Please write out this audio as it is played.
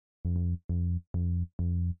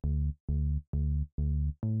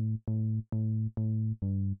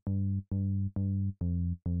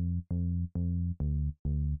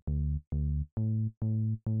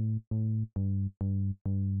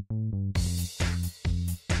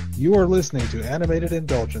You are listening to Animated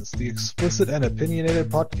Indulgence, the explicit and opinionated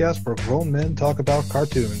podcast where grown men talk about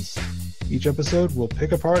cartoons. Each episode will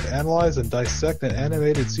pick apart, analyze, and dissect an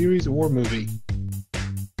animated series or movie.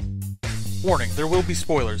 Warning, there will be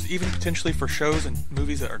spoilers, even potentially for shows and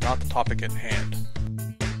movies that are not the topic at hand.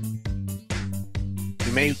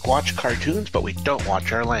 We may watch cartoons, but we don't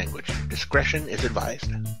watch our language. Discretion is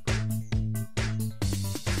advised.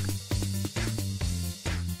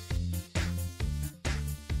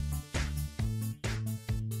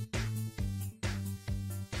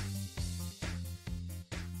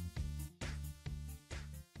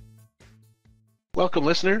 Welcome,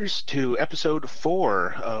 listeners, to episode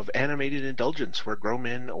 4 of Animated Indulgence, where grown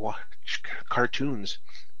men watch cartoons.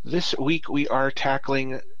 This week we are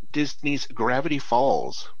tackling Disney's Gravity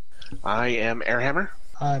Falls. I am Airhammer.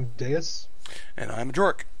 I'm Deus. And I'm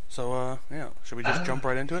Mojoric. So, should we just jump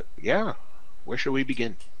right into it? Yeah. Where should we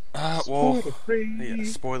begin? Spoiler-free.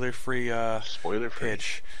 Spoiler-free Spoiler-free.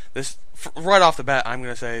 pitch. Right off the bat, I'm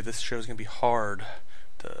going to say this show is going to be hard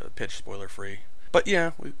to pitch spoiler-free. But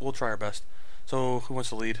yeah, we'll try our best. So, who wants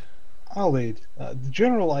to lead? I'll lead. The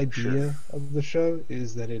general idea of the show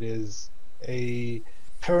is that it is a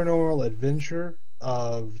paranormal adventure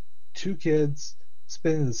of two kids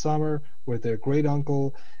spending the summer with their great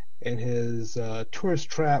uncle in his tourist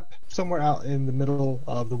trap somewhere out in the middle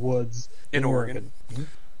of the woods in Oregon.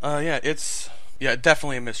 Mm-hmm. It's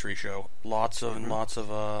definitely a mystery show. Lots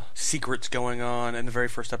of secrets going on. In the very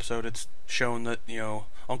first episode, it's shown that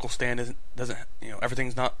Uncle Stan doesn't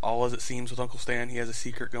everything's not all as it seems with Uncle Stan. He has a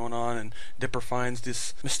secret going on, and Dipper finds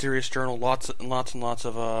this mysterious journal. Lots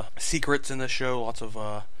of secrets in this show. Lots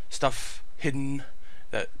of stuff hidden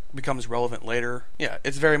that becomes relevant later. Yeah,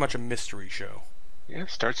 it's very much a mystery show. Yeah,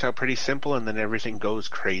 it starts out pretty simple, and then everything goes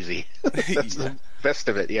crazy. That's the best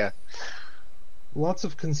of it, yeah. Lots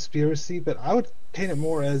of conspiracy, but I would paint it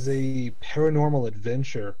more as a paranormal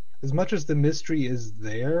adventure. As much as the mystery is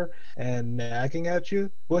there and nagging at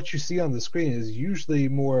you, what you see on the screen is usually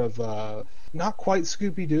more of not quite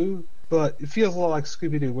Scooby-Doo, but it feels a lot like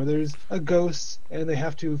Scooby-Doo, where there's a ghost and they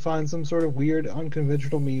have to find some sort of weird,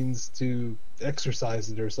 unconventional means to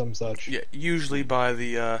exorcise it or some such. Yeah, usually by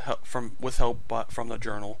the help from the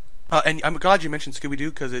journal. And I'm glad you mentioned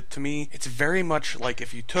Scooby-Doo, because to me, it's very much like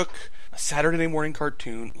if you took a Saturday morning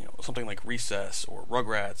cartoon, something like Recess or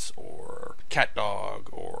Rugrats or Cat Dog,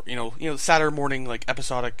 or Saturday morning like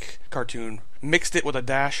episodic cartoon, mixed it with a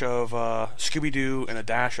dash of Scooby-Doo and a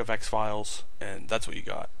dash of X-Files, and that's what you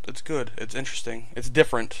got. It's good. It's interesting. It's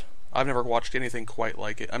different. I've never watched anything quite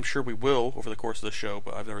like it. I'm sure we will over the course of the show,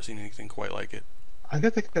 but I've never seen anything quite like it. I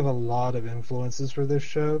can think of a lot of influences for this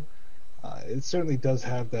show. It certainly does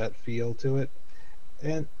have that feel to it,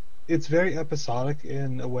 and it's very episodic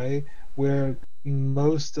in a way where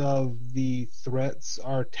most of the threats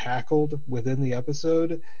are tackled within the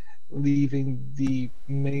episode, leaving the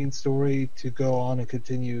main story to go on and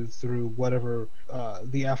continue through whatever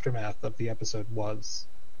the aftermath of the episode was.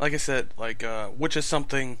 Like I said, which is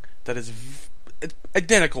something that is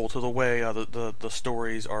identical to the way the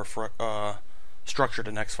stories are structured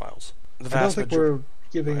in X-Files. I don't think we're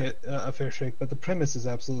giving it a fair shake, but the premise is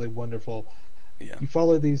absolutely wonderful. Yeah. You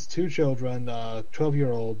follow these two children,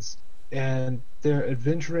 12-year-olds, and they're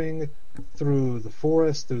adventuring through the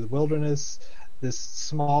forest, through the wilderness, this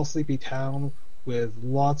small, sleepy town with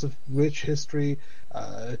lots of rich history,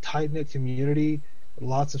 a tight-knit community,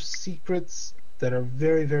 lots of secrets that are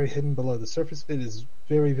very, very hidden below the surface. It is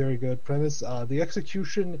very, very good premise. The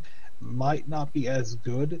execution might not be as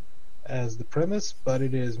good as the premise, but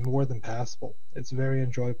it is more than passable. It's a very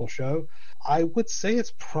enjoyable show. I would say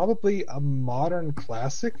it's probably a modern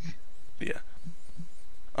classic. Yeah.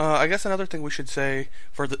 I guess another thing we should say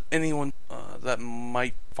for anyone that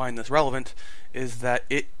might find this relevant is that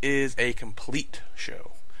it is a complete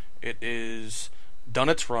show. It is done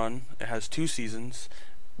its run. It has 2 seasons,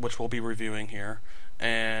 which we'll be reviewing here,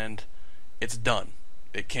 and it's done.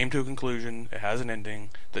 It came to a conclusion. It has an ending.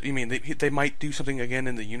 They might do something again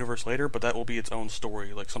in the universe later, but that will be its own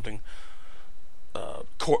story, like something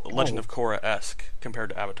Legend of Korra-esque compared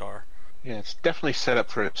to Avatar. Yeah, it's definitely set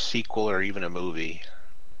up for a sequel or even a movie.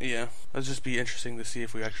 Yeah, it'll just be interesting to see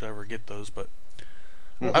if we actually ever get those, but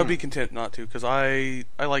I would be content not to, because I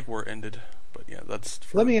like where it ended. But yeah, that's...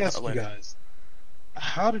 Let me ask you guys,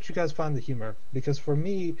 how did you guys find the humor? Because for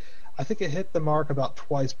me, I think it hit the mark about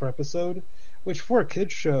twice per episode, which for a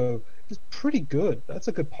kids show is pretty good. That's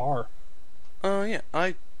a good par. I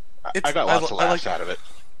got lots of laughs out of it.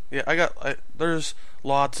 Yeah, there's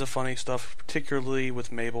lots of funny stuff, particularly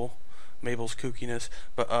with Mabel's kookiness.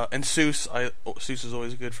 But and Seuss is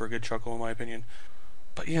always good for a good chuckle, in my opinion.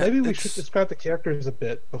 But yeah, maybe we should describe the characters a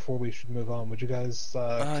bit before we should move on. Would you guys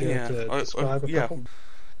care to describe a couple?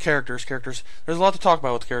 Characters. There's a lot to talk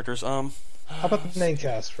about with characters. How about the main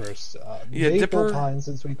cast first? Yeah, Mabel Dipper. Pine,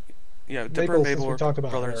 since we Dipper and Mabel we are talked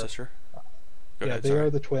about brother her. and sister. They are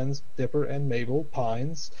the twins, Dipper and Mabel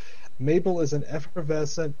Pines. Mabel is an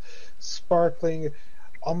effervescent, sparkling,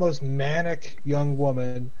 almost manic young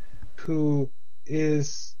woman who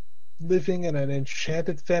is living in an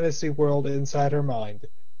enchanted fantasy world inside her mind.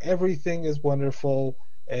 Everything is wonderful,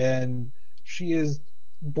 and she is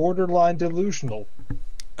borderline delusional.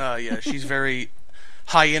 She's very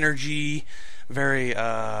high energy, very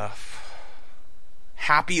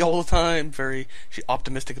happy all the time, she's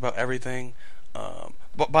optimistic about everything.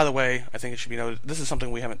 But by the way, I think it should be noted, this is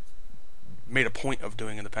something we haven't made a point of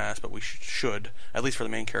doing in the past, but we should, at least for the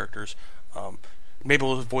main characters.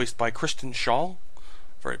 Mabel is voiced by Kristen Shaw,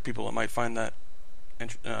 for people that might find that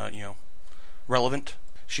relevant.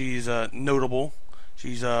 She's notable.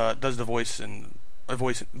 She's does the voice and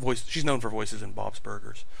voice. She's known for voices in Bob's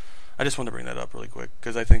Burgers. I just wanted to bring that up really quick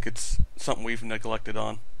because I think it's something we've neglected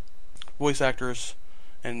on. Voice actors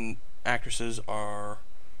and actresses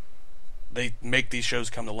they make these shows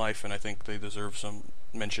come to life, and I think they deserve some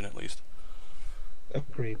mention at least.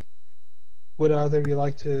 Agreed. Would either of you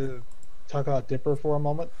like to talk about Dipper for a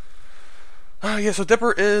moment? So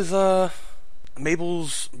Dipper is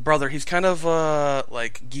Mabel's brother. He's kind of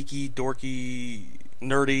like geeky, dorky,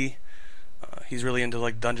 nerdy. He's really into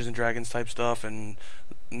like Dungeons and Dragons type stuff and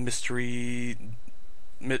mystery.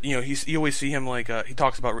 You always see him like he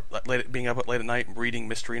talks about being up late at night reading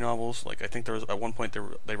mystery novels. Like I think there was at one point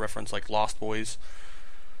they referenced like Lost Boys,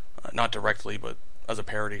 not directly but as a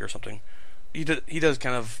parody or something. He's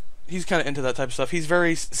kind of into that type of stuff. He's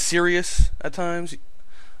very serious at times.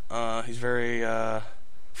 He's very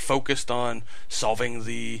focused on solving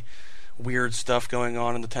the weird stuff going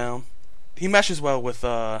on in the town. He meshes well with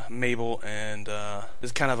Mabel and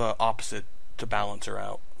is kind of a opposite to balance her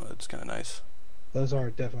out. It's kind of nice. Those are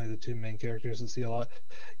definitely the two main characters that see a lot.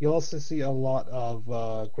 You also see a lot of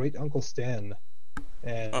Great Uncle Stan,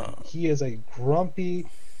 and he is a grumpy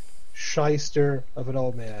shyster of an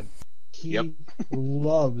old man. He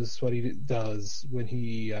loves what he does when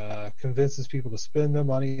he convinces people to spend their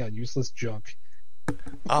money on useless junk.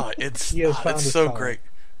 It's so great.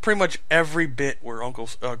 Pretty much every bit where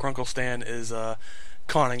Grunkle Stan is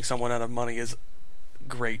conning someone out of money is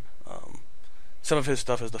great. Some of his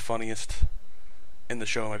stuff is the funniest in the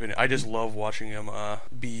show, in my opinion. I just love watching him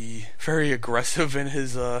be very aggressive in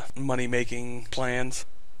his money-making plans.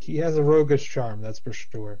 He has a roguish charm, that's for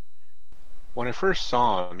sure. When I first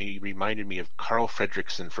saw him, he reminded me of Carl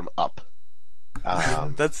Fredricksen from Up.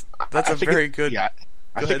 That's a very good. Yeah,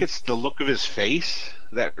 I think it's the look of his face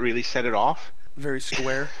that really set it off. Very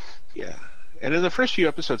square. Yeah, and in the first few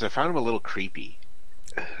episodes, I found him a little creepy.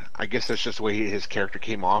 I guess that's just the way his character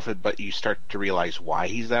came off, but you start to realize why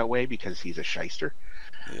he's that way because he's a shyster.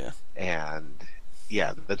 Yeah, and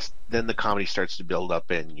then the comedy starts to build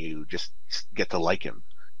up, and you just get to like him.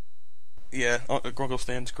 Yeah, Grunkle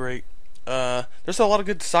Stan's great. There's a lot of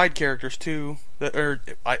good side characters too that are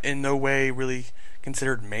in no way really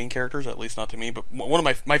considered main characters, at least not to me. But one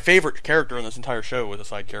of my favorite character in this entire show was a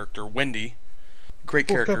side character, Wendy. Great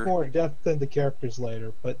character. We'll get more in depth into characters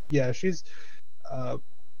later, but yeah, she's a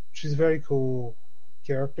very cool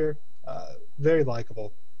character, very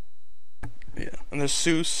likable. Yeah, and there's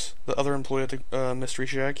Seuss, the other employee at the Mystery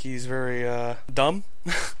Shack. He's very dumb.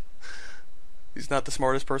 He's not the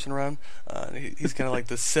smartest person around. He's kind of like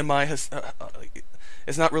the semi.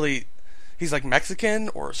 It's not really. He's like Mexican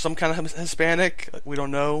or some kind of Hispanic. We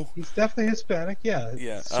don't know. He's definitely Hispanic. Yeah.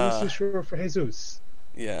 Yeah. Seuss is short for Jesus.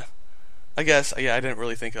 Yeah. I guess. Yeah. I didn't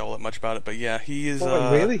really think all that much about it, but yeah, he is.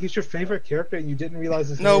 Well, really? He's your favorite character, and you didn't realize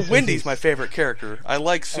his name? No, Wendy's my favorite character. I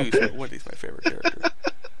like Seuss, but Wendy's my favorite character.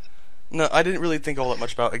 No, I didn't really think all that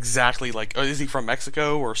much about exactly like. Is he from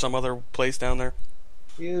Mexico or some other place down there?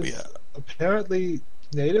 He is apparently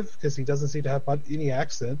native because he doesn't seem to have any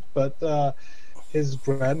accent, but his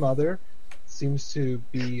grandmother seems to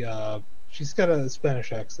be. She's got a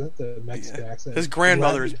Spanish accent, a Mexican accent. His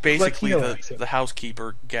grandmother is basically the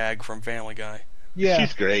housekeeper gag from Family Guy. Yeah,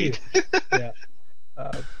 she's great.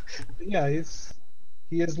 Yeah,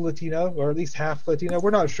 he is Latino, or at least half Latino.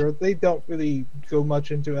 We're not sure. They don't really go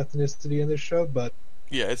much into ethnicity in this show, but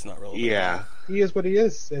yeah, it's not relevant. Yeah, he is what he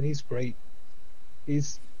is, and he's great.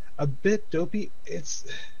 He's a bit dopey.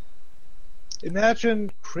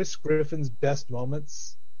 Imagine Chris Griffin's best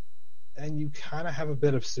moments, and you kind of have a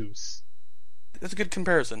bit of Seuss. That's a good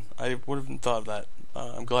comparison. I would have thought of that.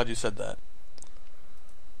 I'm glad you said that.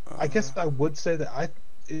 I guess I would say that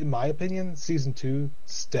in my opinion, season 2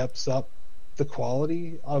 steps up the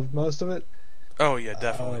quality of most of it. Oh yeah,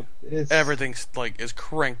 definitely. It's Everything's is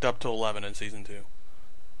cranked up to 11 in season 2.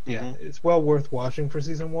 Yeah, it's well worth watching for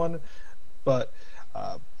season 1. But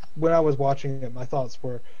when I was watching it, my thoughts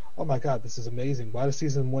were, "Oh my God, this is amazing! Why does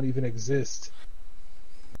season 1 even exist?"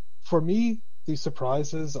 For me, these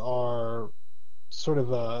surprises are sort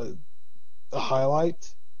of a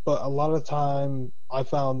highlight, but a lot of the time I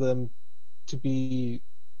found them to be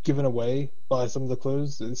given away by some of the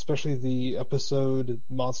clues, especially the episode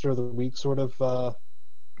Monster of the Week sort of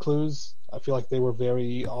clues. I feel like they were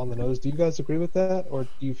very on the nose. Do you guys agree with that, or do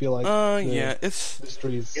you feel like yeah, it's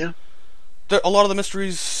mysteries? Yeah. A lot of the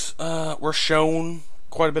mysteries were shown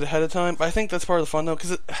quite a bit ahead of time. But I think that's part of the fun, though,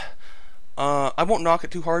 because I won't knock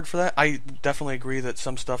it too hard for that. I definitely agree that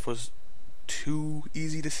some stuff was too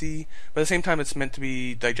easy to see, but at the same time, it's meant to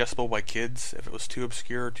be digestible by kids. If it was too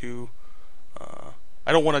obscure, or too,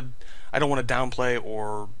 I don't want to downplay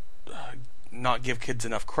or not give kids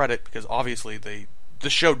enough credit, because obviously the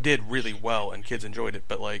show did really well and kids enjoyed it.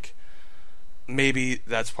 But maybe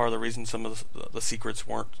that's part of the reason some of the secrets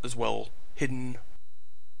weren't as well hidden.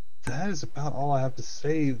 That is about all I have to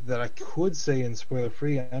say that I could say in spoiler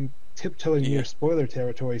free. I'm tiptoeing near spoiler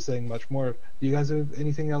territory, saying much more. Do you guys have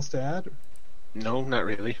anything else to add? No, not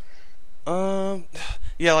really.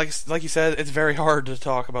 Yeah, like you said, it's very hard to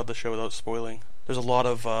talk about the show without spoiling. There's a lot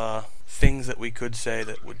of things that we could say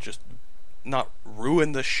that would just not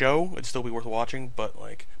ruin the show. It'd still be worth watching, but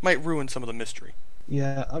might ruin some of the mystery.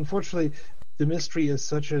 Yeah, unfortunately, the mystery is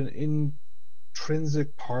such an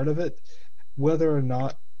intrinsic part of it. Whether or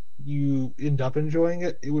not you end up enjoying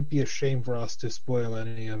it, it would be a shame for us to spoil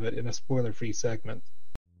any of it in a spoiler-free segment.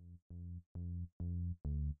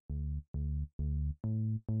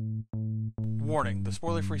 Warning, the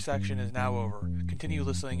spoiler-free section is now over. Continue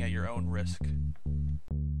listening at your own risk.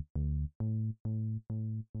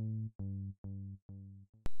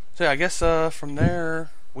 So yeah, I guess from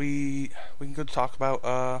there we can go talk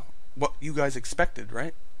about what you guys expected,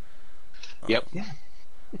 right? Yep.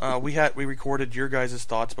 Yeah. We recorded your guys'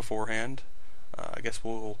 thoughts beforehand. I guess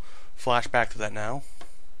we'll flash back to that now.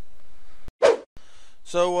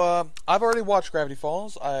 So I've already watched Gravity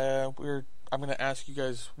Falls. I'm going to ask you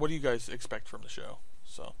guys, what do you guys expect from the show?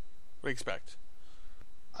 So, what do you expect?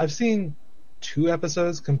 I've seen 2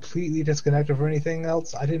 episodes completely disconnected from anything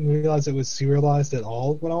else. I didn't realize it was serialized at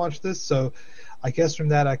all when I watched this, so I guess from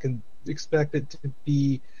that I can expect it to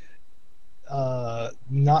be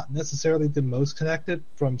not necessarily the most connected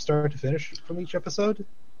from start to finish from each episode.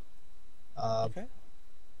 Okay.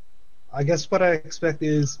 I guess what I expect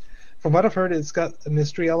is, from what I've heard, it's got a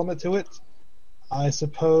mystery element to it. I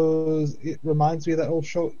suppose it reminds me of that old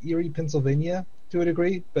show Erie, Pennsylvania, to a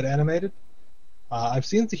degree, but animated. I've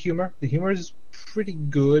seen the humor. The humor is pretty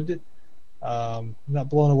good. Not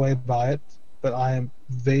blown away by it, but I am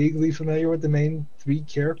vaguely familiar with the main 3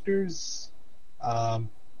 characters.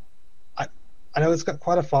 I know it's got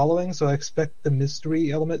quite a following, so I expect the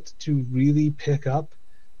mystery element to really pick up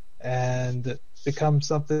and become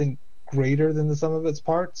something greater than the sum of its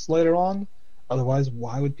parts later on. Otherwise,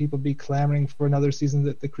 why would people be clamoring for another season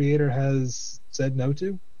that the creator has said no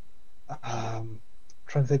to? Trying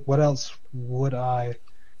to think, what else would I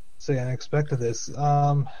say I expect of this?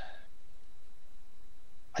 I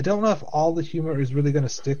don't know if all the humor is really going to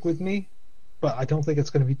stick with me, but I don't think it's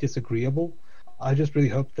going to be disagreeable. I just really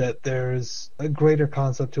hope that there's a greater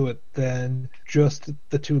concept to it than just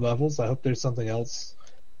the 2 levels. I hope there's something else.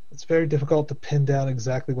 It's very difficult to pin down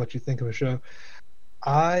exactly what you think of a show.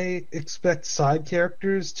 I expect side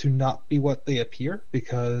characters to not be what they appear,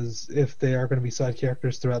 because if they are going to be side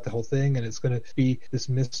characters throughout the whole thing and it's going to be this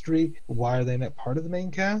mystery, why are they not part of the main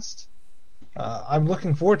cast? I'm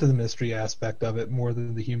looking forward to the mystery aspect of it more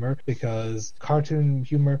than the humor, because cartoon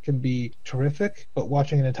humor can be terrific, but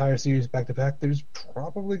watching an entire series back to back, there's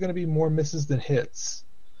probably going to be more misses than hits.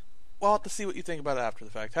 Well, I'll have to see what you think about it after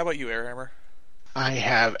the fact. How about you, Airhammer? I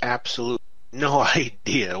have absolutely no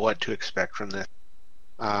idea what to expect from this.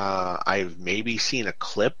 I've maybe seen a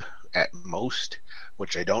clip at most,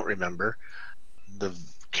 which I don't remember. The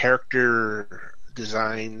character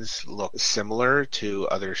designs look similar to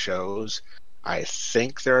other shows. I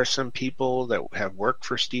think there are some people that have worked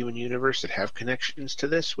for Steven Universe that have connections to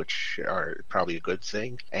this, which are probably a good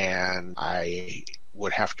thing. And I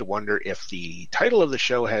would have to wonder if the title of the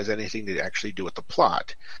show has anything to actually do with the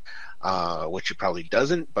plot. Which it probably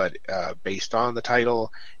doesn't, but based on the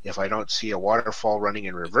title, if I don't see a waterfall running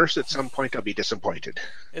in reverse at some point, I'll be disappointed.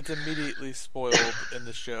 It's immediately spoiled in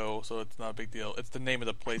the show, so it's not a big deal. It's the name of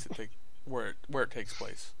the place where it takes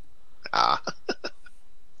place. Ah.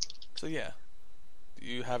 So yeah.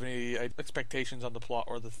 you have any expectations on the plot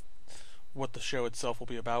or what the show itself will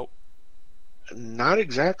be about? Not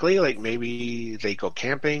exactly. Like maybe they go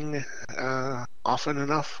camping often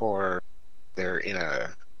enough, or they're in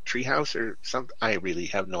a treehouse or something. I really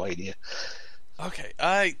have no idea. Okay,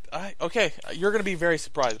 okay. You're gonna be very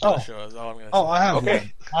surprised by the show. Is all I'm gonna say. Oh, I have Okay.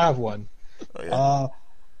 one. I have one. Oh, yeah?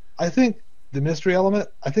 I think the mystery element.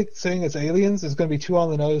 I think saying it's aliens is going to be too on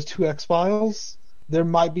the nose, too X-Files. There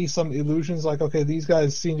might be some illusions, like okay, these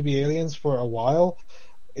guys seem to be aliens for a while.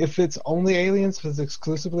 If it's only aliens, if it's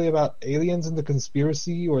exclusively about aliens and the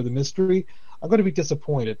conspiracy or the mystery, I'm going to be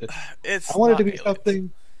disappointed. It's I want it to not be aliens.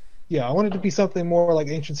 something. Yeah, I want it to be something more like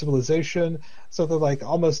Ancient Civilization, something like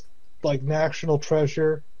almost like National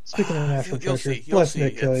Treasure. Speaking of National You'll Treasure, see, you'll bless see.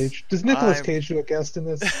 Nick Cage. Does Nicolas Cage do a guest in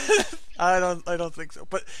this? I don't think so.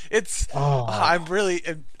 But it's Oh. I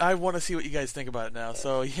want to see what you guys think about it now.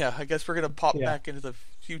 So yeah, I guess we're gonna pop Yeah. back into the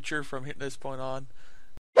future from this point on.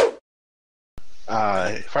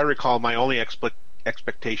 If I recall, my only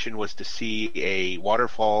expectation was to see a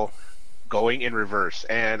waterfall going in reverse,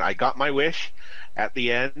 and I got my wish at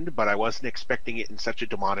the end, but I wasn't expecting it in such a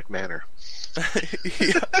demonic manner.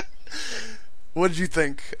 Yeah. What did you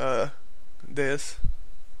think, Deus?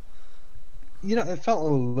 You know, it felt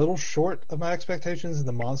a little short of my expectations in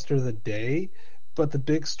the Monster of the Day, but the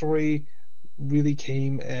big story really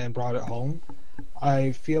came and brought it home.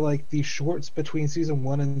 I feel like the shorts between season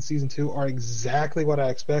 1 and season 2 are exactly what I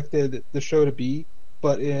expected the show to be,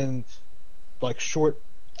 but in like short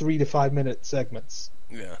 3 to 5 minute segments.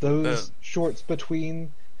 Yeah. Those shorts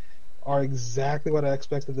between are exactly what I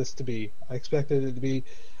expected this to be. I expected it to be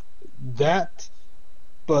that,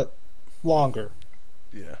 but longer.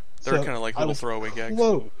 Yeah. They're So kind of like I little was throwaway gags.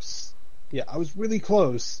 Close. Yeah, I was really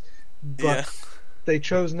close, but Yeah. they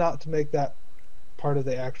chose not to make that part of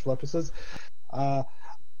the actual episodes.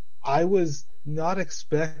 I was not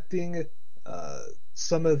expecting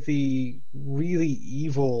some of the really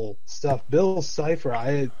evil stuff. Bill Cipher,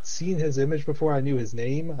 I had seen his image before I knew his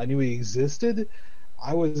name. I knew he existed.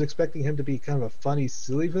 I was expecting him to be kind of a funny,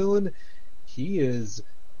 silly villain. He is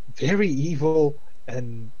very evil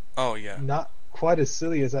and Oh yeah. not quite as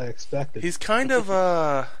silly as I expected. He's kind of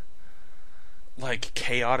like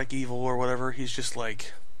chaotic evil or whatever. He's just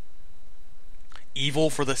like evil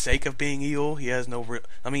for the sake of being evil. He has no real.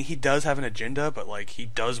 I mean, he does have an agenda, but like he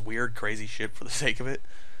does weird, crazy shit for the sake of it.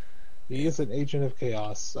 He is an agent of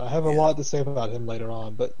chaos. I have a Yeah. lot to say about him later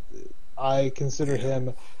on, but I consider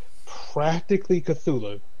him practically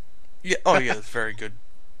Cthulhu. Yeah. Oh yeah. That's very good.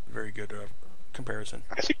 Very good comparison.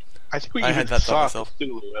 I think we I even had that thought saw myself.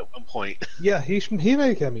 Cthulhu at one point. Yeah, he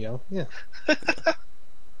made a cameo. Yeah.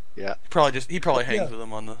 Yeah. He probably hangs Yeah. with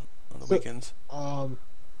him on the So- weekends.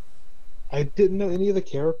 I didn't know any of the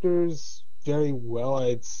characters very well. I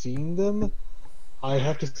had seen them. I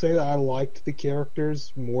have to say that I liked the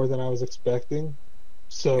characters more than I was expecting.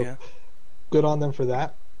 So Yeah. good on them for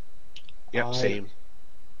that. Yep, same.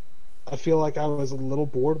 I feel like I was a little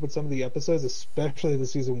bored with some of the episodes, especially the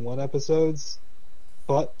season 1 episodes.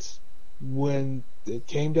 But when it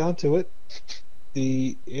came down to it,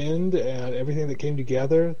 the end and everything that came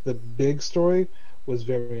together, the big story, was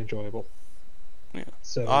very enjoyable. Yeah.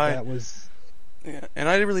 So I- that was... Yeah, and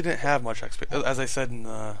I really didn't have much as I said in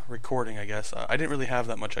the recording, I guess. I didn't really have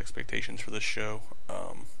that much expectations for this show.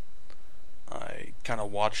 I kind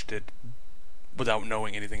of watched it without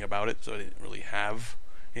knowing anything about it, so I didn't really have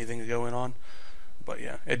anything going on. But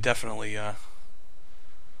yeah, it definitely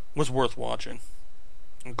was worth watching.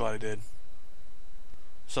 I'm glad I did.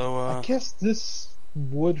 So I guess this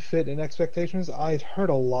would fit in expectations. I'd heard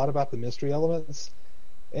a lot about the mystery elements,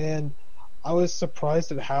 and I was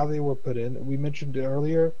surprised at how they were put in. We mentioned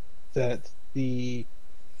earlier that some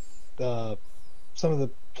of the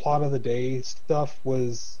plot of the day stuff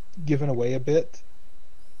was given away a bit,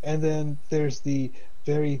 and then there's the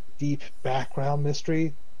very deep background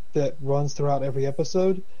mystery that runs throughout every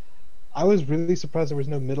episode. I was really surprised there was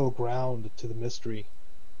no middle ground to the mystery.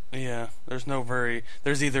 yeah, there's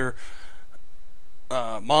either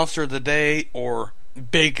monster of the day or the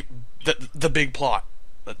big plot.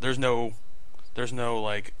 But there's no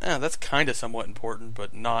like, that's kind of somewhat important,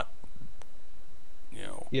 but not,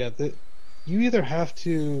 Yeah, you either have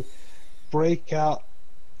to break out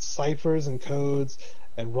ciphers and codes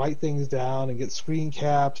and write things down and get screen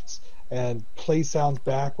caps and play sounds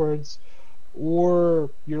backwards, or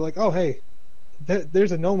you're like, oh hey,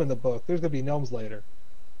 there's a gnome in the book. There's gonna be gnomes later.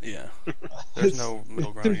 Yeah. There's no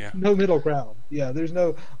middle ground, There's no middle ground. Yeah, there's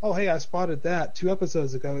no, oh, hey, I spotted that 2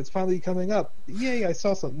 episodes ago. It's finally coming up. Yay, I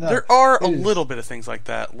saw something. No, there are a little bit of things like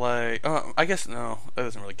that. Like, I guess, no, that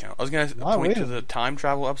doesn't really count. I was going to point to the time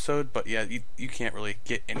travel episode, but yeah, you can't really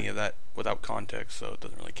get any of that without context, so it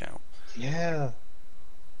doesn't really count. Yeah.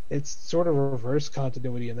 It's sort of reverse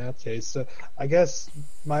continuity in that case. So I guess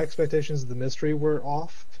my expectations of the mystery were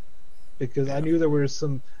off, because I knew there was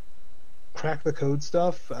some crack the code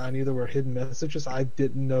stuff. I knew there were hidden messages. I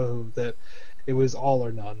didn't know that it was all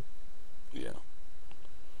or none. Yeah.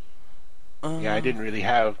 Yeah, I didn't really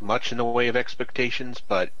have much in the way of expectations,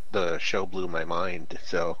 but the show blew my mind.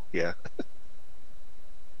 So yeah.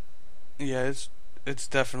 Yeah, it's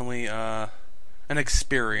definitely an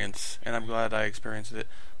experience, and I'm glad I experienced it.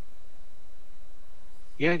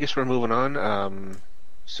 Yeah, I guess we're moving on.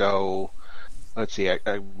 So let's see.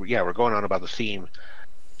 Yeah, we're going on about the theme.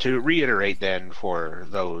 To reiterate, then, for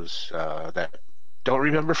those that don't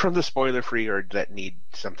remember from the spoiler-free or that need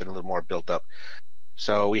something a little more built up.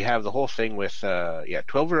 So we have the whole thing with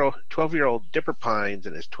 12-year-old Dipper Pines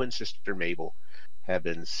and his twin sister Mabel have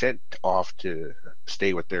been sent off to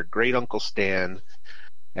stay with their great uncle Stan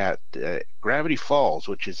at Gravity Falls,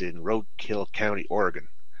 which is in Roadkill County, Oregon,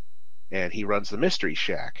 and he runs the Mystery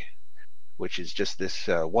Shack, which is just this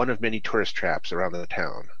one of many tourist traps around the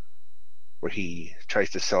town, where he tries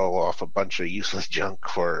to sell off a bunch of useless junk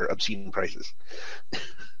for obscene prices.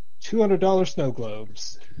 $200 snow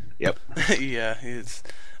globes. Yep. Yeah, it's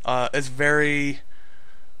very.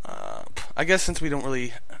 I guess since we don't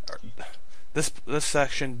really this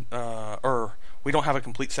section or we don't have a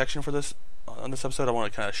complete section for this on this episode, I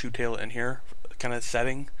want to kind of shoe-tail it in here. Kind of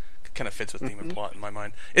setting kind of fits with theme and plot in my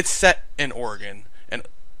mind. It's set in Oregon, and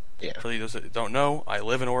for those that don't know, I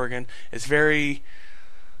live in Oregon. It's very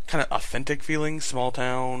kind of authentic feeling, small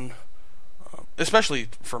town, especially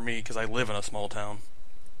for me because I live in a small town.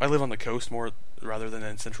 I live on the coast more rather than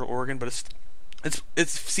in Central Oregon, but it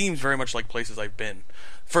seems very much like places I've been.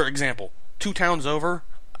 For example, 2 towns over,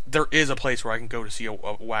 there is a place where I can go to see a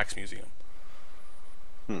wax museum.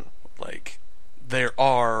 Like there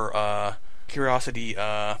are curiosity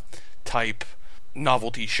type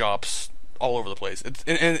novelty shops all over the place. And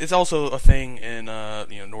it's also a thing in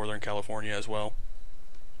Northern California as well.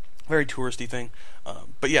 Very touristy thing,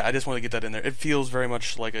 but yeah, I just want to get that in there. It feels very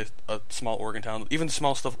much like a small Oregon town. Even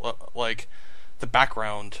small stuff like the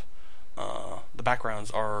background. The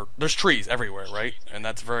backgrounds are there's trees everywhere, right? And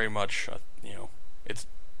that's very much it's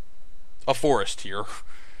a forest here.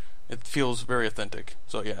 It feels very authentic.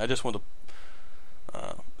 So yeah, I just want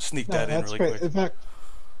to sneak that in really quick. In fact,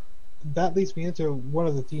 that leads me into one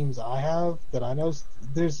of the themes I have that I know.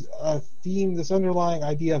 There's a theme, this underlying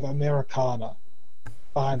idea of Americana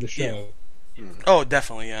behind the show. Yeah. Oh,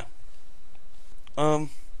 definitely, yeah. But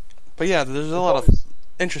yeah, there's a lot of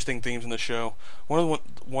interesting themes in the show. One of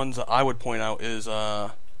the ones that I would point out is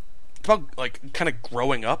about like kind of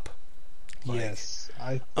growing up. Yes,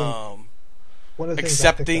 I think one of the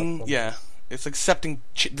accepting. It's accepting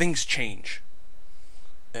things change,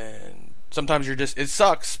 and sometimes it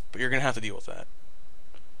sucks, but you're gonna have to deal with that.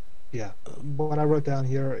 Yeah, what I wrote down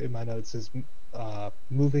here in my notes is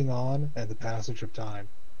moving on and the passage of time.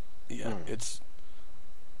 Yeah, it's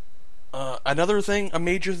another thing, a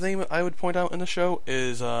major thing I would point out in the show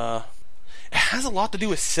is it has a lot to do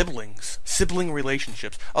with sibling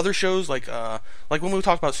relationships. Other shows like when we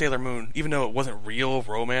talked about Sailor Moon, even though it wasn't real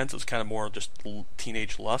romance, it was kind of more just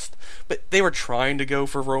teenage lust, but they were trying to go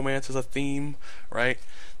for romance as a theme, right?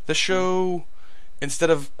 The show, instead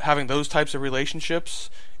of having those types of relationships,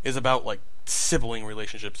 is about like sibling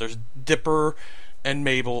relationships. There's Dipper and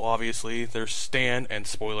Mabel, obviously. There's Stan and,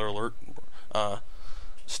 spoiler alert,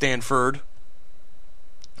 Stanford.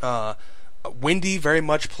 Wendy very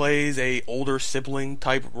much plays a older sibling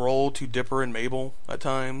type role to Dipper and Mabel at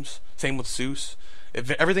times. Same with Seuss.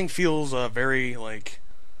 Everything feels very like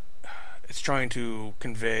it's trying to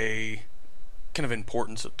convey kind of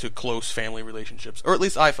importance to close family relationships, or at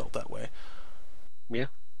least I felt that way. Yeah.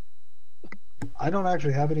 I don't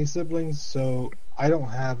actually have any siblings, so I don't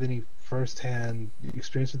have any first-hand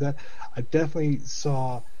experience with that. I definitely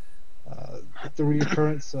saw the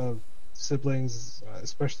reoccurrence of siblings,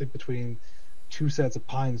 especially between 2 sets of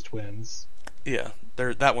Pines twins. Yeah,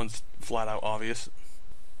 that one's flat out obvious.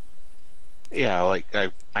 Yeah, like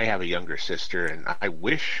I have a younger sister, and I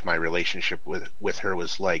wish my relationship with her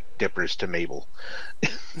was like Dipper's to Mabel.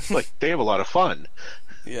 Like they have a lot of fun.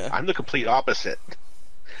 Yeah, I'm the complete opposite.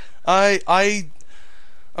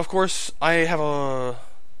 Of course, I have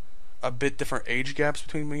a bit different age gaps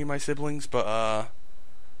between me and my siblings, but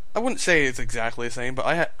I wouldn't say it's exactly the same.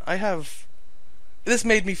 But I have this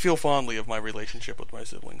made me feel fondly of my relationship with my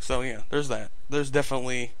siblings. So yeah, there's that. That's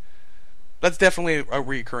definitely a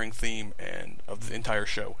recurring theme and of the entire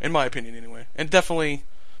show, in my opinion, anyway. And definitely,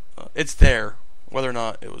 it's there, whether or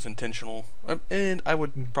not it was intentional, and I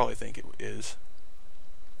would probably think it is.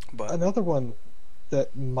 But another one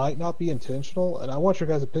that might not be intentional, and I want your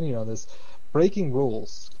guys' opinion on this: breaking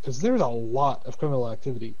rules, because there's a lot of criminal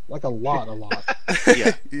activity, like a lot.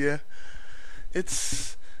 Yeah.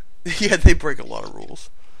 yeah, they break a lot of rules.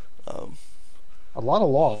 A lot of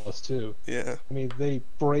laws, too. Yeah. I mean, they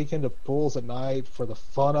break into pools at night for the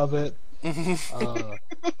fun of it.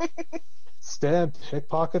 Stan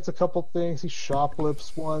pickpockets a couple things. He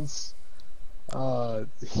shoplifts once.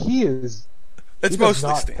 He does mostly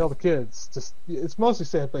not Stan. tell the kids. It's mostly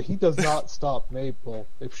Stan, but he does not stop Mabel.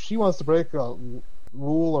 If she wants to break a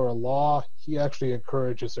rule or a law, he actually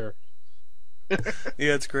encourages her.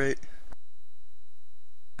 Yeah, it's great.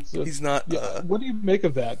 So, He's not. Yeah, what do you make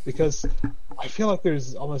of that? Because I feel like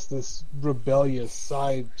there's almost this rebellious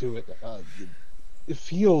side to it. It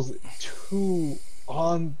feels too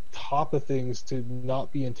on top of things to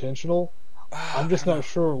not be intentional. I'm just not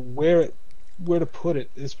sure where to put it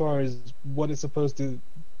as far as what it's supposed to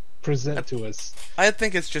present to us. I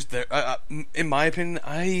think it's just there. In my opinion,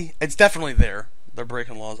 it's definitely there. They're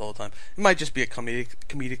breaking laws all the time. It might just be a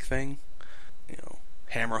comedic thing,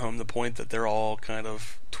 hammer home the point that they're all kind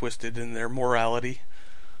of twisted in their morality.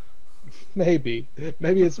 Maybe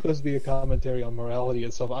it's supposed to be a commentary on morality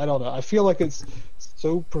itself. I don't know. I feel like it's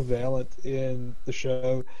so prevalent in the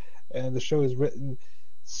show, and the show is written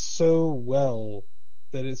so well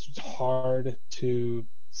that it's hard to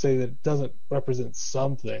say that it doesn't represent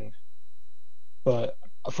something. But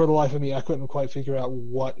for the life of me, I couldn't quite figure out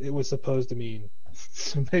what it was supposed to mean.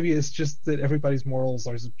 So maybe it's just that everybody's morals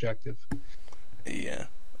are subjective. Yeah.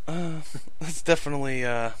 That's definitely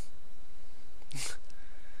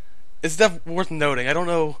it's worth noting. I don't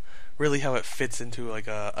know really how it fits into like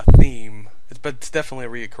a theme, but it's definitely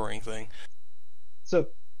a reoccurring thing. So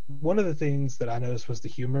one of the things that I noticed was the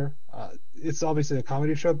humor. It's obviously a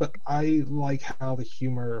comedy show, but I like how the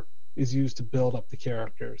humor is used to build up the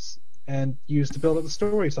characters and used to build up the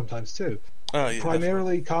story sometimes too. Yeah,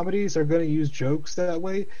 primarily definitely. Comedies are going to use jokes that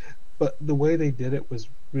way, but the way they did it was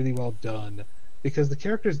really well done, because the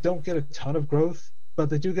characters don't get a ton of growth, but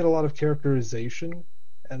they do get a lot of characterization,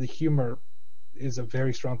 and the humor is a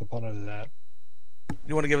very strong component of that.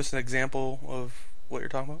 You want to give us an example of what you're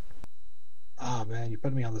talking about? Oh man, you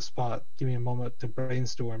put me on the spot. Give me a moment to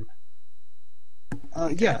brainstorm.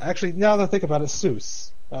 Yeah, actually, now that I think about it,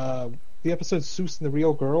 Seuss. The episode Seuss and the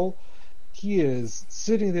Real Girl, he is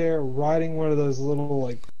sitting there riding one of those little,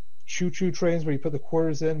 like, choo-choo trains where you put the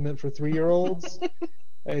quarters in, meant for 3-year-olds.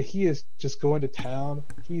 He is just going to town.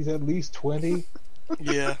 He's at least 20.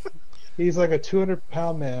 Yeah. He's like a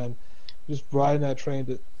 200-pound man just riding that train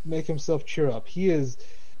to make himself cheer up. He is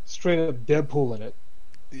straight up Deadpool in it.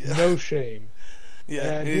 Yeah. No shame.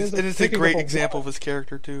 Yeah, And it's a great example of his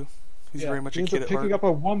character, too. He's very much a kid at heart. Picking up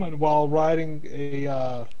a woman while riding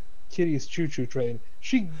a Kitty's choo-choo train.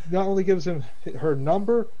 She not only gives him her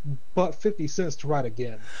number, but 50 cents to ride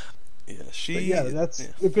again. Yeah, that's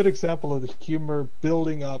a good example of the humor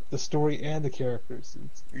building up the story and the characters.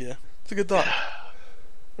 It's a good thought.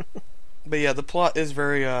 But yeah, the plot is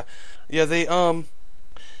very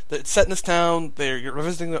it's set in this town. You're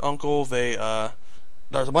visiting their uncle.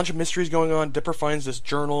 There's a bunch of mysteries going on. Dipper finds this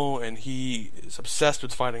journal, and he is obsessed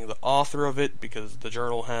with finding the author of it because the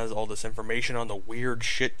journal has all this information on the weird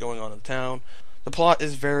shit going on in the town. The plot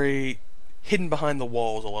is very hidden behind the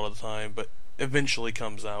walls a lot of the time, but eventually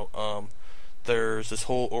comes out. There's this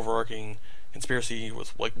whole overarching conspiracy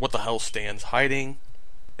with like what the hell Stan's hiding.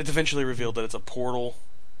 It's eventually revealed that it's a portal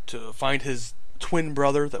to find his twin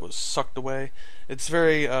brother that was sucked away. It's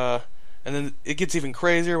very and then it gets even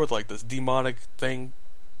crazier with like this demonic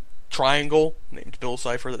triangle named Bill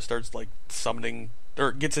Cipher that starts like summoning,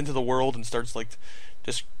 or gets into the world and starts like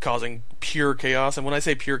just causing pure chaos. And when I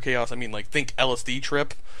say pure chaos, I mean like think LSD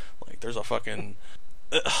trip. Like there's a fucking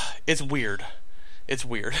it's weird.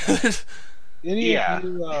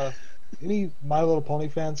 Any My Little Pony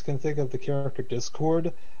fans can think of the character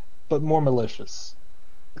Discord, but more malicious.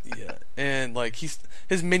 Yeah, and like his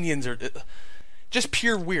minions are just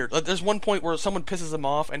pure weird. Like, there's one point where someone pisses him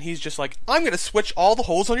off, and he's just like, "I'm gonna switch all the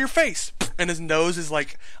holes on your face," and his nose is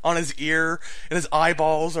like on his ear, and his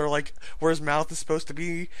eyeballs are like where his mouth is supposed to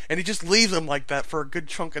be, and he just leaves them like that for a good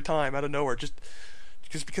chunk of time out of nowhere, just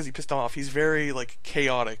because he pissed off. He's very like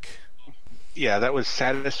chaotic. Yeah, that was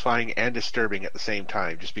satisfying and disturbing at the same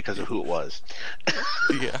time, just because of who it was.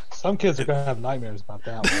 Yeah. Some kids are going to have nightmares about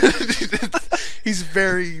that one. He's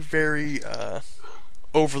very, very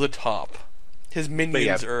over the top. His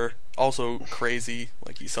minions yeah. are also crazy.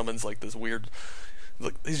 Like he summons like this weird,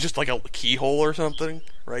 like he's just like a keyhole or something,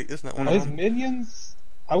 right? Isn't that one of His them? minions,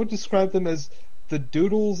 I would describe them as the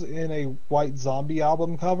doodles in a White Zombie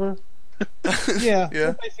album cover. Yeah, Yeah.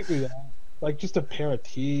 they're basically that. Like just a pair of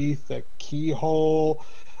teeth, a keyhole,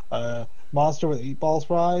 a monster with 8 balls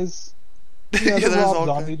fries. Yeah, Yeah, they're there's Rob all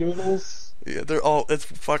Zombie doodles. Yeah, they're all. It's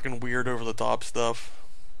fucking weird over the top stuff.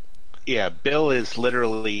 Yeah, Bill is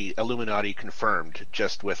literally Illuminati confirmed,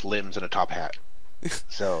 just with limbs and a top hat.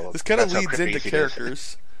 So This kind of that's how leads into crazy it is.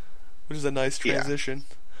 characters, which is a nice Yeah. transition.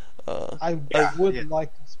 I Yeah, would yeah.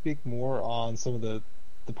 like to speak more on some of the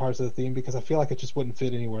parts of the theme because I feel like it just wouldn't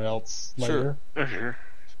fit anywhere else later. Sure.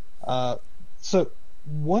 Mhm. So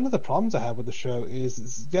one of the problems I have with the show is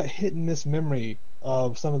it's got hit and miss memory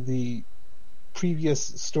of some of the previous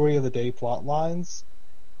story of the day plot lines,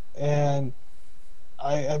 and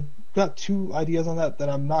I've got 2 ideas on that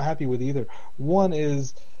I'm not happy with either. One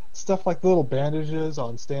is stuff like the little bandages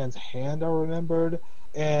on Stan's hand are remembered,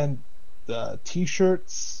 and the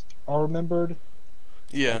T-shirts are remembered,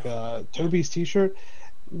 Yeah. like Toby's T-shirt,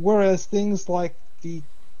 whereas things like the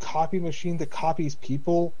copy machine that copies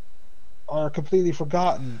people are completely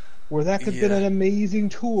forgotten, where that could have been Yeah. an amazing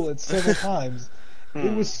tool at several times. It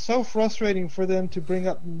Hmm. was so frustrating for them to bring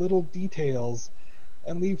up little details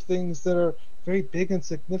and leave things that are very big and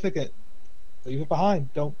significant. Leave it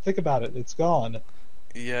behind. Don't think about it. It's gone.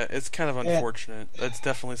 Yeah, it's kind of unfortunate. That's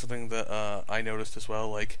definitely something that I noticed as well.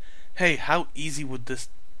 Like, hey, how easy would this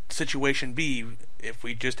situation be if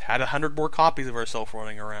we just had 100 more copies of ourselves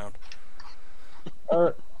running around?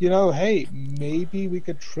 Or, hey, maybe we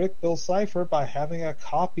could trick Bill Cipher by having a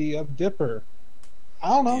copy of Dipper. I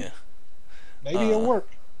don't know. Yeah, Maybe it'll work.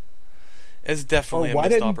 it's definitely Or a why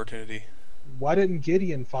missed didn't- opportunity. Why didn't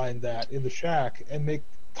Gideon find that in the shack and make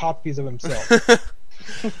copies of himself?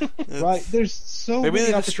 Right? There's so Maybe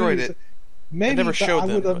many they destroyed opportunities. it. Maybe never but showed I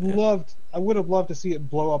would them, have but yeah. loved. I would have loved to see it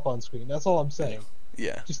blow up on screen. That's all I'm saying.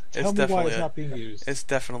 Yeah, Just it's tell me why definitely it's not being used. it's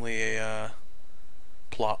definitely a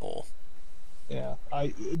plot hole. Yeah,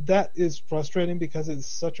 that is frustrating because it's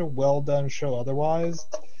such a well done show. Otherwise,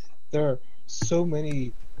 there are so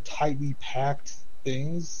many tightly packed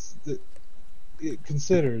things that it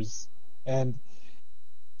considers, and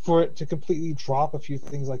for it to completely drop a few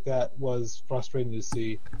things like that was frustrating to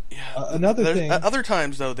see. Yeah. Another There's- thing, Other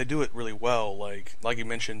times though, they do it really well. Like you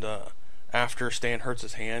mentioned, after Stan hurts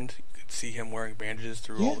his hand, you could see him wearing bandages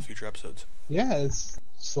through all Yeah. the future episodes. yeah, it's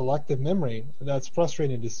selective memory. That's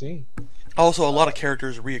frustrating to see. Also, a lot of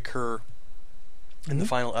characters reoccur in the Mhm.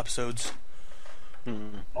 final episodes,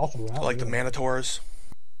 Hmm. All throughout, like the yeah. Manitors.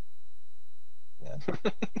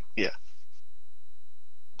 Yeah.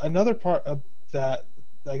 Another part of that,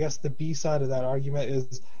 I guess the B side of that argument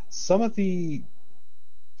is some of the,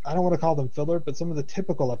 I don't want to call them filler, but some of the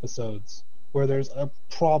typical episodes where there's a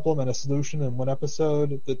problem and a solution in one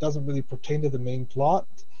episode that doesn't really pertain to the main plot.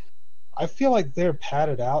 I feel like they're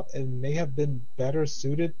padded out and may have been better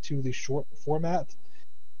suited to the short format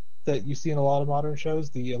that you see in a lot of modern shows,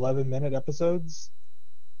 the 11-minute episodes.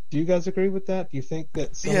 Do you guys agree with that? Do you think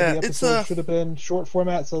that some Yeah, of the it's, episodes should have been short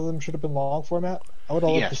format, some of them should have been long format? I would have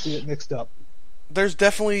loved to Yes. see it mixed up. There's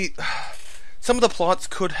definitely some of the plots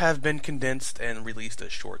could have been condensed and released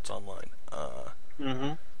as shorts online.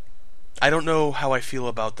 Hmm. I don't know how I feel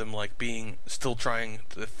about them, like being still trying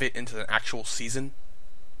to fit into the actual season.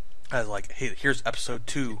 As like, hey, here's episode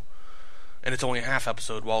 2, and it's only a half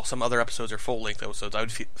episode, while some other episodes are full length episodes. I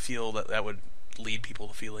would feel that would lead people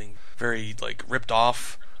to feeling very like ripped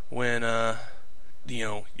off when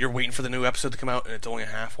you're waiting for the new episode to come out and it's only a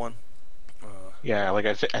half one. Yeah, like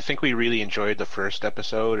I think we really enjoyed the first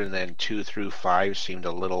episode, and then 2 through 5 seemed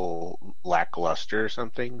a little lackluster or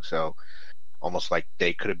something. So almost like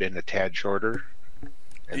they could have been a tad shorter.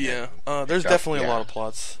 And Yeah, then there's picked up, definitely a yeah. lot of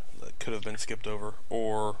plots that could have been skipped over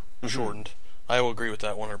or shortened. I will agree with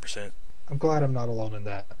that 100%. I'm glad I'm not alone in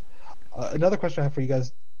that. Another question I have for you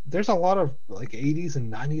guys. There's a lot of like 80s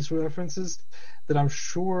and 90s references that I'm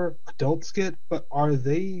sure adults get, but are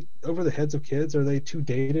they over the heads of kids? Are they too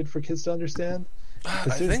dated for kids to understand? I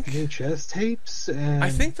Because there's think VHS tapes and I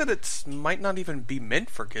think that it's might not even be meant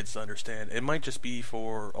for kids to understand. It might just be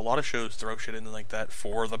for a lot of shows throw shit in like that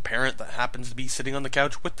for the parent that happens to be sitting on the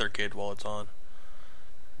couch with their kid while it's on.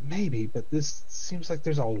 maybe, but this seems like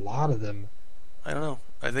there's a lot of them. I don't know.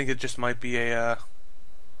 I think it just might be a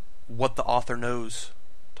what the author knows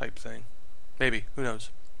type thing. Maybe. Who knows?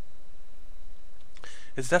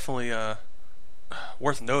 It's definitely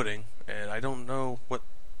worth noting, and I don't know what.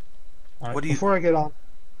 All right, What do you- before I get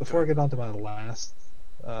on to my last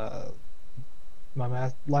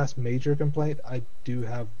last major complaint, I do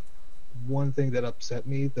have one thing that upset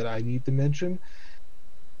me that I need to mention.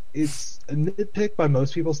 It's a nitpick by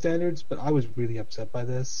most people's standards, but I was really upset by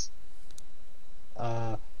this.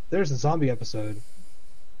 There's a zombie episode.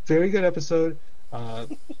 Very good episode.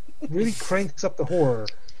 Really cranks up the horror.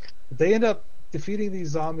 They end up defeating these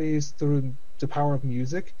zombies through the power of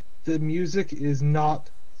music. The music is not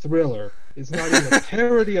Thriller. It's not even a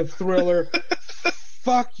parody of Thriller.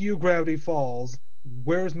 Fuck you, Gravity Falls.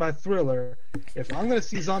 Where's my Thriller? If I'm going to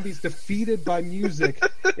see zombies defeated by music,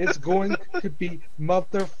 it's going to be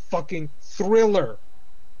motherfucking Thriller.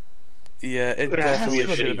 Yeah, it definitely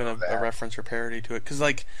should have been a reference or parody to it. Because,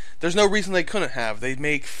 like, there's no reason they couldn't have. They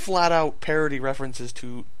make flat-out parody references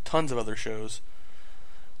to tons of other shows.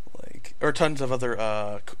 Or tons of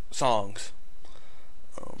other songs.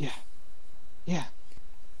 Yeah.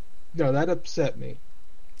 No, that upset me.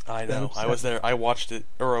 I know. I was there. I watched it.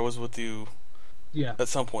 Or I was with you at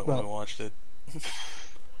some point when we watched it.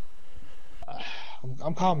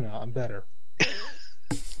 I'm calm now. I'm better.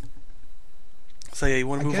 So yeah, you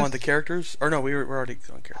want to move on to characters? Or no, we're already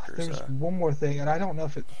on characters. There's one more thing, and I don't know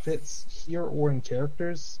if it fits here or in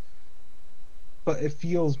characters, but it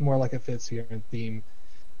feels more like it fits here in theme.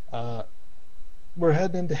 We're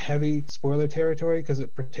heading into heavy spoiler territory because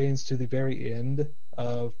it pertains to the very end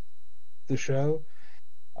of the show.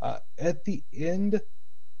 At the end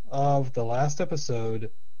of the last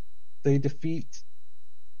episode, they defeat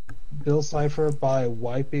Bill Cipher by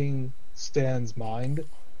wiping Stan's mind.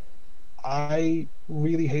 I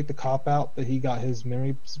really hate the cop-out that he got his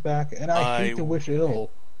memories back, and I hate to wish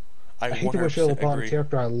ill. I hate to wish ill upon a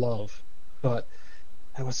character I love, but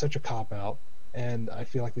that was such a cop-out, and I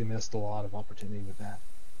feel like they missed a lot of opportunity with that.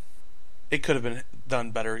 It could have been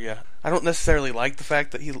done better, yeah. I don't necessarily like the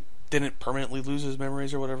fact that he didn't permanently lose his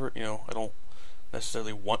memories or whatever. You know, I don't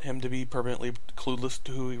necessarily want him to be permanently clueless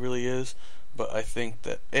to who he really is, but I think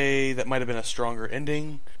that that might have been a stronger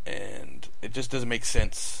ending, and it just doesn't make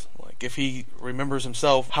sense. Like, if he remembers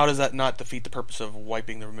himself, how does that not defeat the purpose of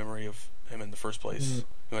wiping the memory of him in the first place? Mm-hmm. You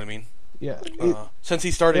know what I mean? Yeah. Since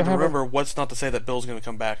he's starting to remember, what's not to say that Bill's going to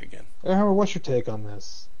come back again? Hammer, what's your take on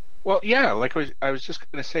this? Well, yeah, like I was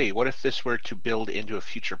just going to say, what if this were to build into a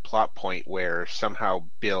future plot point where somehow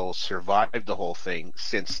Bill survived the whole thing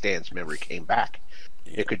since Stan's memory came back?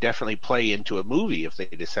 Yeah. It could definitely play into a movie if they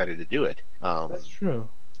decided to do it. That's true.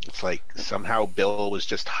 It's like somehow Bill was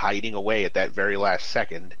just hiding away at that very last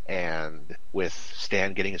second, and with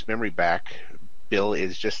Stan getting his memory back, Bill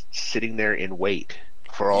is just sitting there in wait.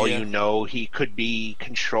 For all you know, he could be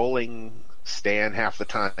controlling Stan half the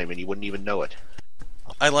time, and you wouldn't even know it.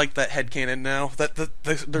 I like that headcanon now. That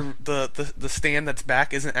the Stan that's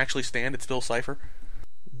back isn't actually Stan; it's Bill Cipher.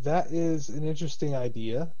 That is an interesting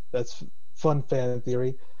idea. That's fun fan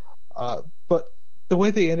theory. But the way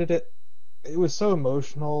they ended it, it was so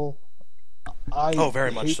emotional.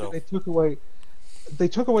 Very much so. They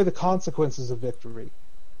took away the consequences of victory.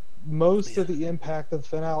 Most of the impact of the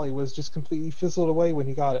finale was just completely fizzled away when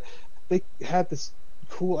he got it. They had this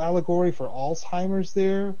cool allegory for Alzheimer's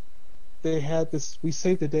there. They had this, we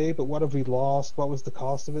saved the day, but what have we lost? What was the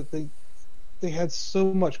cost of it? They had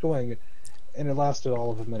so much going, and it lasted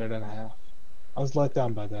all of a minute and a half. I was let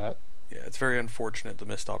down by that. Yeah, it's very unfortunate, the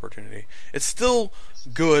missed opportunity. It's still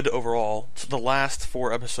good overall. The last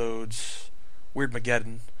 4 episodes,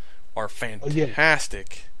 Weirdmageddon, are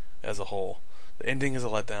fantastic as a whole. The ending is a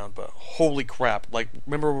letdown, but holy crap. Like,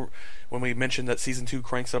 remember when we mentioned that Season 2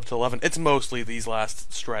 cranks up to 11? It's mostly these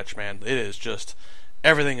last stretch, man. It is just,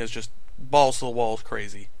 everything is just balls to the walls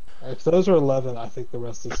crazy. If those are 11, I think the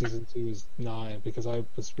rest of Season 2 is 9, because I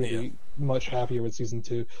was really much happier with Season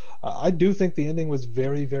 2. I do think the ending was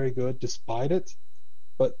very, very good despite it,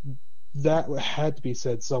 but that had to be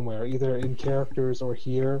said somewhere, either in characters or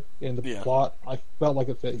here in the plot. I felt like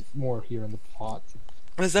it fit more here in the plot.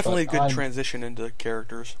 It's definitely a good transition into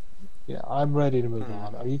characters. Yeah, I'm ready to move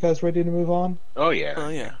on. Are you guys ready to move on? Oh, yeah.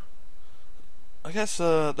 Yeah. I guess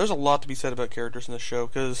there's a lot to be said about characters in this show,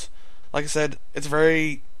 because, like I said,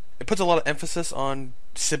 it puts a lot of emphasis on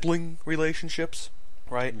sibling relationships,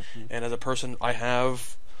 right? Mm-hmm. And as a person, I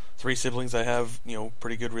have 3 siblings I have,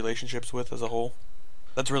 pretty good relationships with as a whole.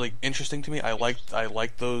 That's really interesting to me. I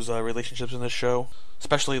like those relationships in this show,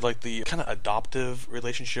 especially like the kind of adoptive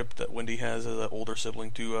relationship that Wendy has as an older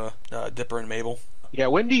sibling to Dipper and Mabel. Yeah,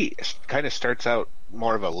 Wendy kind of starts out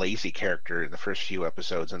more of a lazy character in the first few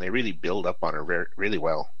episodes, and they really build up on her really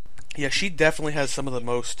well. Yeah, she definitely has some of the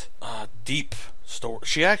most deep story.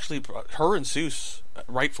 She actually, her and Seuss,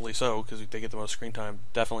 rightfully so, because they get the most screen time,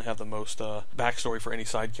 definitely have the most backstory for any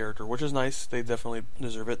side character, which is nice. They definitely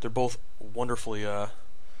deserve it. They're both wonderfully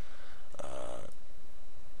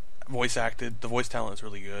voice acted. The voice talent is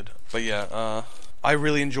really good. But yeah, I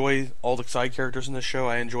really enjoy all the side characters in this show.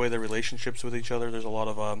 I enjoy their relationships with each other. There's a lot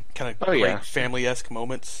of kind of great family-esque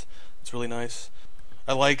moments. It's really nice.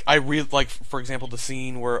 I really like, for example, the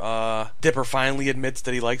scene where Dipper finally admits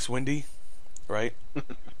that he likes Wendy, right?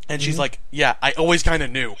 And she's like, "Yeah, I always kind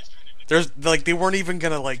of knew." There's like they weren't even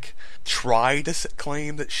gonna like try to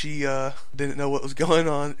claim that she didn't know what was going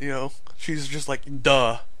on. You know, she's just like,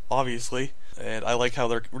 "Duh," obviously. And I like how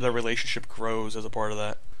their relationship grows as a part of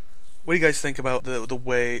that. What do you guys think about the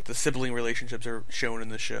way the sibling relationships are shown in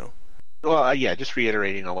this show? Well, yeah, just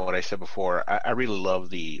reiterating on what I said before, I really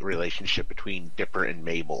love the relationship between Dipper and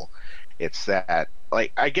Mabel. It's that,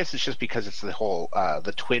 like, I guess it's just because it's the whole,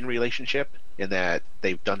 the twin relationship, in that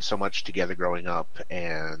they've done so much together growing up,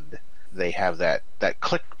 and they have that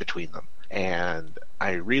click between them. And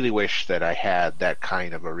I really wish that I had that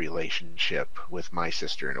kind of a relationship with my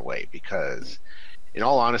sister in a way, because, in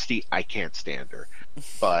all honesty, I can't stand her.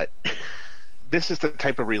 But this is the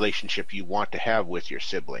type of relationship you want to have with your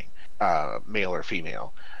sibling. Male or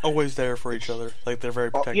female. Always there for each other. Like, they're very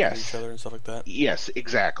protective of each other and stuff like that. Yes,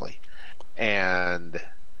 exactly. And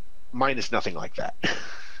mine is nothing like that.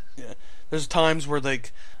 Yeah. There's times where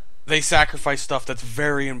they sacrifice stuff that's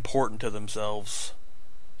very important to themselves.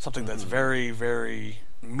 Something that's very, very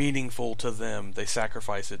meaningful to them. They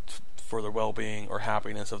sacrifice it for the well-being or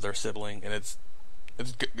happiness of their sibling, and it's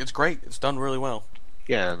great. It's done really well.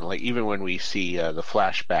 Yeah, and like even when we see the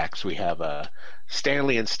flashbacks, we have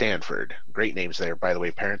Stanley and Stanford. Great names there, by the way,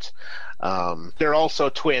 parents. They're also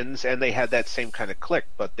twins, and they had that same kind of click.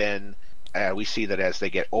 But then we see that as they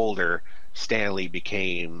get older, Stanley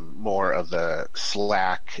became more of the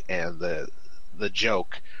slack and the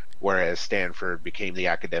joke, whereas Stanford became the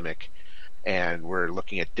academic. And we're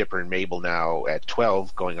looking at Dipper and Mabel now at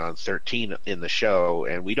 12, going on 13 in the show,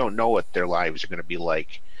 and we don't know what their lives are going to be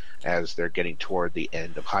like as they're getting toward the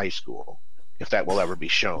end of high school, if that will ever be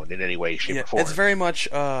shown in any way, shape, or form. It's very much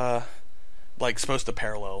like supposed to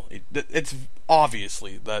parallel. It's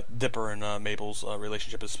obviously that Dipper and Mabel's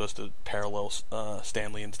relationship is supposed to parallel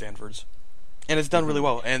Stanley and Stanford's, and it's done really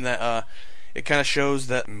well. And that it kind of shows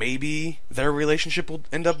that maybe their relationship will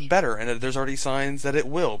end up better, and there's already signs that it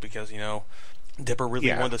will, because Dipper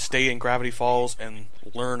really wanted to stay in Gravity Falls and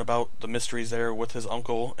learn about the mysteries there with his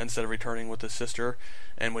uncle instead of returning with his sister.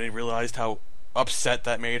 And when he realized how upset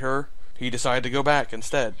that made her, he decided to go back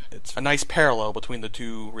instead. It's a nice parallel between the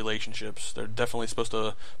two relationships. They're definitely supposed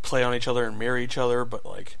to play on each other and mirror each other, but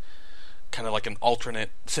like kind of like an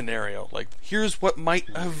alternate scenario. Like, here's what might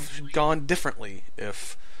have gone differently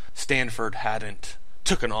if Stanford hadn't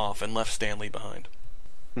taken off and left Stanley behind.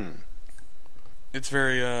 It's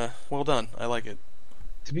very well done. I like it.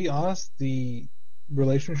 To be honest, the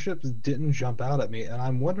relationships didn't jump out at me, and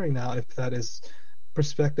I'm wondering now if that is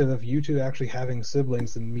perspective of you two actually having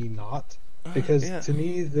siblings and me not. Because to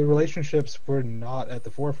me, the relationships were not at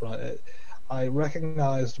the forefront. I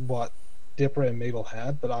recognized what Dipper and Mabel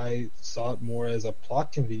had, but I saw it more as a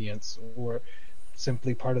plot convenience or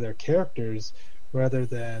simply part of their characters rather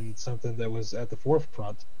than something that was at the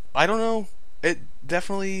forefront. I don't know. It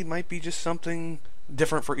definitely might be just something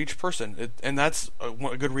different for each person, and that's a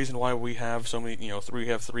good reason why we have so many. We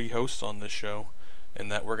have 3 hosts on this show,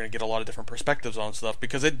 and that we're going to get a lot of different perspectives on stuff,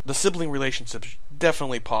 because the sibling relationships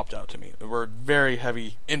definitely popped out to me. There were very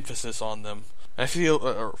heavy emphasis on them. I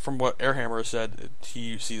feel, from what Airhammer said,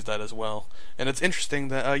 he sees that as well. And it's interesting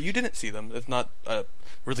that you didn't see them. It's not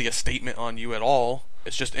really a statement on you at all.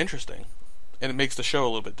 It's just interesting. And it makes the show a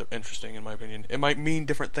little bit interesting, in my opinion. It might mean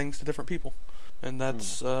different things to different people, and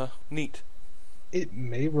that's neat. It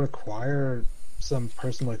may require some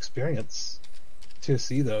personal experience to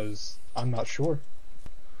see those. I'm not sure.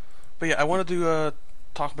 But yeah, I wanted to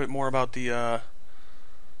talk a bit more about the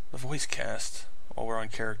voice cast while we're on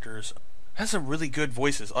characters. It has some really good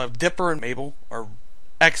voices. Dipper and Mabel are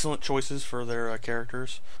excellent choices for their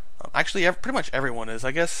characters. Actually, pretty much everyone is.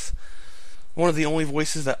 I guess one of the only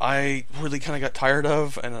voices that I really kind of got tired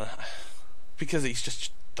of, and because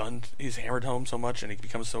he's hammered home so much and he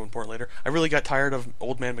becomes so important later, I really got tired of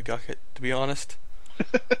Old Man McGucket, to be honest.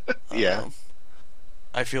 Yeah.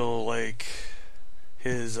 I feel like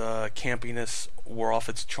his campiness wore off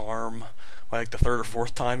its charm by like the 3rd or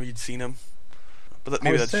 4th time you'd seen him. But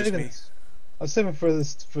maybe that's just me. I was saving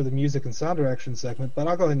for the music and sound direction segment, but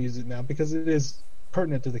I'll go ahead and use it now because it is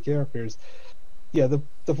pertinent to the characters. Yeah,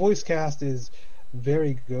 the voice cast is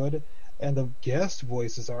very good, and the guest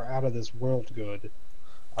voices are out of this world good.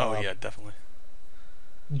 Oh yeah, definitely.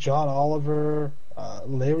 John Oliver,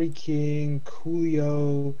 Larry King,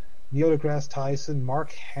 Coolio, Neil deGrasse Tyson,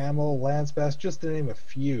 Mark Hamill, Lance Bass, just to name a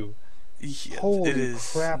few. Yeah, Holy it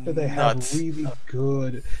is crap, do they nuts. have really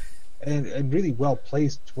good and really well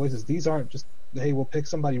placed voices. These aren't just, hey, we'll pick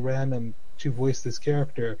somebody random to voice this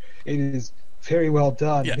character. It is very well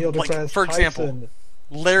done. Yeah, Neil like, deGrasse for example, Tyson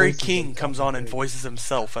Larry voices King the comes Talking on and Pig. voices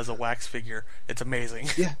himself as a wax figure. It's amazing.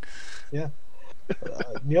 Yeah, yeah.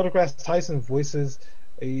 Neil deGrasse Tyson voices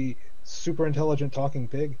a super intelligent talking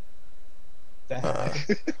pig.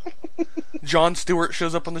 Jon Stewart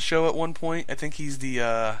shows up on the show at one point. I think he's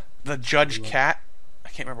the Judge Cat. I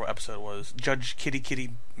can't remember what episode it was. Judge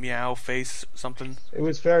Kitty Meow Face something. It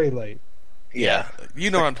was very late. Yeah.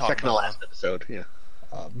 You know what I'm talking Second to about. last episode, yeah.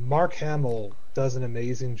 Mark Hamill does an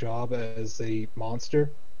amazing job as a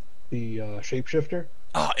monster, the shapeshifter.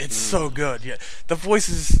 Ah, it's so good. Yeah, the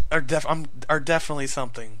voices are definitely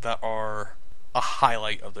something that are a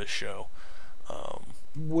highlight of this show.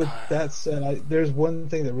 With that said, there's one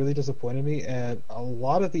thing that really disappointed me, and a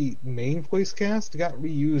lot of the main voice cast got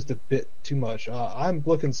reused a bit too much. I'm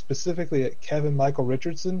looking specifically at Kevin Michael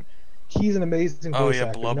Richardson. He's an amazing voice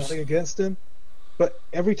actor. Blubs. Nothing against him, but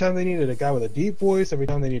every time they needed a guy with a deep voice, every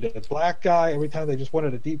time they needed a black guy, every time they just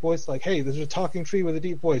wanted a deep voice, like, hey, there's a talking tree with a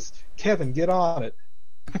deep voice. Kevin, get on it.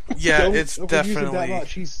 Yeah, Don't it's overuse him definitely that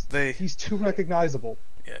much. He's too recognizable.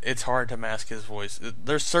 Yeah, it's hard to mask his voice.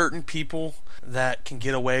 There's certain people that can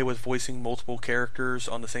get away with voicing multiple characters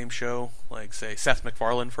on the same show, like, say, Seth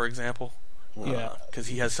MacFarlane, for example. Yeah. Because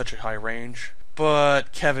he has such a high range.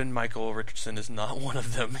 But Kevin Michael Richardson is not one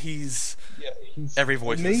of them. He's every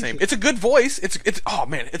voice is the same. It's a good voice. It's oh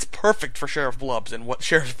man, it's perfect for Sheriff Blubbs and what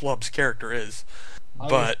Sheriff Blubbs' character is.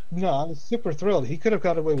 I was super thrilled. He could have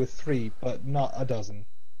got away with 3, but not a dozen.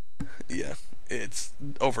 Yeah, it's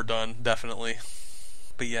overdone, definitely.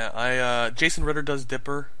 But yeah, Jason Ritter does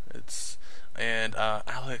Dipper.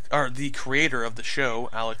 The creator of the show,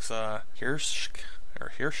 Alex Hirsch.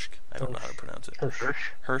 I don't know how to pronounce it.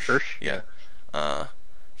 Hirsch. Yeah.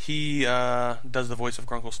 He does the voice of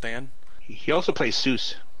Grunkle Stan. He also plays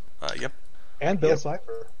Seuss. Yep. And Bill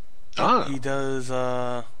Cipher. He does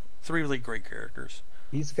 3 really great characters.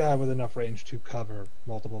 He's a guy with enough range to cover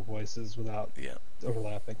multiple voices without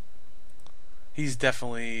overlapping. He's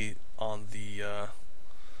definitely on the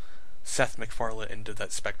Seth MacFarlane end of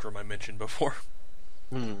that spectrum I mentioned before.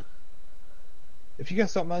 If you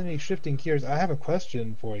guys don't mind me shifting gears, I have a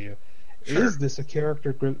question for you. Sure. Is this a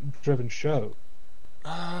character-driven show?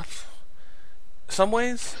 Some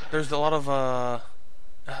ways. There's a lot of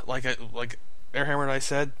like Airhammer and I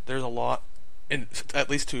said. There's a lot, and at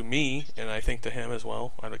least to me, and I think to him as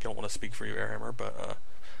well. I don't want to speak for you, Airhammer, but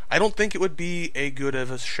I don't think it would be a good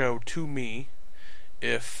of a show to me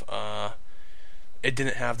if it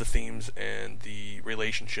didn't have the themes and the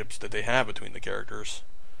relationships that they have between the characters.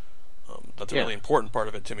 That's a really important part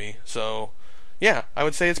of it to me. So, yeah, I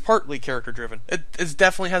would say it's partly character driven. It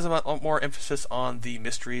definitely has a lot more emphasis on the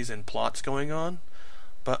mysteries and plots going on.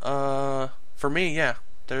 But for me, yeah,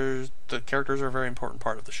 the characters are a very important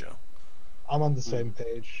part of the show. I'm on the same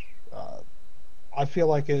page. I feel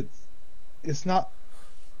like it's not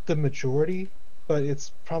the majority, but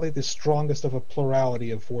it's probably the strongest of a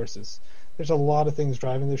plurality of forces. There's a lot of things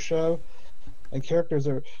driving the show, and characters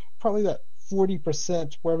are probably that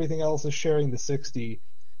 40% where everything else is sharing the 60.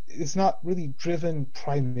 It's not really driven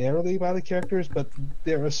primarily by the characters, but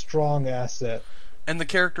they're a strong asset. And the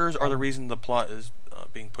characters are the reason the plot is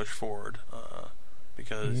being pushed forward.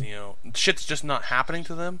 Because, shit's just not happening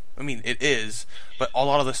to them. I mean, it is, but a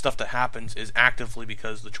lot of the stuff that happens is actively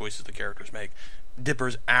because the choices the characters make.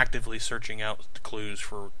 Dipper's actively searching out clues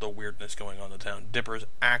for the weirdness going on in the town. Dipper's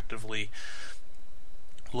actively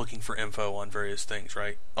looking for info on various things,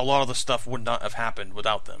 right? A lot of the stuff would not have happened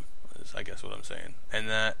without them, is I guess what I'm saying. And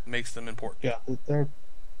that makes them important. Yeah,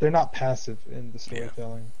 they're not passive in the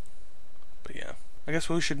storytelling. Yeah. But yeah, I guess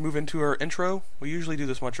we should move into our intro. We usually do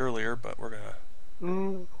this much earlier, but we're gonna...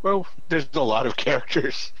 well, there's a lot of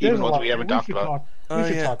characters, even ones we haven't talked about. We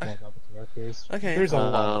should talk more about the characters. Okay. There's a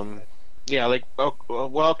lot. Yeah,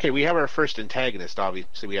 okay, we have our first antagonist,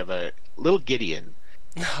 obviously. We have a little Gideon,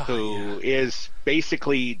 who is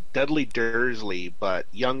basically Dudley Dursley, but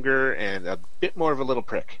younger and a bit more of a little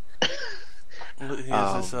prick. He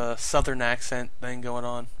has this southern accent thing going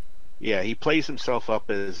on. Yeah, he plays himself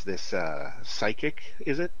up as this psychic,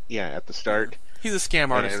 is it? Yeah, at the start. He's a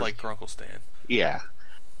scam artist like Grunkle Stan. Yeah.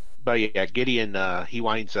 But yeah, Gideon, he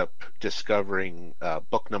winds up discovering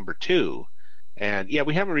book number 2. And yeah,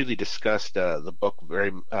 we haven't really discussed the book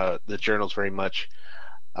the journals very much.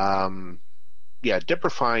 Yeah, Dipper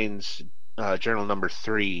finds journal number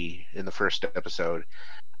 3 in the first episode.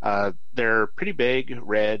 They're pretty big,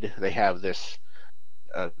 red. They have this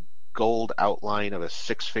gold outline of a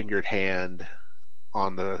 6-fingered hand.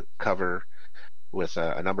 on the cover with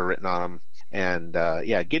a number written on them. And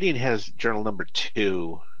Gideon has journal number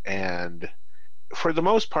 2, and for the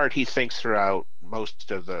most part, he thinks throughout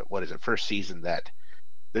most of the first season that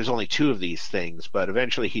there's only 2 of these things, but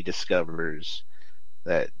eventually he discovers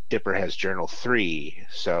that Dipper has journal 3,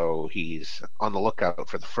 so he's on the lookout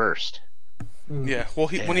for the first. Yeah, well,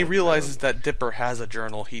 when he realizes that Dipper has a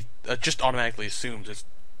journal, he just automatically assumes it's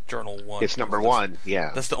journal 1. It's number 1,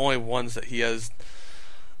 yeah. That's the only ones that he has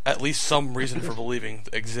at least some reason for believing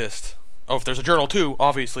exist. Oh, if there's a journal 2,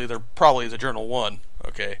 obviously there probably is a journal 1.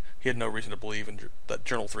 Okay, he had no reason to believe that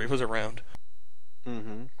journal 3 was around.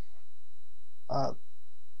 Mm-hmm.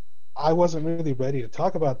 I wasn't really ready to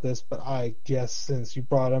talk about this, but I guess since you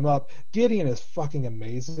brought him up, Gideon is fucking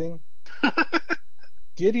amazing.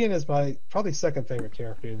 Gideon is my probably second favorite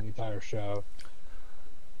character in the entire show.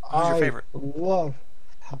 Who's your favorite?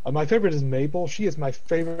 My favorite is Mabel. She is my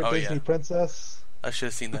favorite Disney princess. I should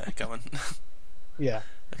have seen that coming. Yeah.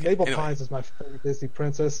 Okay, Mabel anyway. Pines is my favorite Disney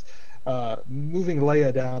princess. Moving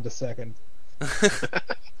Leia down to second.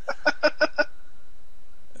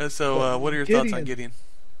 So, what are your thoughts on Gideon?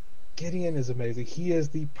 Gideon is amazing. He is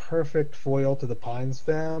the perfect foil to the Pines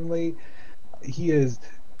family. He is,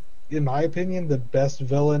 in my opinion, the best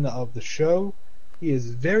villain of the show. He is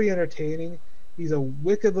very entertaining. He's a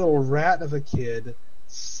wicked little rat of a kid,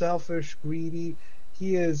 selfish, greedy.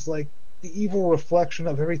 He is like the evil reflection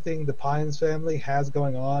of everything the Pines family has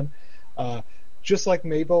going on. Just like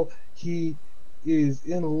Mabel, he is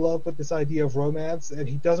in love with this idea of romance, and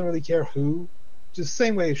he doesn't really care who. Just the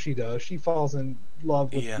same way as she does. She falls in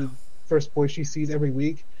love with the first boy she sees every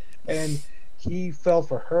week, and he fell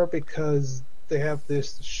for her because they have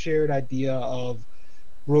this shared idea of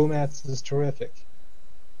romance is terrific.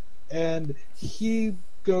 And he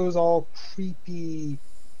goes all creepy,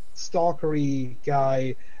 stalkery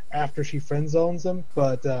guy after she friend zones him,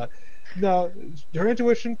 but no, her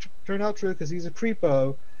intuition turned out true because he's a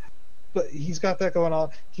creepo, but he's got that going on.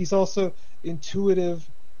 He's also intuitive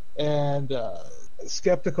and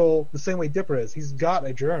skeptical the same way Dipper is. He's got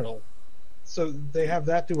a journal, so they have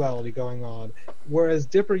that duality going on. Whereas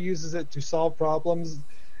Dipper uses it to solve problems,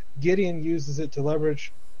 Gideon uses it to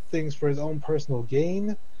leverage things for his own personal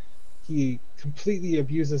gain. He completely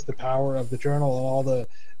abuses the power of the journal and all the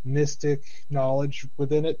mystic knowledge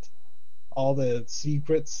within it, all the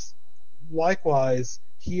secrets. Likewise,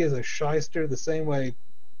 he is a shyster the same way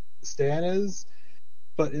Stan is,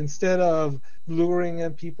 but instead of luring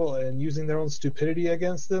in people and using their own stupidity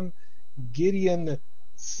against them, Gideon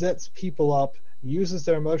sets people up, uses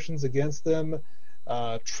their emotions against them,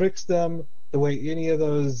 tricks them the way any of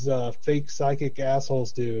those fake psychic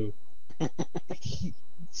assholes do.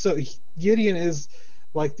 Gideon is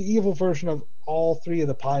like the evil version of all 3 of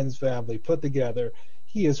the Pines family put together.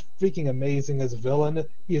 He is freaking amazing as a villain.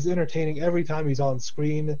 He is entertaining every time he's on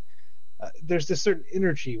screen. There's this certain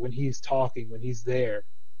energy when he's talking, when he's there.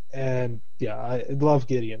 And yeah, I love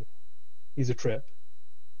Gideon. He's a trip.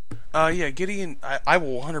 Gideon, I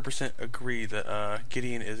will 100% agree that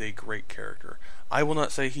Gideon is a great character. I will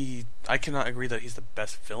not say I cannot agree that he's the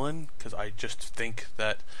best villain, because I just think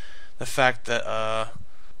that the fact that,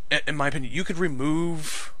 in my opinion, you could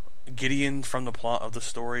remove Gideon from the plot of the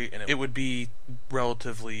story and it would be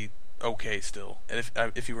relatively okay still. And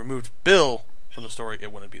if you removed Bill from the story,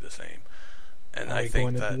 it wouldn't be the same. And I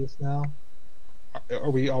think that... Into this now? Are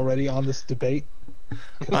we already on this debate?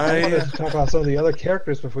 I wanted to talk about some of the other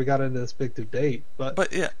characters before we got into this big debate.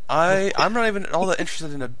 But yeah, I'm not even all that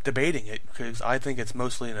interested in debating it because I think it's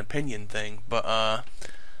mostly an opinion thing. But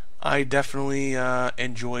I definitely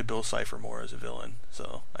enjoy Bill Cipher more as a villain.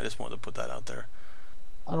 So I just wanted to put that out there.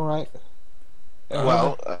 All right.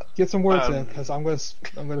 Well, get some words in because I'm going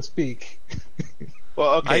to speak.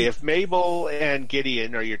 Well, okay. If Mabel and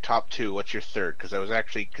Gideon are your top 2, what's your third? Because I was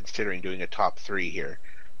actually considering doing a top 3 here.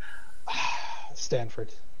 Stanford.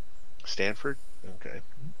 Stanford? Okay.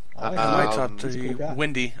 My top 3, cool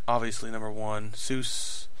Wendy, obviously number 1.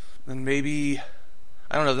 Seuss, then maybe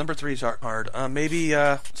I don't know. Number 3 is hard. Maybe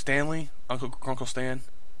Stanley, Uncle Stan.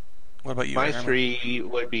 What about you? My 3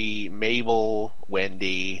 would be Mabel,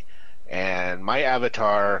 Wendy, and my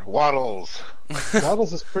avatar, Waddles.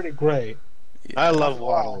 Waddles is pretty great. I love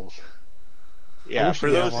Waddles. Yeah, for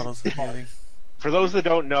those that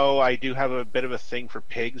don't know, I do have a bit of a thing for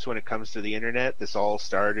pigs when it comes to the internet. This all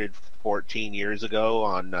started 14 years ago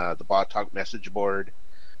on the Bot Talk message board,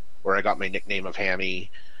 where I got my nickname of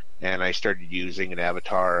Hammy, and I started using an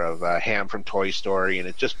avatar of Ham from Toy Story, and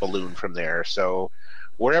it just ballooned from there. So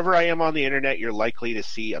wherever I am on the internet, you're likely to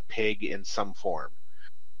see a pig in some form.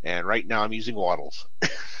 And right now I'm using Waddles.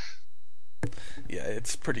 Yeah,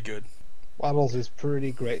 it's pretty good. Waddles is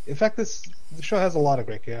pretty great. In fact, the show has a lot of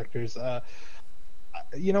great characters.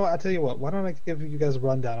 You know what? I'll tell you what. Why don't I give you guys a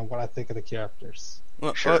rundown on what I think of the characters?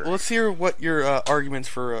 Well, Sure. let's hear what your arguments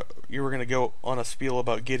for you were going to go on a spiel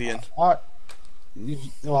about Gideon. Well,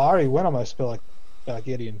 I already went on my spiel about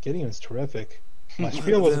Gideon. Gideon's terrific. My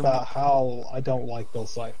spiel was about how I don't like Bill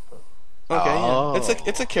Cipher. Okay, Oh. yeah.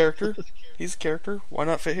 It's a character. He's a character. Why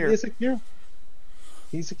not fit here?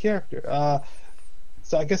 He's a character.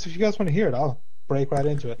 So I guess if you guys want to hear it, I'll break right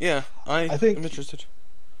into it. Yeah, I think am interested.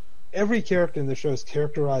 Every character in the show is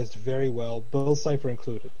characterized very well, Bill Cipher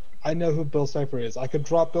included. I know who Bill Cipher is. I could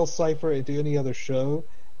drop Bill Cipher into any other show,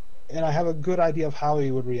 and I have a good idea of how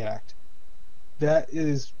he would react. That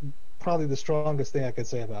is probably the strongest thing I could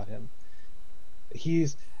say about him.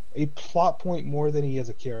 He's a plot point more than he is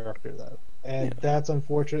a character, though. And that's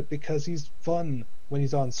unfortunate because he's fun when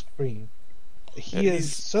he's on screen. He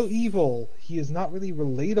is so evil. He is not really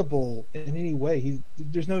relatable in any way.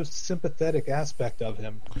 There's no sympathetic aspect of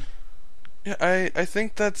him. Yeah, I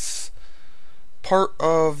think that's part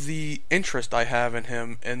of the interest I have in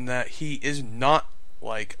him, in that he is not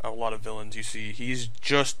like a lot of villains you see. He's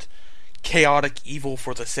just chaotic evil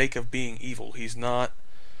for the sake of being evil. He's not...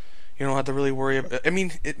 You don't have to really worry about... I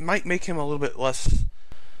mean, it might make him a little bit less...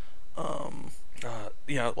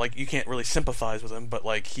 like, you can't really sympathize with him, but,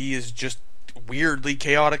 like, he is just weirdly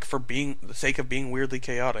chaotic for the sake of being weirdly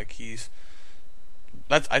chaotic.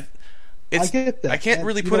 I get that. I can't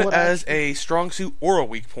really put it as a strong suit or a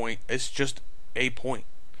weak point. It's just a point.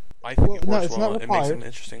 I think it works well. It makes him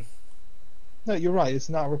interesting. No, you're right. It's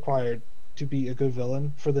not required to be a good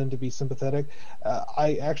villain for them to be sympathetic.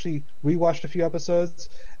 I actually rewatched a few episodes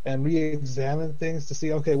and re-examined things to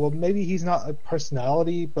see, okay, well, maybe he's not a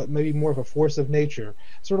personality, but maybe more of a force of nature.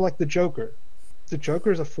 Sort of like the Joker. The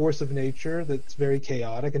Joker is a force of nature that's very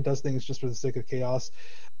chaotic and does things just for the sake of chaos.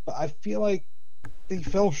 But I feel like he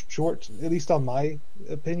fell short, at least on my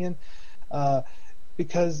opinion,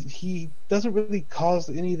 because he doesn't really cause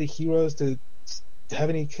any of the heroes to have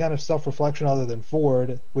any kind of self-reflection other than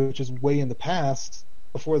Ford, which is way in the past,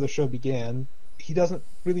 before the show began. He doesn't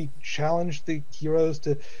really challenge the heroes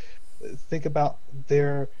to think about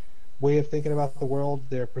their way of thinking about the world,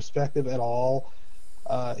 their perspective at all.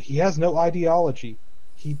 He has no ideology.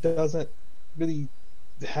 He doesn't really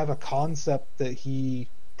have a concept that he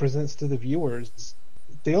presents to the viewers.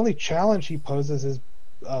 The only challenge he poses is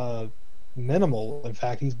minimal. In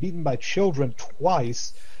fact, he's beaten by children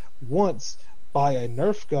twice, once by a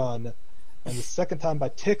Nerf gun, and the second time by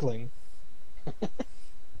tickling.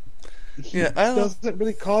 He doesn't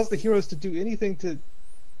really cause the heroes to do anything to...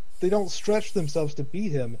 They don't stretch themselves to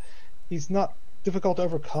beat him. He's not difficult to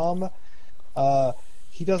overcome.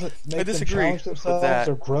 He doesn't make them challenge themselves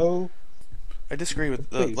or grow. I disagree with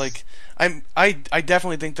I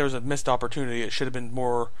definitely think there was a missed opportunity. It should have been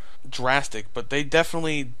more drastic, but they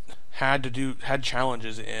definitely had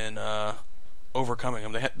challenges in overcoming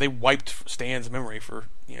them. They wiped Stan's memory for,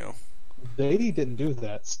 They didn't do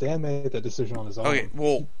that. Stan made that decision on his own. Okay,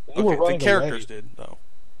 well, the characters did though.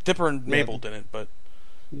 Dipper and Mabel didn't, but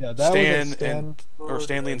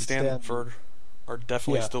Stanley and Stanford are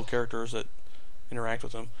definitely still characters that interact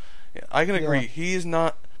with him. Yeah, I can agree. He is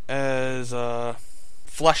not as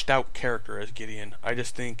fleshed out character as Gideon. I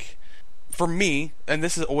just think, for me, and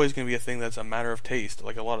this is always going to be a thing that's a matter of taste,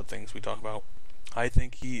 like a lot of things we talk about, I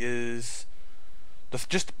think he is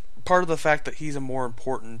just part of the fact that he's a more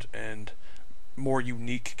important and more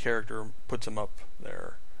unique character puts him up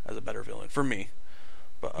there as a better villain for me.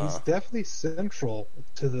 But he's definitely central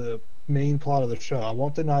to the main plot of the show. I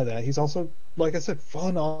won't deny that. He's also, like I said,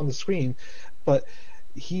 fun on the screen, but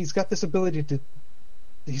he's got this ability to...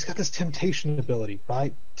 He's got this temptation ability,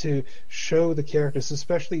 right, to show the characters,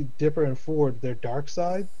 especially Dipper and Ford, their dark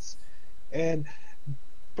sides. And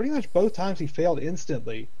pretty much both times he failed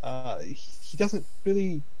instantly. He doesn't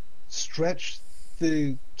really stretch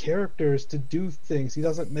the characters to do things. He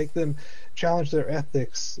doesn't make them challenge their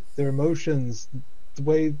ethics, their emotions, the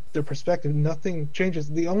way their perspective. Nothing changes.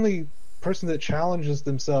 The only person that challenges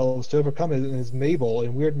themselves to overcome it is Mabel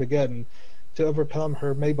in Weird Mageddon, to overcome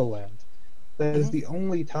her Mabeland. That is the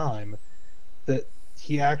only time that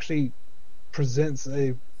he actually presents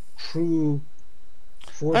a true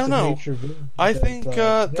force of nature. I think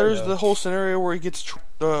there's the whole scenario where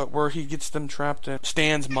he gets them trapped in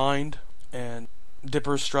Stan's mind, and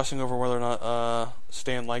Dipper's stressing over whether or not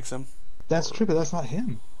Stan likes him. That's true, but that's not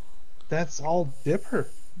him. That's all Dipper.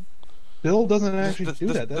 Bill doesn't actually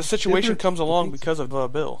do that. The situation comes along because of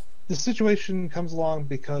Bill. The situation comes along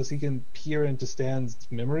because he can peer into Stan's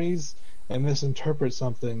memories and misinterpret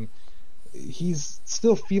something he's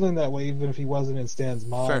still feeling that way even if he wasn't in Stan's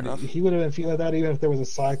mind. Fair enough. He would have been feeling that even if there was a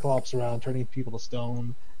Cyclops around turning people to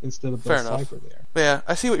stone instead of Bill Fair enough. Cipher there. But yeah,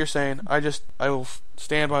 I see what you're saying. I will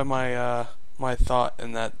stand by my my thought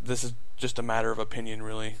in that this is just a matter of opinion,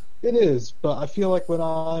 really. It is, but I feel like when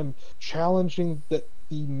I'm challenging that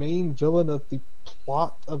the main villain of the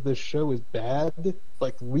plot of this show is bad,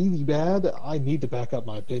 like really bad, I need to back up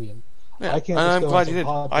my opinion. Yeah, I can't. and just I'm go glad on you some did.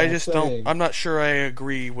 podcast I just don't. saying, I'm not sure I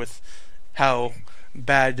agree with how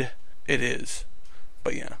bad it is,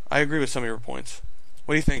 but yeah, I agree with some of your points.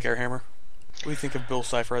 What do you think, Airhammer? What do you think of Bill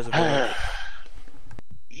Cipher as a villain?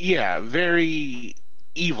 Yeah, very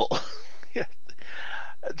evil. Yeah,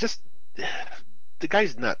 just the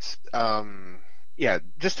guy's nuts. Yeah,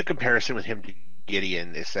 just a comparison with him to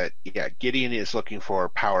Gideon is that Gideon is looking for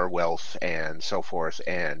power, wealth, and so forth,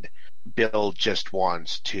 and Bill just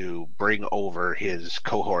wants to bring over his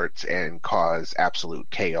cohorts and cause absolute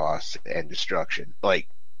chaos and destruction. Like,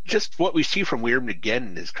 just what we see from Weird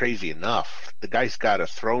Mageddon is crazy enough. The guy's got a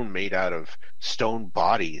throne made out of stone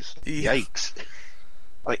bodies. Yeah. Yikes.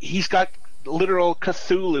 Like, he's got literal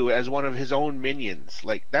Cthulhu as one of his own minions.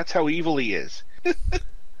 Like, that's how evil he is.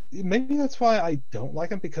 maybe that's why I don't like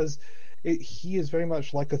him, because he is very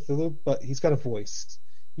much like Cthulhu, but he's got a voice.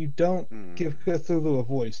 You don't give Cthulhu a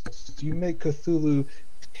voice. You make Cthulhu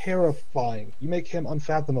terrifying. You make him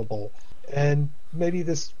unfathomable. And maybe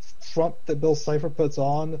this front that Bill Cipher puts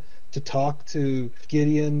on to talk to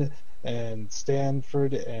Gideon and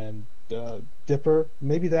Stanford and Dipper,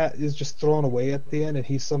 maybe that is just thrown away at the end and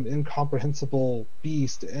he's some incomprehensible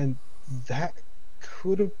beast, and that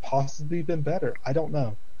could have possibly been better. I don't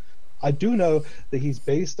know. I do know that he's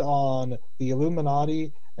based on the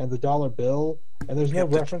Illuminati and the dollar bill, and there's no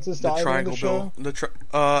references to either in the show.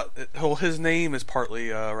 Well, his name is partly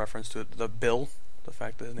a reference to it, the bill, the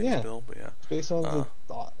fact that his name is Bill, but yeah. It's based on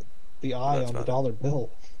the eye on the dollar bill.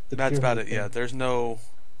 That's about it, yeah. There's no...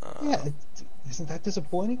 isn't that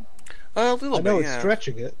disappointing? A little bit, I know it's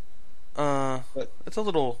stretching it. But it's a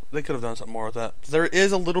little... They could have done something more with that. There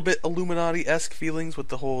is a little bit Illuminati-esque feelings with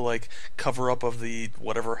the whole, like, cover-up of the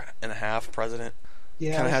whatever and a half president.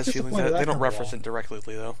 Yeah, kind of has feelings that they don't reference it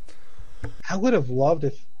directly, though. I would have loved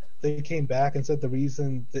if they came back and said the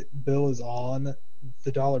reason that Bill is on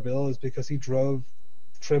the dollar bill is because he drove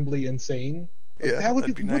Tremblay insane. Yeah, that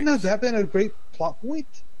would be nice. Wouldn't have that been a great plot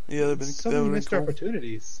point? Yeah, that'd been so many missed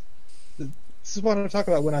opportunities. This is what I'm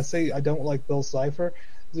talking about when I say I don't like Bill Cipher,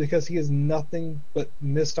 is because he has nothing but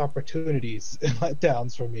missed opportunities and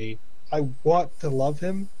letdowns for me. I want to love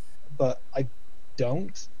him, but I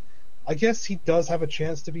don't. I guess he does have a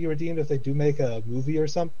chance to be redeemed if they do make a movie or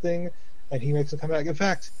something, and he makes a comeback. In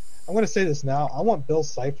fact, I'm going to say this now. I want Bill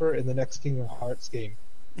Cipher in the next Kingdom Hearts game.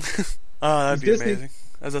 That'd be Disney, amazing.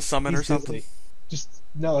 As a summon or something? Disney.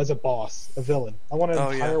 No, as a boss, a villain. I want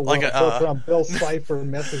an entire world built around Bill Cipher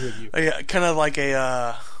messing with you. Yeah, kind of like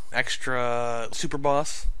a extra super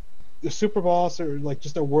boss. A super boss, or like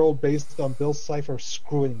just a world based on Bill Cipher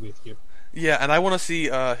screwing with you. Yeah, and I want to see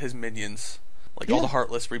his minions. Like all the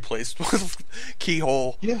Heartless replaced with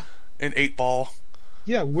Keyhole and 8-Ball.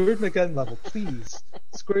 Yeah, Weird Mageddon level, please.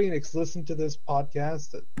 Square Enix, listen to this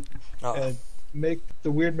podcast and make the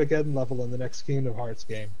Weird Mageddon level in the next Kingdom Hearts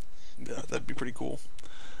game. Yeah, that'd be pretty cool.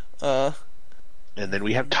 And then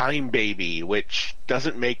we have Time Baby, which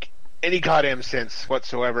doesn't make any goddamn sense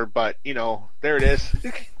whatsoever, but, you know, there it is.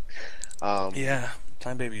 Yeah,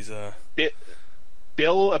 Time Baby's...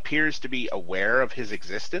 Bill appears to be aware of his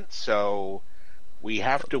existence, so we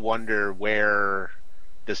have to wonder where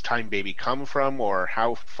does Time Baby come from, or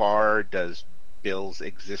how far does Bill's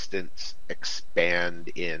existence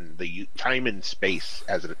expand in the time and space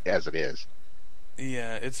as it is.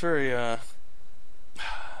 Yeah, it's very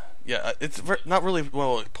it's not really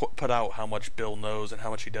well put out how much Bill knows and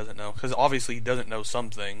how much he doesn't know, because obviously he doesn't know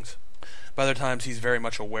some things, but other times he's very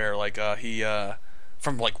much aware. Like he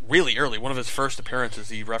from like really early, one of his first appearances,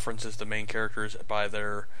 he references the main characters by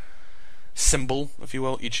their symbol, if you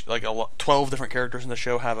will. Each 12 different characters in the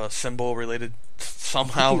show have a symbol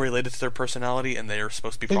somehow related to their personality, and they are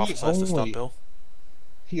supposed to be prophesized to stop Bill.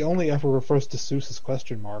 He only ever refers to Seuss's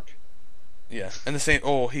question mark. Yeah, and the same.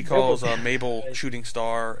 Oh, he calls Mabel Shooting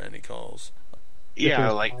Star, and he calls. Yeah,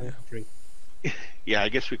 like. Yeah, I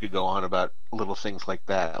guess we could go on about little things like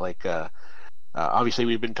that. Like, obviously,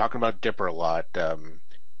 we've been talking about Dipper a lot.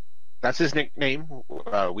 That's his nickname.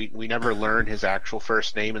 We never learn his actual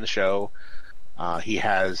first name in the show. He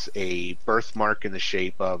has a birthmark in the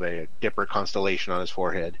shape of a Dipper constellation on his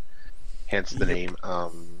forehead, hence the name.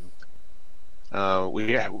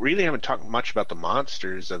 We really haven't talked much about the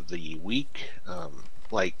monsters of the week.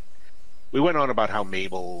 Like, we went on about how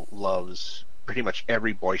Mabel loves pretty much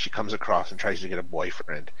every boy she comes across and tries to get a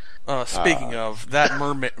boyfriend. Speaking of, that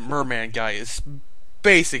merman guy is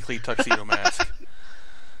basically Tuxedo Mask.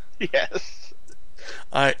 Yes.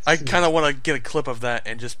 I kind of want to get a clip of that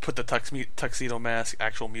and just put the Tuxedo Mask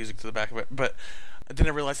actual music to the back of it, but I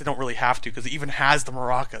didn't realize I don't really have to because it even has the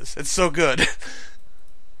maracas. It's so good.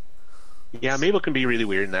 Yeah, Mabel can be really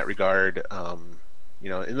weird in that regard.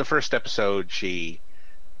 In the first episode, she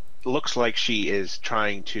looks like she is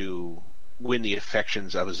trying to win the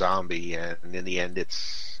affections of a zombie, and in the end,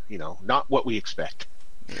 it's not what we expect.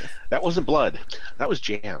 Yeah. That wasn't blood. That was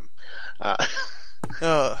jam.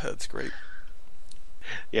 Oh, that's great.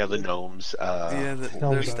 Yeah, the gnomes.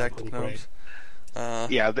 They're stacked with gnomes.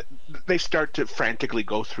 They start to frantically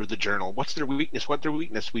go through the journal. What's their weakness? What their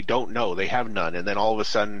weakness? We don't know. They have none. And then all of a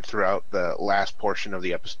sudden, throughout the last portion of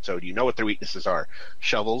the episode, you know what their weaknesses are: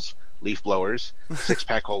 shovels, leaf blowers,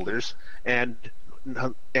 6-pack holders, and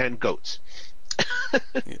goats.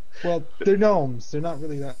 Well, they're gnomes. They're not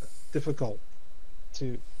really that difficult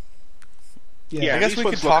to. Yeah, I guess we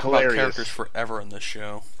could talk about characters forever in this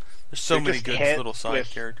show. There's so many good little side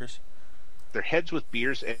characters. They're heads with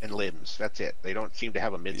beers and limbs. That's it. They don't seem to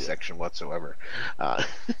have a midsection whatsoever.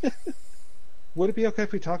 Would it be okay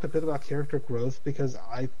if we talked a bit about character growth? Because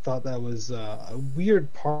I thought that was a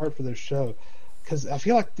weird part for the show. Because I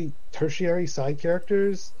feel like the tertiary side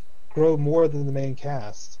characters grow more than the main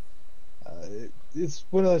cast. It's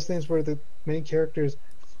one of those things where the main characters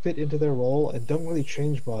fit into their role and don't really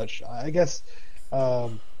change much. I guess,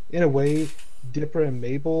 in a way, Dipper and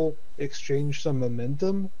Mabel exchange some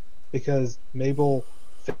momentum, because Mabel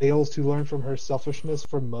fails to learn from her selfishness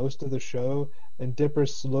for most of the show, and Dipper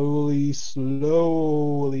slowly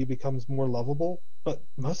becomes more lovable. But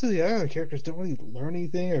most of the other characters don't really learn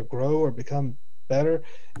anything or grow or become better,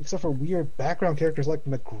 except for weird background characters like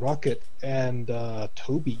McGrucket and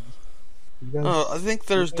Toby. I think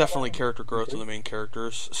there's definitely character growth in the main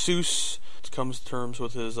characters. Seuss comes to terms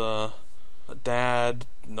with his dad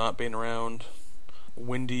not being around.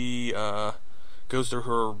 Wendy goes through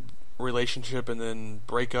her relationship and then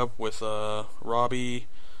breakup with Robbie.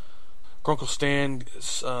 Grunkle Stan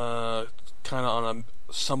is kind of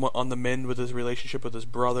somewhat on the mend with his relationship with his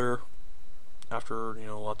brother after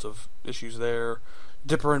lots of issues there.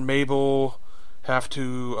 Dipper and Mabel have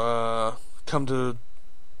to come to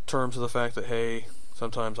terms with the fact that, hey,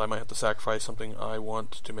 sometimes I might have to sacrifice something I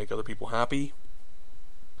want to make other people happy.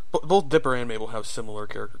 Both Dipper and Mabel have similar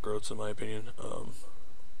character growths, in my opinion.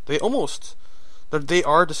 They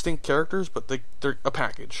are distinct characters, but they're a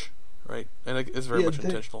package, right? And it's very much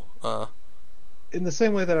intentional. In the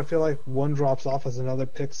same way that I feel like one drops off as another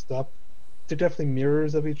picks up, they're definitely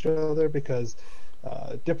mirrors of each other, because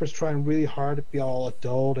Dipper's trying really hard to be all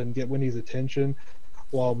adult and get Wendy's attention,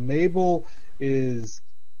 while Mabel is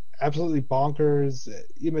absolutely bonkers,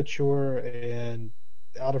 immature, and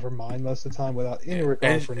out of her mind most of the time without any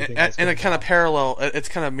regard for anything else. And it kind of parallel, it's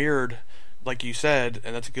kind of mirrored, like you said,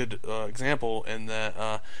 and that's a good example, in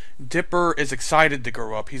that Dipper is excited to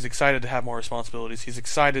grow up. He's excited to have more responsibilities. He's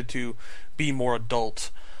excited to be more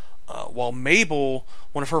adult. While Mabel,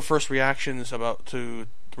 one of her first reactions to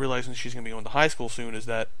realizing she's going to be going to high school soon is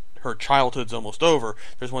that her childhood's almost over.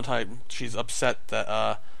 There's one time she's upset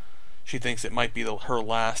that she thinks it might be her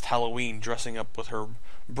last Halloween dressing up with her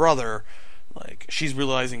brother. Like, she's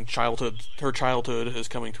realizing her childhood is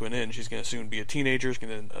coming to an end. She's going to soon be a teenager, she's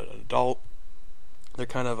going to be an adult. They're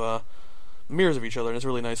kind of mirrors of each other, and it's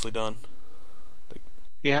really nicely done.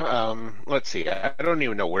 Yeah, let's see. I don't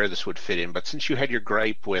even know where this would fit in, but since you had your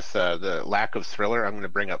gripe with the lack of thriller, I'm going to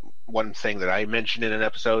bring up one thing that I mentioned in an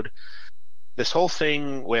episode. This whole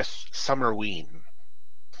thing with Summerween,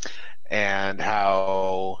 and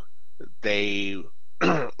how they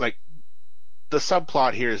like, the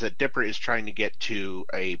subplot here is that Dipper is trying to get to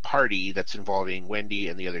a party that's involving Wendy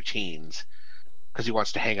and the other teens because he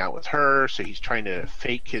wants to hang out with her, so he's trying to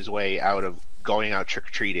fake his way out of going out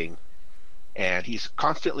trick-or-treating, and he's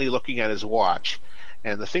constantly looking at his watch.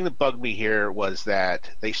 And the thing that bugged me here was that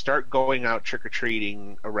they start going out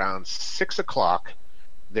trick-or-treating around 6 o'clock.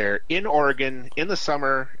 They're in Oregon in the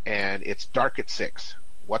summer, and it's dark at 6.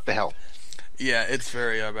 What the hell? Yeah, it's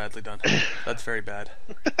very badly done. That's very bad.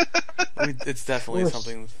 I mean, it's definitely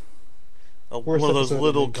something. One of those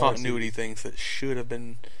little continuity things that should have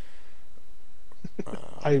been.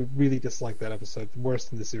 I really dislike that episode.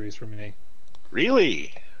 Worst in the series for me.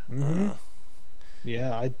 Really? Mm-hmm.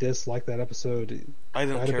 Yeah, I dislike that episode. I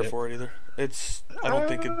didn't care for it either. I don't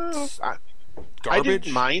think it's garbage. I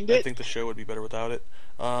didn't mind it. I think the show would be better without it.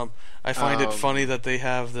 I find it funny that they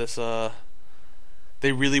have this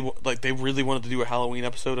they really wanted to do a Halloween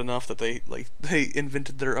episode enough that they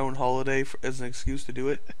invented their own holiday as an excuse to do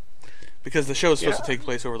it. Because the show is supposed to take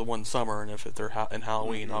place over the one summer, and if they're in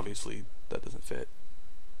Halloween, obviously that doesn't fit.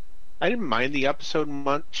 I didn't mind the episode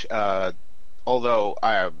much, although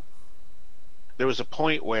there was a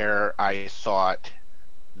point where I thought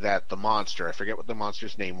that the monster, I forget what the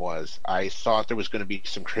monster's name was, I thought there was going to be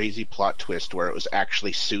some crazy plot twist where it was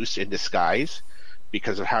actually Seuss in disguise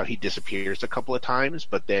because of how he disappears a couple of times,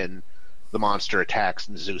 but then the monster attacks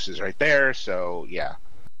and Zeus is right there, so yeah.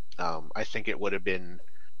 I think it would have been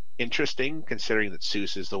interesting considering that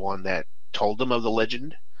Seuss is the one that told them of the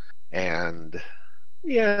legend, and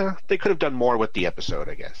yeah, they could have done more with the episode,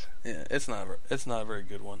 I guess. Yeah, it's not a very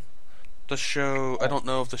good one. The show, I don't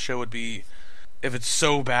know if the show would be, if it's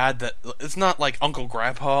so bad that it's not like Uncle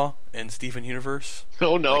Grandpa in Steven Universe.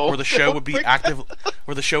 Oh no, like, where the show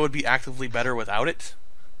would be actively better without it.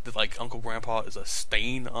 That like Uncle Grandpa is a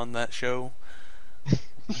stain on that show.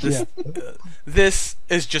 This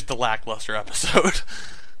is just a lackluster episode.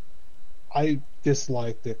 I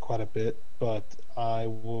disliked it quite a bit, but I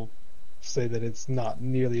will say that it's not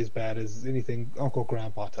nearly as bad as anything Uncle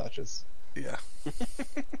Grandpa touches. Yeah.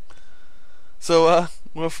 So,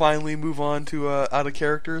 we'll finally move on to out of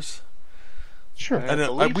characters. Sure.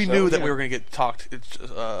 And we knew that we were going to get talked.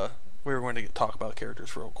 We were going to talk about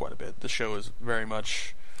characters for quite a bit. The show is very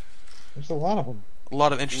much. There's a lot of them. A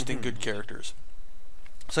lot of interesting, good characters.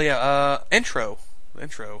 So yeah, intro.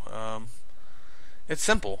 It's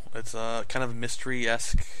simple. It's kind of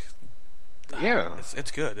mystery-esque. Yeah.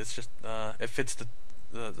 It's good. It's just it fits the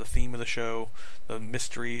theme of the show, the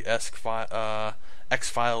mystery-esque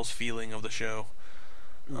X-Files feeling of the show.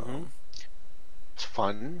 It's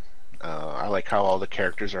fun. I like how all the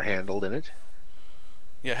characters are handled in it.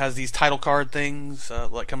 Yeah, it has these title card things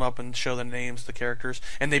like come up and show the names of the characters,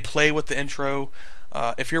 and they play with the intro.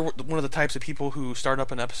 If you're one of the types of people who start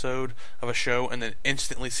up an episode of a show and then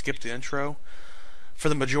instantly skip the intro, for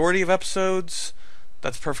the majority of episodes,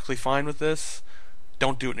 that's perfectly fine with this.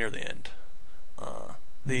 Don't do it near the end.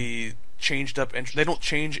 The changed up they don't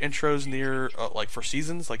change intros near like for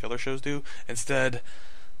seasons like other shows do. Instead,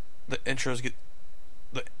 the intros get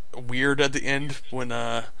weird at the end when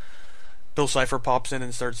Bill Cipher pops in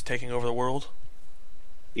and starts taking over the world.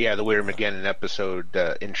 Yeah, the Weird McGinnon episode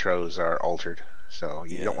intros are altered, so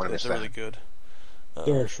you don't want to miss that. They're really good.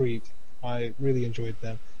 They're a treat. I really enjoyed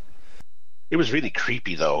them. It was really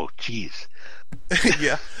creepy, though. Jeez.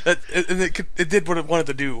 Yeah, it did what it wanted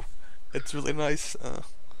to do. It's really nice.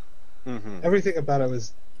 Everything about it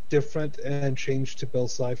was different and changed to Bill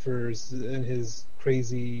Cipher's and his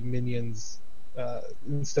crazy minions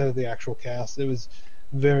instead of the actual cast. It was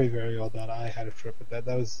very, very well done. I had a trip with that.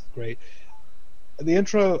 That was great. The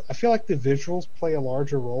intro, I feel like the visuals play a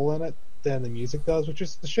larger role in it than the music does, which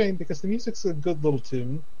is a shame because the music's a good little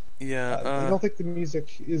tune. Yeah. I don't think the music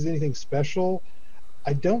is anything special.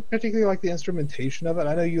 I don't particularly like the instrumentation of it.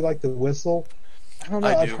 I know you like the whistle. I don't know.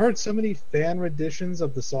 I've heard so many fan renditions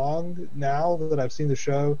of the song now that I've seen the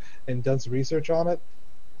show and done some research on it.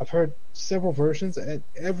 I've heard several versions, and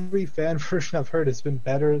every fan version I've heard has been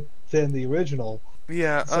better than the original.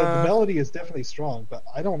 Yeah. So the melody is definitely strong, but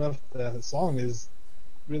I don't know if the song is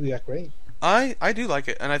really that great. I do like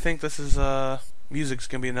it, and I think this is music's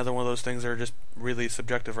gonna be another one of those things that are just really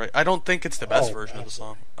subjective, right? I don't think it's the best version of the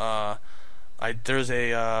song. There's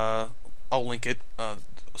I'll link it.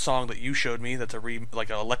 Song that you showed me that's like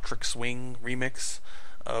an electric swing remix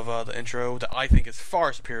of the intro that I think is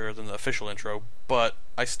far superior than the official intro, but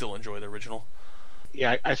I still enjoy the original.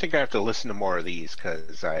 Yeah, I think I have to listen to more of these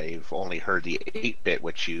because I've only heard the 8-bit,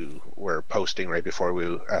 which you were posting right before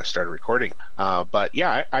we started recording. But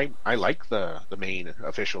yeah, I like the main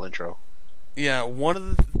official intro. Yeah, one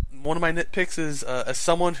of my nitpicks is as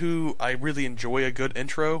someone who I really enjoy a good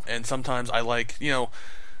intro, and sometimes I like,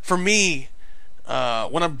 for me,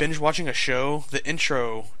 when I'm binge watching a show, the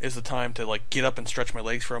intro is the time to like get up and stretch my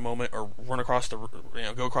legs for a moment, or run across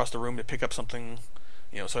go across the room to pick up something,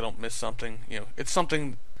 so I don't miss something. It's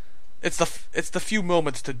something. It's the few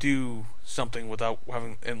moments to do something without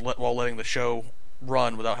having while letting the show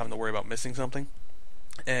run without having to worry about missing something.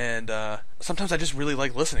 And sometimes I just really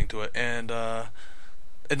like listening to it. And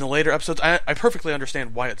in the later episodes, I perfectly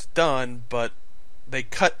understand why it's done, but they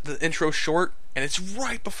cut the intro short, and it's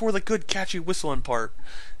right before the good catchy whistling part.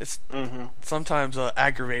 It's sometimes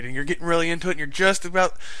aggravating. You're getting really into it, and you're just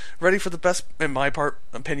about ready for the best, in my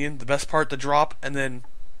opinion, the best part to drop, and then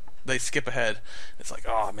they skip ahead. It's like,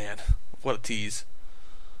 oh man, what a tease.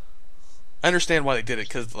 I understand why they did it,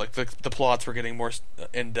 because like the plots were getting more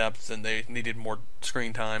in depth, and they needed more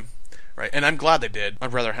screen time. Right, and I'm glad they did.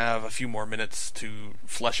 I'd rather have a few more minutes to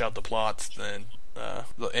flesh out the plots than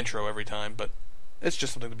the intro every time, but it's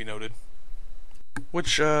just something to be noted.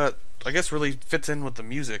 Which, I guess really fits in with the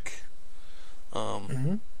music.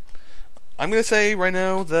 I'm going to say right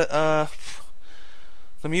now that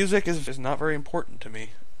the music is not very important to me.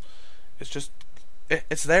 It's just,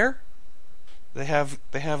 it's there. They have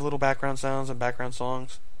little background sounds and background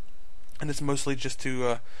songs, and it's mostly just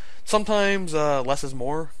to, sometimes less is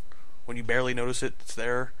more. When you barely notice it, it's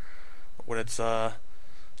there. When it's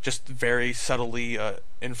just very subtly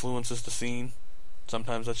influences the scene,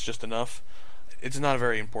 sometimes that's just enough. It's not a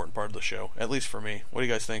very important part of the show, at least for me. What do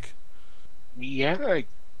you guys think? Yeah, I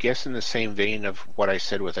guess in the same vein of what I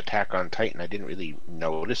said with Attack on Titan, I didn't really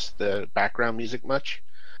notice the background music much,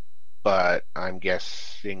 but I'm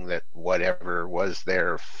guessing that whatever was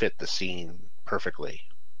there fit the scene perfectly.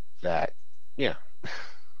 That, yeah.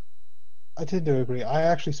 I tend to agree. I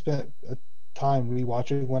actually spent a time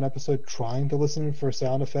rewatching one episode trying to listen for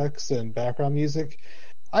sound effects and background music.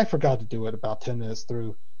 I forgot to do it about 10 minutes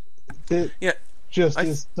through. It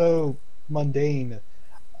is so mundane.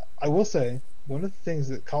 I will say, one of the things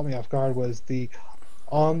that caught me off guard was the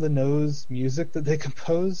on-the-nose music that they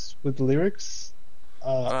composed with lyrics.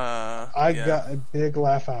 I got a big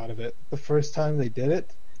laugh out of it the first time they did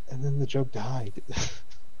it, and then the joke died.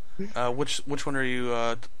 Which one are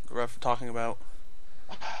you talking about?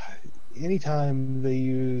 Anytime they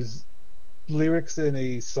use lyrics in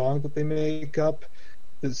a song that they make up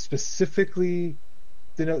that specifically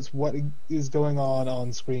denotes what is going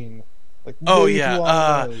on screen. Like, oh yeah,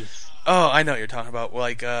 I know what you're talking about.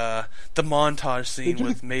 Like the montage scene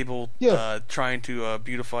with Mabel trying to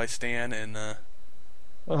beautify Stan and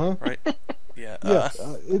right? Yeah.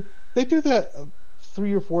 They do that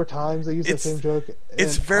 3 or 4 times. They use the same joke.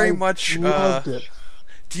 It's very much. Loved it.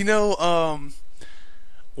 Do you know?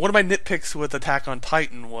 One of my nitpicks with Attack on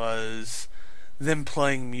Titan was them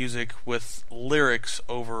playing music with lyrics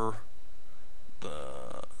over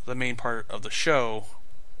the main part of the show,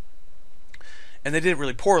 and they did it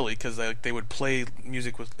really poorly because they would play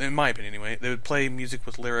music with, in my opinion anyway, they would play music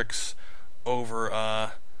with lyrics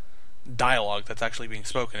over dialogue that's actually being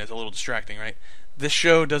spoken. It's a little distracting, right? This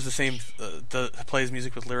show does the same, plays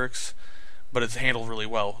music with lyrics, but it's handled really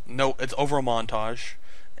well. No, it's over a montage,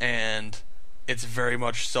 and it's very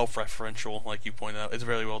much self-referential, like you pointed out. It's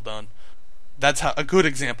very well done. That's a good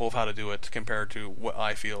example of how to do it compared to what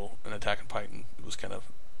I feel in Attack on Titan. It was kind of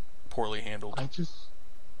poorly handled.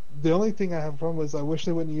 The only thing I have a problem with is I wish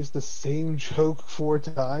they wouldn't use the same joke 4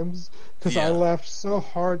 times, because I laughed so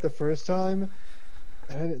hard the first time,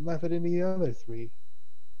 and I didn't laugh at any other 3.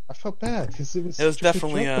 I felt bad because it was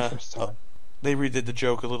definitely the first time. They redid the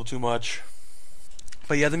joke a little too much.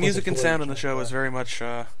 But yeah, the music and sound in the show is very much.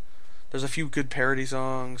 There's a few good parody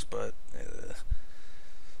songs, but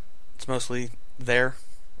it's mostly there.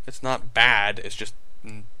 It's not bad. It's just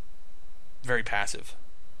very passive.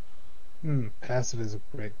 Passive is a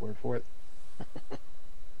great word for it.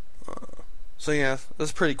 So yeah,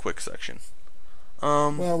 that's a pretty quick section.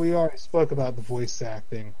 Well, we already spoke about the voice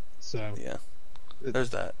acting, so yeah, there's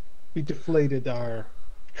that. We deflated our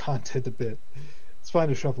content a bit. It's fine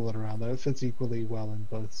to shuffle it around, though. It fits equally well in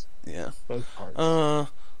both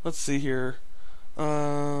parts. Let's see here.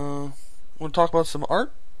 Want to talk about some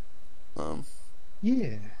art?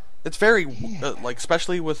 Yeah. It's very,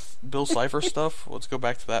 especially with Bill Cipher stuff. Let's go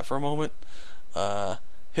back to that for a moment.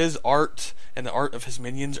 His art and the art of his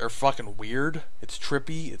minions are fucking weird. It's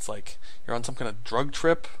trippy. It's like you're on some kind of drug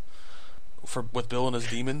trip with Bill and his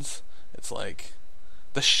demons. It's like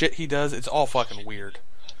the shit he does. It's all fucking weird.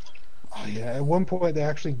 Oh yeah! At one point, they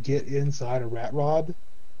actually get inside a rat rod,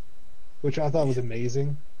 which I thought was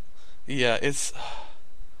amazing. Yeah, it's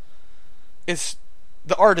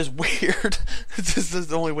the art is weird. This is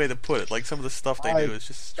the only way to put it. Like some of the stuff they do is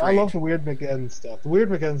just strange. I love the Weird Mageddon stuff. The Weird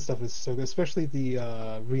Mageddon stuff is so good, especially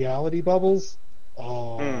the reality bubbles.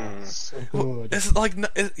 Oh, so good. It's like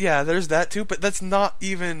there's that too, but that's not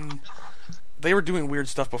even. They were doing weird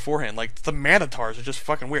stuff beforehand. Like the Manitars are just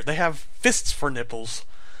fucking weird. They have fists for nipples,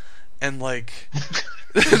 and like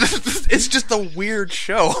it's just a weird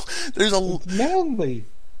show. It's manly.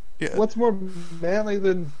 Yeah. What's more manly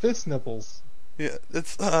than fist nipples? Yeah,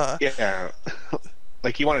 it's yeah.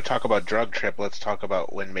 Like you want to talk about drug trip? Let's talk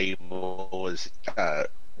about when Mabel was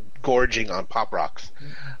gorging on Pop Rocks.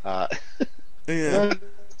 Yeah,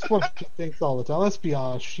 that's what she thinks all the time. Let's be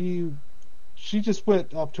honest. She just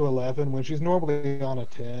went up to 11 when she's normally on a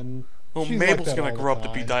 10. Well, She's Mabel's like gonna grow up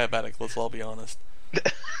to be diabetic. Let's all be honest.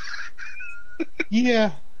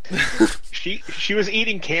 Yeah. She was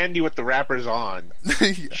eating candy with the wrappers on.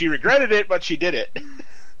 Yeah. She regretted it, but she did it.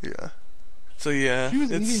 Yeah. So yeah, She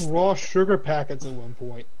was it's eating raw sugar packets at one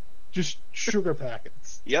point. Just sugar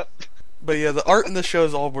packets. Yep. but yeah, the art in the show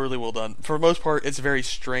is all really well done. For the most part, it's very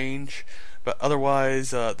strange, but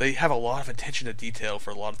otherwise, they have a lot of attention to detail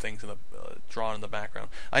for a lot of things in the drawn in the background.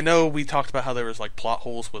 I know we talked about how there was like plot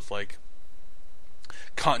holes with like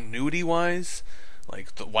continuity wise, like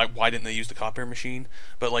why didn't they use the copier machine?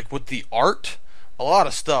 But like with the art, a lot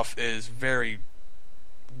of stuff is very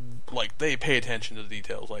like they pay attention to the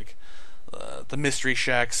details. Like the Mystery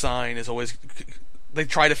Shack sign is always. They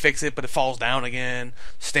try to fix it, but it falls down again.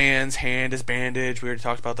 Stan's hand is bandaged. We already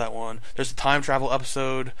talked about that one. There's a time travel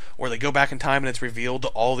episode where they go back in time and it's revealed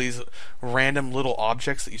all these random little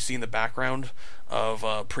objects that you see in the background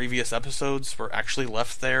of previous episodes were actually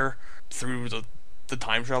left there through the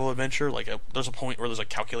time travel adventure. Like there's a point where there's a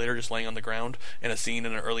calculator just laying on the ground in a scene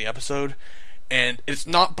in an early episode, and it's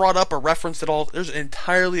not brought up or referenced at all. There's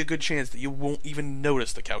entirely a good chance that you won't even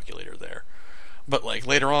notice the calculator there. But like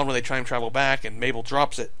later on when they time travel back and Mabel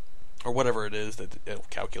drops it, or whatever it is, that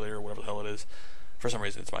calculator or whatever the hell it is. For some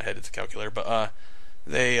reason it's in my head, it's a calculator. But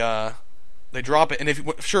they drop it,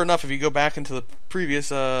 and sure enough, if you go back into the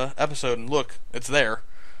previous episode and look, it's there.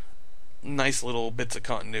 Nice little bits of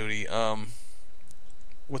continuity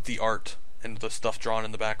with the art and the stuff drawn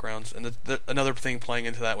in the backgrounds. And another thing playing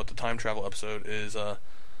into that with the time travel episode is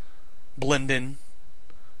Blendin.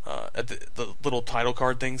 At the little title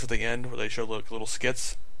card things at the end where they show like little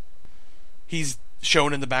skits, he's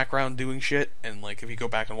shown in the background doing shit, and like if you go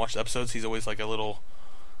back and watch the episodes, he's always like a little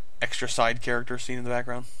extra side character seen in the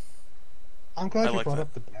background. I'm glad you brought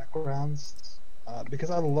up the backgrounds because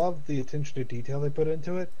I love the attention to detail they put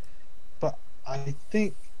into it, but I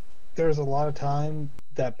think there's a lot of time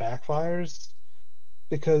that backfires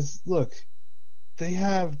because look, they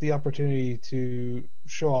have the opportunity to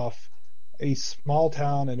show off a small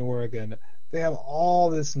town in Oregon. They have all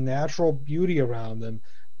this natural beauty around them.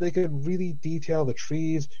 They could really detail the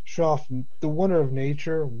trees, show off the wonder of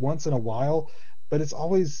nature once in a while, but it's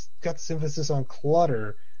always got this emphasis on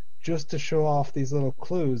clutter just to show off these little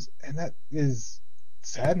clues, and that is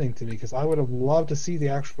saddening to me because I would have loved to see the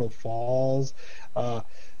actual falls. The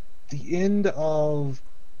end of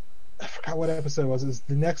I forgot what episode it was. It's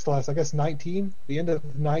the next last, I guess 19. The end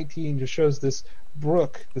of 19 just shows this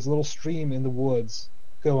brook, this little stream in the woods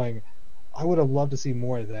going. I would have loved to see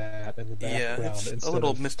more of that in the background. Yeah, it's a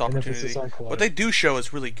little missed opportunity. What they do show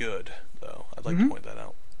is really good, though. I'd like to point that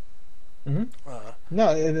out. Mm-hmm. No,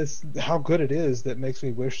 and it's how good it is that makes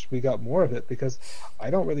me wish we got more of it because I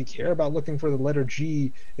don't really care about looking for the letter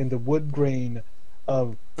G in the wood grain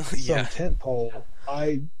of some tent pole.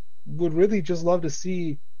 I would really just love to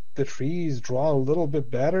see the trees draw a little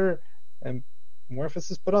bit better and more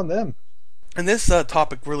emphasis put on them. And this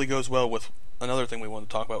topic really goes well with another thing we wanted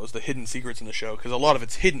to talk about was the hidden secrets in the show, because a lot of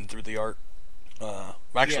it's hidden through the art.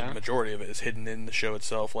 Actually, the majority of it is hidden in the show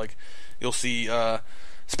itself. Like, you'll see,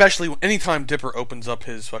 especially anytime Dipper opens up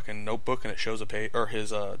his fucking notebook and it shows a page, or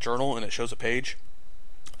his journal and it shows a page,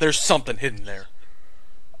 there's something hidden there.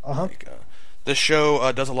 Like, this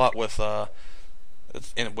show does a lot with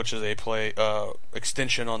which is a play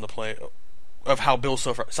extension on the play of how Bill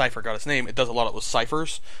Cipher got his name. It does a lot with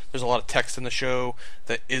ciphers. There's a lot of text in the show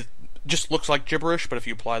that just looks like gibberish, but if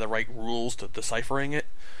you apply the right rules to deciphering it,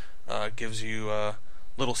 gives you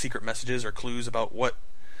little secret messages or clues about what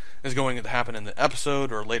is going to happen in the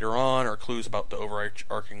episode or later on, or clues about the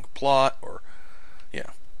overarching plot, or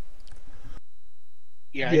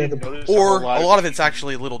or a lot of it's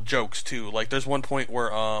actually little jokes too. Like there's one point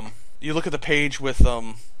where you look at the page with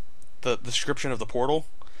the description of the portal.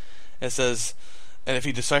 It says, and if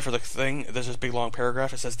you decipher the thing, there's this big long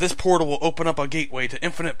paragraph. It says, "This portal will open up a gateway to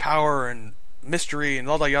infinite power and mystery and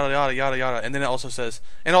all that yada yada yada yada." And then it also says,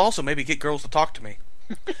 "And I'll also maybe get girls to talk to me."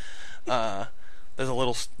 There's a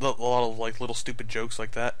lot of like little stupid jokes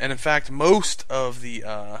like that. And in fact, most of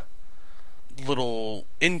the little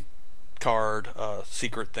in-card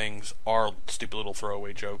secret things are stupid little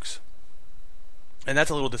throwaway jokes. And that's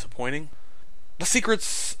a little disappointing. The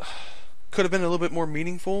secrets could have been a little bit more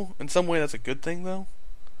meaningful. In some way, that's a good thing, though.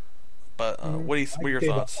 But what are your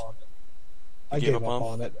thoughts? I gave up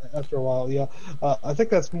on it after a while. Yeah, I think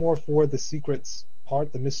that's more for the secrets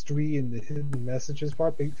part, the mystery and the hidden messages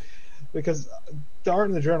part, because the art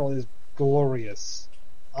in the journal is glorious.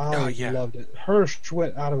 I loved it. Hirsch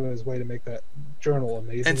went out of his way to make that journal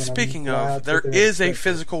amazing. And speaking of, there is a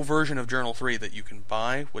physical version of Journal 3 that you can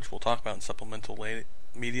buy, which we'll talk about in supplemental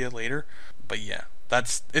media later. But yeah,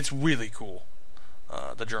 it's really cool.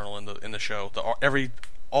 The journal in the show,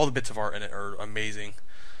 all the bits of art in it are amazing.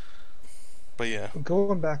 But yeah,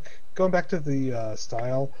 going back to the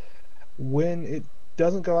style, when it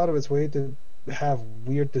doesn't go out of its way to have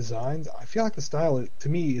weird designs. I feel like the style, to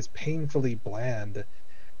me, is painfully bland,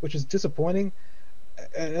 which is disappointing.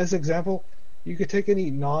 As an example, you could take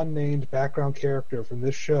any non-named background character from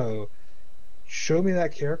this show, show me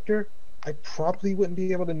that character, I probably wouldn't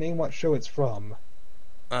be able to name what show it's from.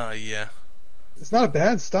 Yeah. It's not a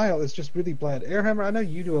bad style, it's just really bland. Airhammer, I know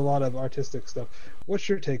you do a lot of artistic stuff. What's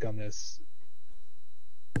your take on this?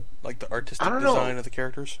 Like the artistic design of the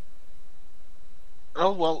characters?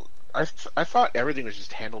 Oh, well, I thought everything was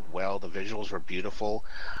just handled well. The visuals were beautiful.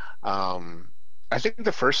 I think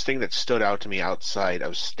the first thing that stood out to me outside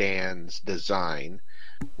of Stan's design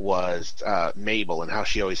was Mabel and how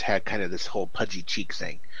she always had kind of this whole pudgy cheek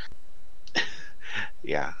thing.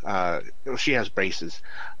 Yeah, she has braces.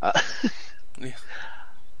 Yeah.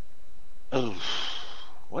 Oh,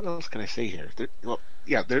 what else can I say here?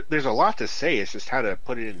 There's a lot to say. It's just how to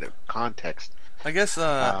put it into context. I guess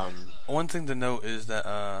one thing to note is that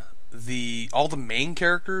all the main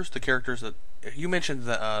characters, the characters that you mentioned,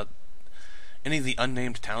 that any of the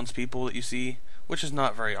unnamed townspeople that you see, which is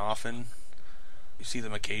not very often, you see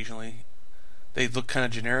them occasionally. They look kind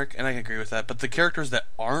of generic, and I can agree with that. But the characters that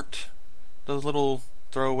aren't those little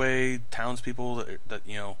throwaway townspeople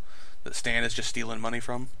that Stan is just stealing money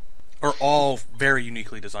from, are all very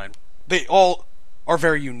uniquely designed. They all are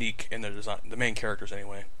very unique in their design. The main characters,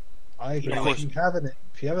 anyway. I agree. If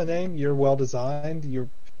you have a name, you're well designed.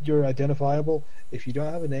 You're identifiable. If you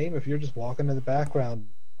don't have a name, if you're just walking in the background,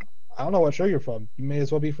 I don't know what show you're from. You may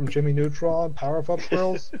as well be from Jimmy Neutron, Powerpuff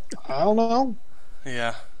Girls. I don't know.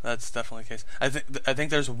 Yeah, that's definitely the case. I think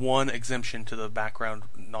there's one exemption to the background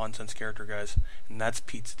nonsense character, guys, and that's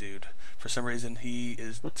Pete's dude. For some reason,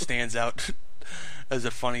 stands out as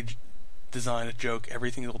a funny design joke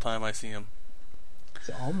every single time I see him. It's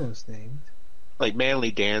almost named. Like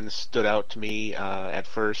Manly Dan stood out to me at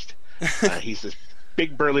first. He's this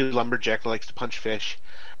big burly lumberjack that likes to punch fish.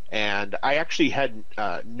 And I actually had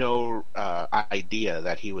no idea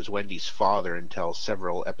that he was Wendy's father until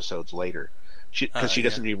several episodes later. Because she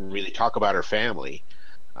doesn't even really talk about her family.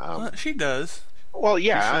 She does. Well,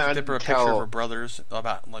 yeah. She shows Dipper a picture of her brothers.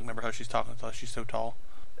 Remember how she's talking to us? She's so tall.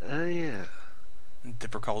 Yeah. And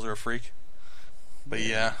Dipper calls her a freak. But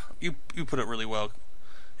yeah, you put it really well.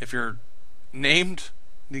 If you're named,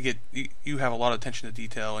 you have a lot of attention to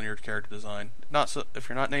detail in your character design. If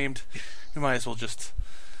you're not named, you might as well just.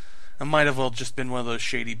 It might have well just been one of those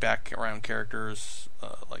shady background characters,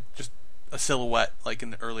 like just a silhouette, like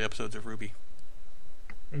in the early episodes of RWBY.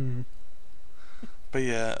 Mm. But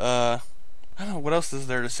yeah, I don't know what else is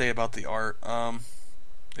there to say about the art.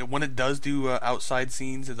 When it does do outside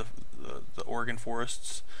scenes of the Oregon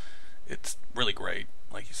forests, it's really great,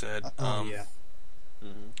 like you said. Yeah.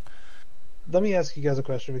 Mm-hmm. Let me ask you guys a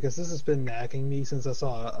question, because this has been nagging me since I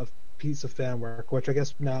saw a piece of fan work, which I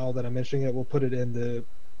guess now that I'm mentioning it, we'll put it in the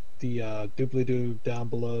doobly-doo down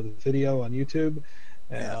below the video on YouTube.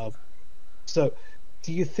 Yeah. So,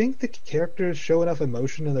 do you think the characters show enough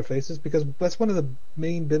emotion in their faces? Because that's one of the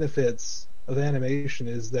main benefits of animation,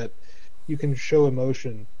 is that you can show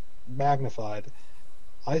emotion magnified.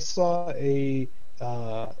 I saw a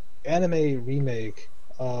anime remake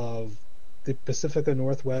of the Pacifica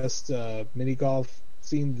Northwest mini golf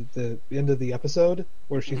scene at the end of the episode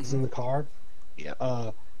where she's in the car.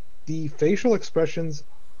 Yeah. The facial expressions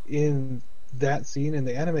in that scene in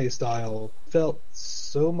the anime style felt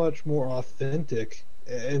so much more authentic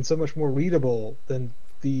and so much more readable than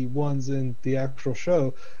the ones in the actual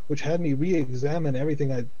show, which had me re-examine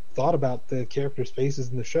everything I thought about the characters' faces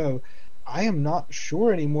in the show. I am not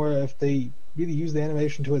sure anymore if they really use the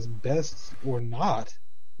animation to its best or not.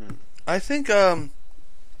 I think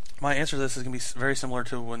my answer to this is going to be very similar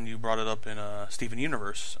to when you brought it up in Steven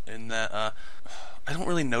Universe, in that I don't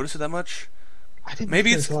really notice it that much. I didn't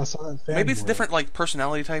maybe until I saw that fan maybe it's work. different, like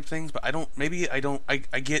personality type things, but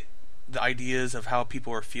I get the ideas of how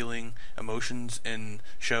people are feeling emotions in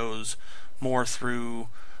shows more through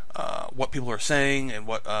what people are saying and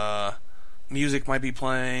what music might be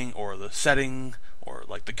playing, or the setting, or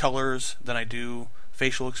like the colors, than I do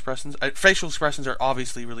facial expressions. Facial expressions are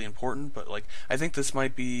obviously really important, but like I think this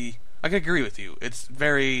might be. I can agree with you. It's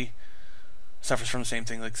very suffers from the same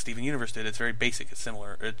thing like Steven Universe did. It's very basic. It's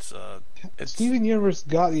similar. It's Steven Universe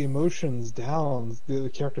got the emotions down, the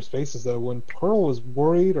characters' faces, though. When Pearl was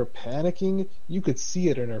worried or panicking, you could see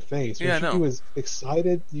it in her face. When she was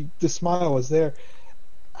excited, the smile was there.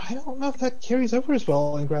 I don't know if that carries over as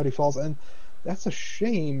well in Gravity Falls, and that's a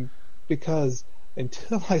shame, because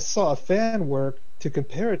until I saw fan work to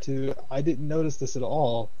compare it to, I didn't notice this at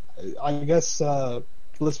all. I guess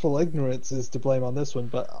blissful ignorance is to blame on this one,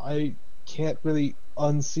 but I can't really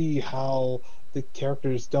unsee how the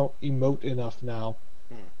characters don't emote enough now.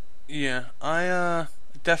 Yeah, I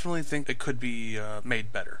definitely think it could be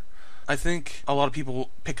made better. I think a lot of people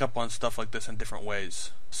pick up on stuff like this in different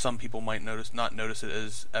ways. Some people might not notice it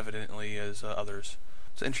as evidently as others.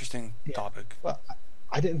 It's an interesting topic. Well,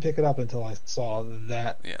 I didn't pick it up until I saw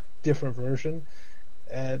that different version.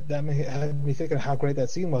 And that had me thinking how great that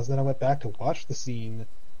scene was. Then I went back to watch the scene.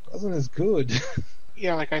 It wasn't as good.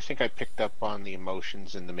 Yeah, like I think I picked up on the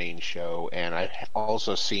emotions in the main show, and I've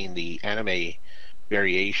also seen the anime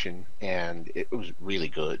variation, and it was really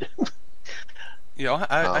good. Yeah,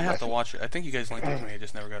 I have to watch it. I think you guys linked it to me. I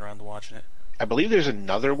just never got around to watching it. I believe there's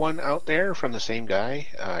another one out there from the same guy.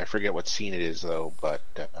 I forget what scene it is, though, but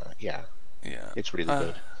yeah, it's really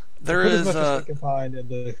good. There is much as I can find in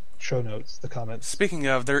the show notes, the comments. Speaking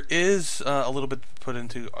of, there is a little bit put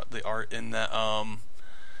into the art in that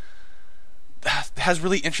has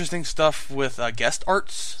really interesting stuff with guest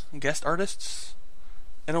artists.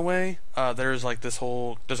 In a way, there's like there's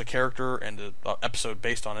a character and an episode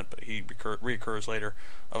based on it, but he reoccurs later,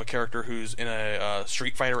 of a character who's in a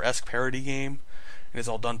Street Fighter-esque parody game, and it's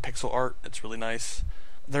all done pixel art. It's really nice.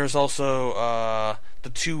 There's also the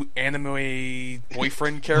two anime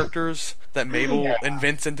boyfriend characters that Mabel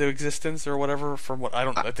invents into existence or whatever. From what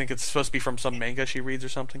I think it's supposed to be from some manga she reads or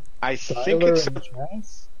something. I think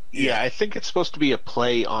it's. Yeah, I think it's supposed to be a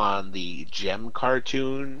play on the Gem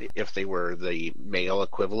cartoon, if they were the male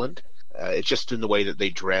equivalent. It's just in the way that they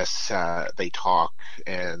dress, they talk,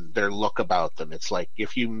 and their look about them. It's like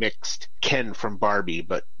if you mixed Ken from Barbie,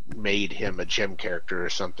 but made him a Gem character or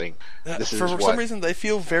something. For some reason, they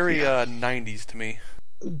feel very 90s to me.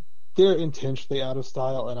 They're intentionally out of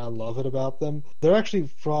style, and I love it about them. They're actually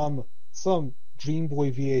from some Dream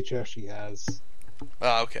Boy VHS she has.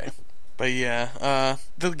 Okay. But yeah,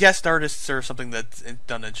 the guest artists are something that's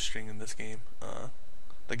done interesting in this game.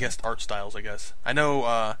 The guest art styles, I guess. I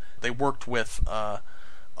know they worked with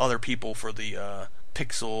other people for the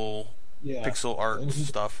pixel art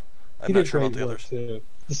stuff. I'm not sure about the others. Too.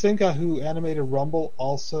 The same guy who animated Rumble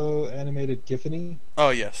also animated Giffany.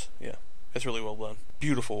 Oh yes, yeah, it's really well done.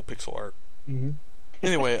 Beautiful pixel art. Mm-hmm.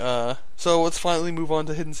 Anyway, so let's finally move on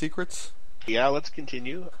to Hidden Secrets. Yeah, let's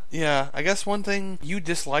continue. Yeah, I guess one thing you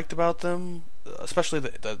disliked about them, especially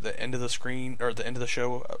the end of the screen or the end of the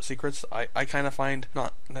show secrets, I kind of find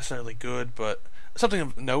not necessarily good, but something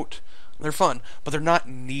of note. They're fun, but they're not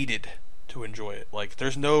needed to enjoy it. Like,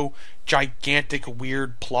 there's no gigantic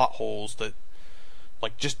weird plot holes that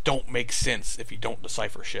like just don't make sense if you don't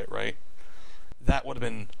decipher shit, right? That would have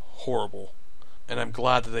been horrible, and I'm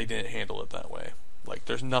glad that they didn't handle it that way. Like,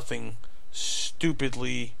 there's nothing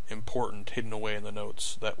stupidly important hidden away in the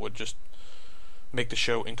notes that would just make the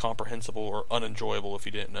show incomprehensible or unenjoyable if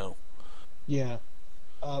you didn't know. Yeah.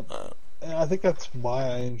 And I think that's why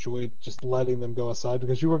I enjoyed just letting them go aside,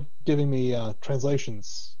 because you were giving me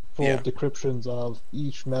translations, full decryptions of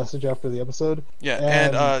each message after the episode. Yeah,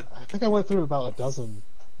 and I think I went through about a dozen,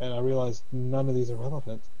 and I realized none of these are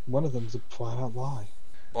relevant. One of them is a flat-out lie.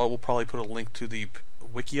 Well, we'll probably put a link to the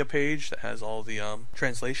Wikia page that has all the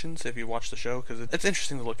translations if you watch the show, because it's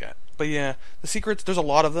interesting to look at. But yeah, the secrets, there's a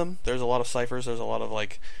lot of them. There's a lot of ciphers. There's a lot of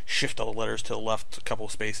like shift all the letters to the left a couple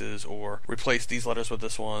of spaces, or replace these letters with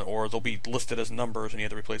this one, or they'll be listed as numbers and you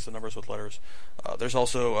have to replace the numbers with letters. There's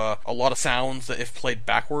also a lot of sounds that, if played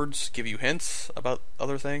backwards, give you hints about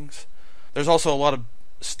other things. There's also a lot of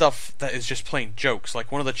stuff that is just plain jokes.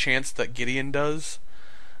 Like one of the chants that Gideon does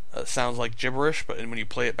sounds like gibberish, but when you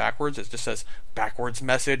play it backwards, it just says backwards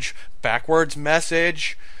message, backwards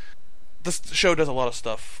message. This show does a lot of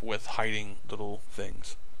stuff with hiding little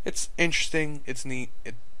things. It's interesting, it's neat,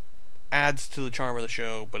 it adds to the charm of the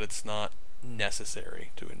show, but it's not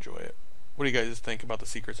necessary to enjoy it. What do you guys think about the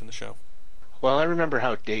secrets in the show? Well, I remember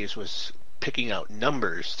how Days was picking out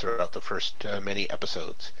numbers throughout the first many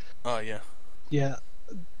episodes. Oh, yeah. Yeah.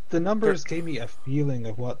 The numbers gave me a feeling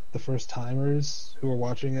of what the first-timers who were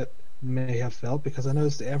watching it may have felt, because I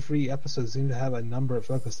noticed every episode seemed to have a number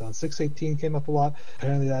focused on. 618 came up a lot.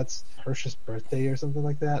 Apparently that's Hirsch's birthday or something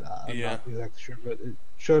like that. I'm not exactly sure, but it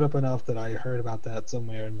showed up enough that I heard about that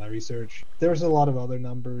somewhere in my research. There was a lot of other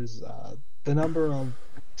numbers. The number of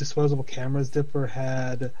disposable cameras Dipper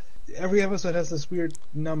had. Every episode has this weird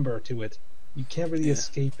number to it. You can't really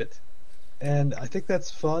escape it. And I think that's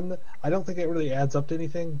fun. I don't think it really adds up to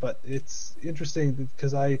anything, but it's interesting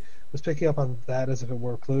because I was picking up on that as if it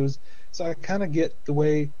were clues. So I kind of get the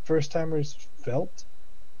way first-timers felt,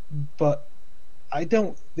 but I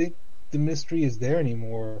don't think the mystery is there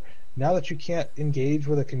anymore. Now that you can't engage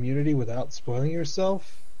with a community without spoiling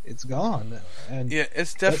yourself, it's gone. And yeah,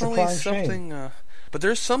 it's definitely something but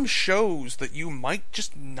there's some shows that you might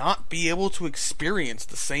just not be able to experience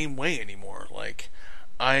the same way anymore. Like,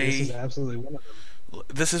 This is absolutely one of them.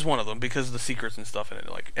 This is one of them because of the secrets and stuff in it.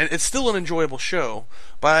 Like, and it's still an enjoyable show,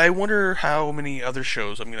 but I wonder how many other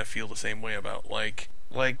shows I'm gonna feel the same way about. Like,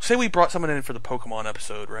 say we brought someone in for the Pokemon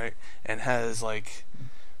episode, right, and has like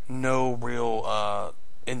no real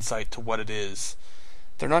insight to what it is.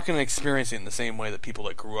 They're not gonna experience it in the same way that people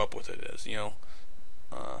that grew up with it is. You know,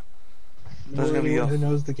 there's gonna be anyone who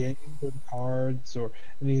knows the game or the cards or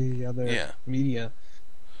any of the other media.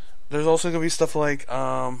 There's also gonna be stuff like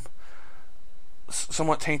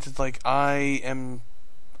somewhat tainted. Like, I'm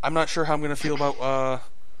not sure how I'm gonna feel about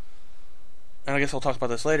and I guess I'll talk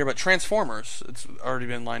about this later, but Transformers, it's already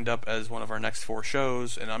been lined up as one of our next 4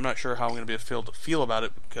 shows, and I'm not sure how I'm going to be able to feel about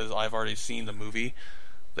it because I've already seen the movie,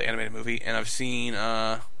 the animated movie, and I've seen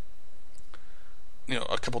a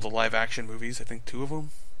couple of the live action movies, I think 2 of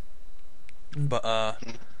them. But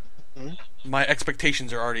my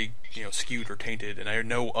expectations are already skewed or tainted, and I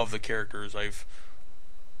know of the characters. It's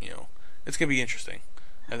going to be interesting.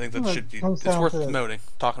 I think that it's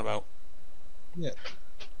worth talking about. Yeah.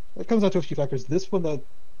 It comes down to a few factors. This one, the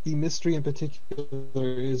mystery in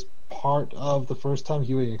particular, is part of the first-time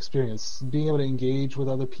viewing experience. Being able to engage with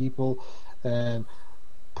other people and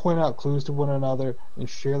point out clues to one another and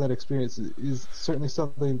share that experience is certainly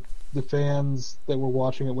something the fans that were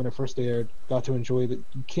watching it when it first aired got to enjoy that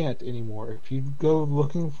you can't anymore. If you go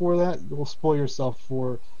looking for that, you will spoil yourself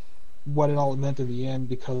for what it all meant in the end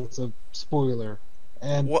because of spoiler.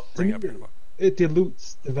 And it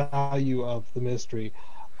dilutes the value of the mystery.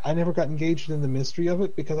 I never got engaged in the mystery of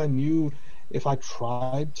it because I knew if I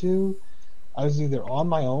tried to, I was either on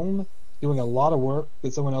my own, doing a lot of work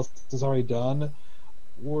that someone else has already done,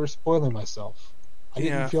 or spoiling myself. I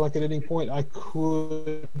didn't feel like at any point I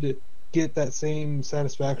could get that same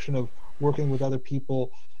satisfaction of working with other people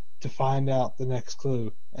to find out the next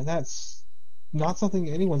clue. And that's not something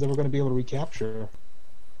anyone's ever going to be able to recapture.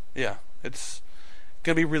 Yeah, it's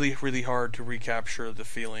going to be really, really hard to recapture the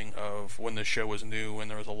feeling of when the show was new and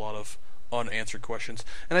there was a lot of unanswered questions.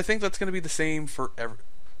 And I think that's going to be the same for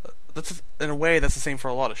in a way, that's the same for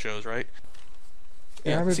a lot of shows, right?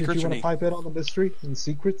 Yeah, did you want to pipe in on the mystery and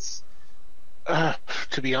secrets?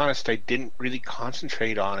 To be honest, I didn't really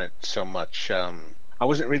concentrate on it so much. I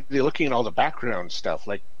wasn't really looking at all the background stuff.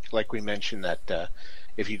 Like we mentioned that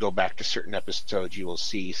if you go back to certain episodes, you will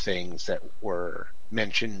see things that were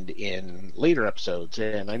mentioned in later episodes,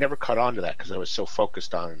 and I never caught on to that because I was so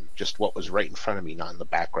focused on just what was right in front of me, not in the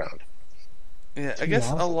background. Yeah, I guess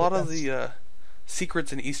a lot of the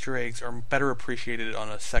secrets and Easter eggs are better appreciated on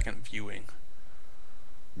a second viewing.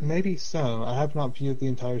 Maybe so. I have not viewed the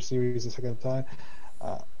entire series a second time.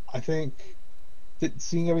 I think that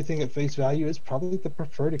seeing everything at face value is probably the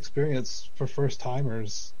preferred experience for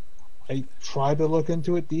first-timers. I tried to look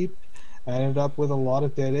into it deep. I ended up with a lot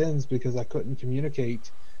of dead ends because I couldn't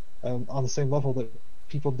communicate on the same level that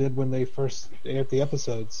people did when they first aired the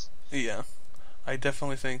episodes. Yeah, I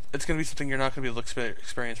definitely think it's going to be something you're not going to be able to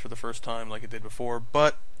experience for the first time like it did before,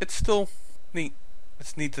 but it's still neat.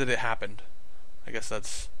 It's neat that it happened. I guess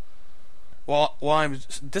that's... While I'm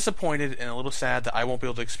disappointed and a little sad that I won't be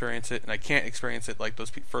able to experience it, and I can't experience it like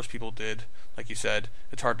those first people did, like you said,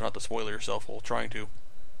 it's hard not to spoil yourself while trying to.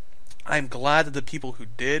 I'm glad that the people who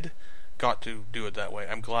did got to do it that way.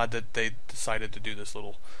 I'm glad that they decided to do this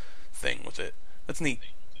little thing with it. That's neat.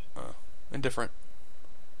 And different.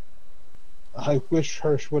 I wish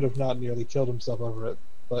Hirsch would have not nearly killed himself over it,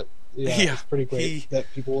 but yeah. It's pretty great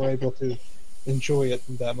that people were able to enjoy it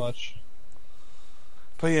that much.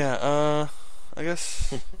 But yeah, I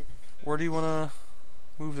guess where do you want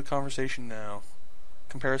to move the conversation now?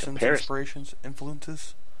 Comparisons, inspirations,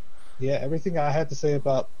 influences? Yeah, everything I had to say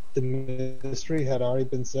about the mystery had already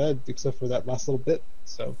been said, except for that last little bit,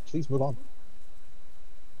 so please move on.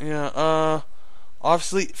 Yeah,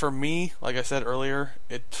 obviously, for me, like I said earlier,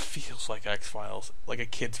 it feels like X-Files, like a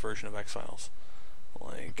kid's version of X-Files.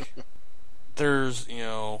 Like, there's,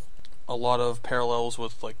 a lot of parallels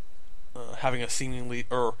with, like, having a seemingly,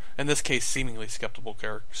 or in this case, seemingly skeptical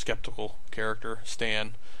character,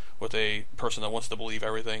 Stan, with a person that wants to believe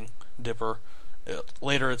everything, Dipper.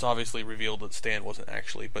 Later, it's obviously revealed that Stan wasn't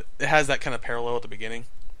actually, but it has that kind of parallel at the beginning.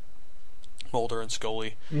 Mulder and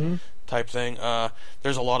Scully type thing.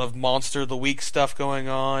 There's a lot of Monster of the Week stuff going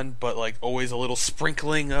on, but like always a little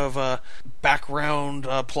sprinkling of background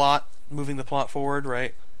plot, moving the plot forward,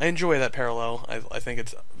 right? I enjoy that parallel. I think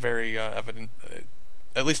it's very evident,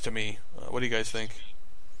 at least to me. What do you guys think?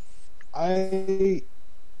 I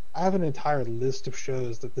have an entire list of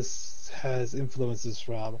shows that this has influences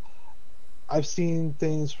from. I've seen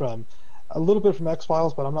things from a little bit from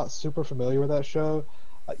X-Files, but I'm not super familiar with that show.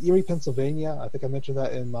 Erie, Pennsylvania, I think I mentioned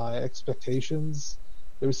that in my expectations.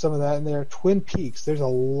 There was some of that in there. Twin Peaks, there's a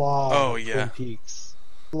lot of Twin Peaks.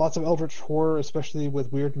 Lots of Eldritch horror, especially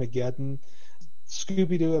with Weird Mageddon.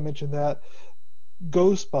 Scooby-Doo, I mentioned that.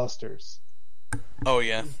 Ghostbusters. Oh,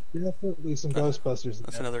 yeah. Definitely some Ghostbusters.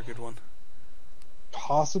 That's another good one.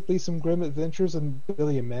 Possibly some Grim Adventures and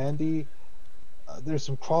Billy and Mandy. There's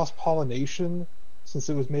some cross-pollination, since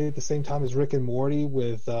it was made at the same time as Rick and Morty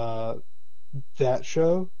with that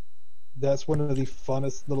show. That's one of the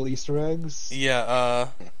funnest little Easter eggs. Yeah,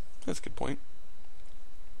 that's a good point.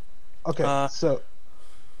 Okay, so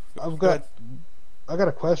I've got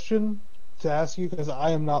a question to ask you, because I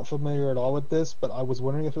am not familiar at all with this, but I was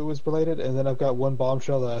wondering if it was related, and then I've got one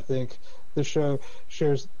bombshell that I think the show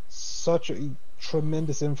shares such a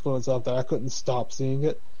tremendous influence of that I couldn't stop seeing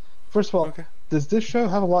it. First of all, does this show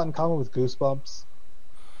have a lot in common with Goosebumps?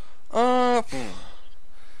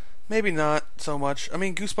 Maybe not so much. I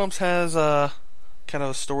mean, Goosebumps has kind of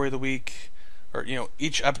a story of the week, or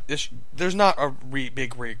there's not a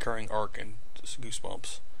big recurring arc in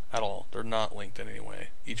Goosebumps at all. They're not linked in any way.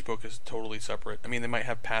 Each book is totally separate. I mean, they might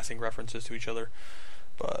have passing references to each other,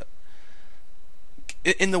 but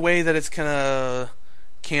in the way that it's kind of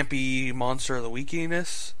campy monster of the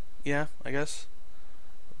weekiness, yeah, I guess.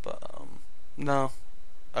 But no,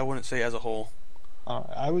 I wouldn't say as a whole.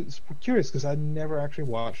 I was curious because I never actually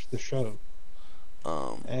watched the show,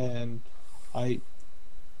 and I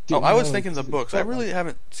was thinking the books. I really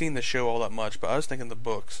haven't seen the show all that much, but I was thinking the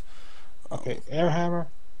books. Okay, Airhammer,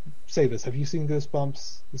 say this. Have you seen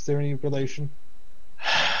Goosebumps? Is there any relation?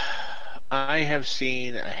 I have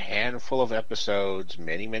seen a handful of episodes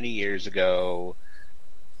many, many years ago.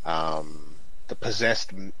 The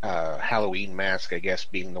possessed Halloween mask, I guess,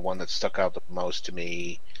 being the one that stuck out the most to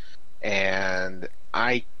me. And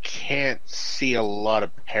I can't see a lot of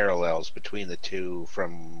parallels between the two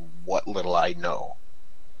from what little I know.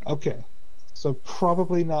 Okay. So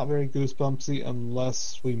probably not very Goosebumpsy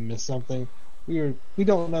unless we miss something. We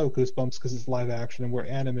don't know Goosebumps because it's live action and we're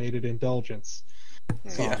animated Indulgence.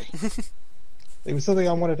 Sorry. Yeah. It was something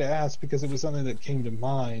I wanted to ask because it was something that came to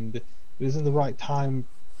mind. It was in the right time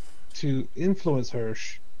to influence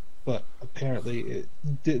Hirsch, but apparently it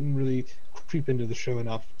didn't really creep into the show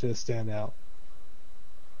enough to stand out.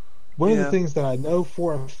 One of the things that I know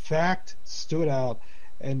for a fact stood out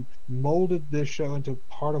and molded this show into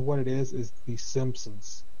part of what it is The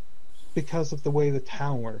Simpsons. Because of the way the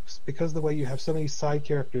town works. Because of the way you have so many side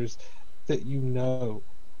characters that you know.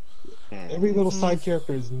 Every little side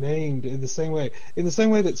character is named in the same way. In the same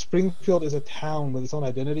way that Springfield is a town with its own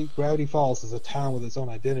identity, Gravity Falls is a town with its own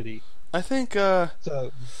identity. I think,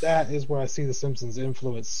 So that is where I see The Simpsons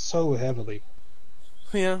influence so heavily.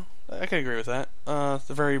 Yeah, I can agree with that. It's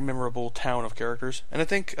a very memorable town of characters. And I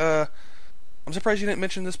think, I'm surprised you didn't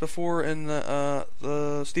mention this before in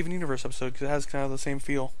the Steven Universe episode, because it has kind of the same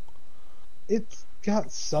feel. It's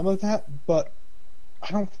got some of that, but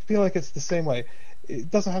I don't feel like it's the same way.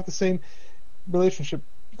 It doesn't have the same relationship.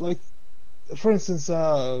 Like, for instance,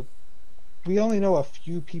 we only know a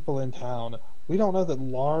few people in town. We don't know that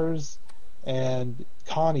Lars and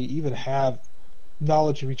Connie even have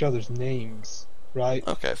knowledge of each other's names, right?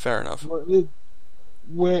 Okay, fair enough.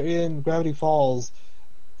 Where in Gravity Falls,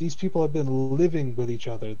 these people have been living with each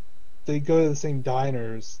other. They go to the same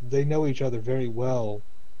diners. They know each other very well.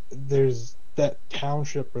 There's that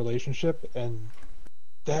township relationship, and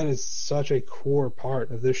that is such a core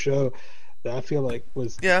part of this show that I feel like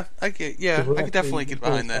was... I could definitely get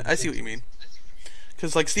behind that. I see what you mean.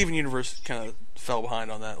 Because, like, Steven Universe kind of fell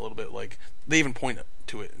behind on that a little bit. Like, they even point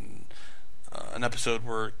to it in an episode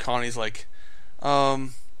where Connie's like, I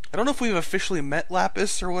don't know if we've officially met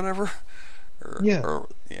Lapis or whatever. Yeah,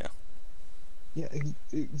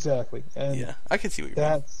 exactly. And yeah, I can see what you're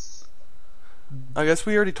mean. I guess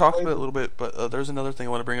we already talked about it a little bit, but there's another thing I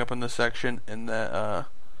want to bring up in this section, and that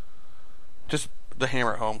just the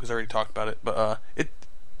hammer at home, because I already talked about it. But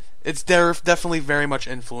it's definitely very much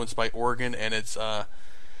influenced by Oregon and its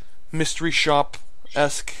mystery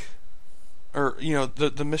shop-esque, or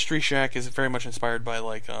the Mystery Shack is very much inspired by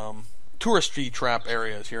like touristy trap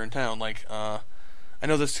areas here in town. Like I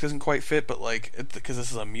know this doesn't quite fit, but like because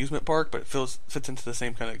this is an amusement park, but it fits into the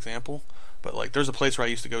same kind of example. But like there's a place where I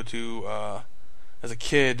used to go to as a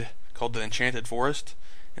kid called the Enchanted Forest,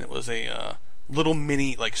 and it was a little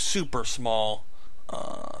mini, like super small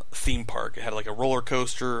theme park. It had like a roller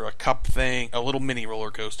coaster, a cup thing, a little mini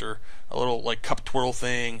roller coaster, a little like cup twirl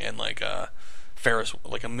thing, and like a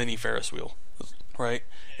mini Ferris wheel. Right?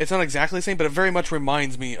 It's not exactly the same, but it very much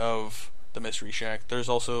reminds me of the Mystery Shack. There's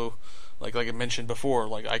also, like I mentioned before,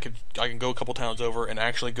 like I can go a couple towns over and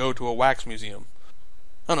actually go to a wax museum.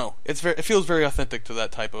 I don't know. It feels very authentic to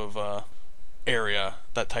that type of area,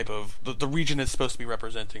 that type of the region it's supposed to be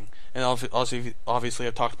representing. And obviously,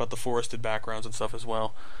 I've talked about the forested backgrounds and stuff as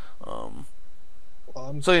well. Well,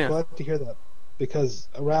 I'm So, yeah. glad to hear that, because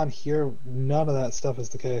around here, none of that stuff is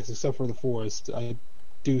the case, except for the forest. I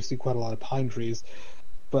do see quite a lot of pine trees,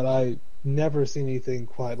 but I never seen anything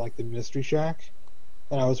quite like the Mystery Shack.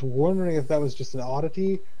 And I was wondering if that was just an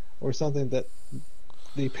oddity or something that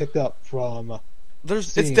they picked up from.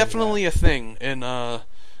 It's definitely a thing in south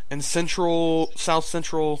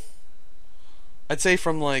central. I'd say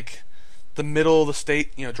from like the middle of the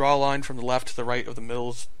state, draw a line from the left to the right of the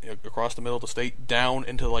middle, across the middle of the state, down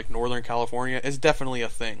into like northern California is definitely a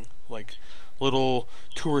thing. Like little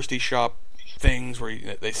touristy shop things where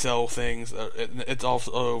they sell things. It's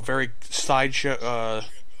also very sideshow,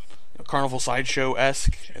 carnival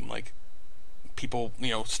sideshow-esque, and like people,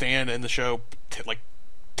 stand in the show like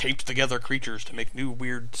taped together creatures to make new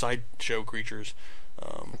weird sideshow creatures.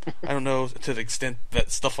 I don't know to the extent that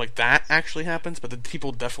stuff like that actually happens, but the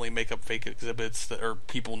people definitely make up fake exhibits that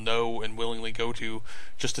people know and willingly go to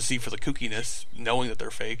just to see for the kookiness, knowing that they're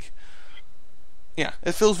fake. Yeah,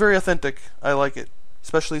 it feels very authentic. I like it,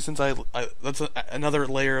 especially since that's another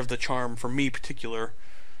layer of the charm for me. Particular,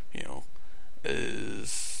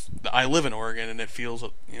 is I live in Oregon, and it feels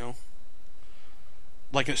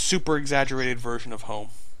like a super exaggerated version of home.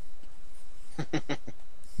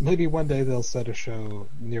 Maybe one day they'll set a show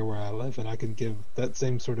near where I live, and I can give that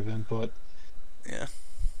same sort of input. Yeah.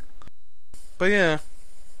 But yeah,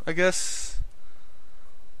 I guess.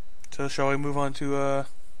 So shall we move on to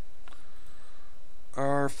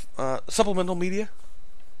our supplemental media?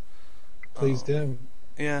 Please do.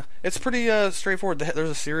 Yeah, it's pretty straightforward. There's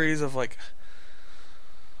a series of like,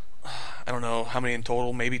 I don't know how many in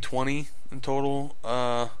total, maybe 20 in total.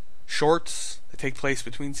 Shorts. They take place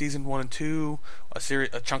between season 1 and 2. A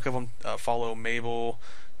chunk of them follow Mabel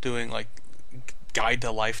doing like guide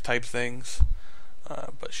to life type things,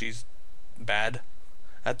 but she's bad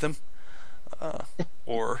at them,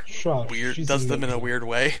 or weird. Does them in a weird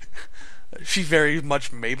way. She's very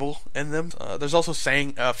much Mabel in them. There's also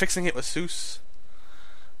fixing it with Seuss.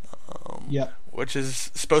 Yeah. Which is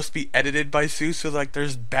supposed to be edited by Seuss, so like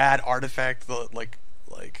there's bad artifact that's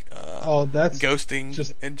ghosting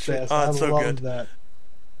just and shit. best. Oh, it's I so love good. That.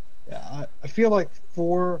 Yeah, I feel like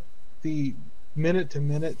for the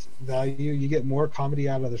minute-to-minute value, you get more comedy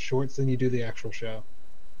out of the shorts than you do the actual show.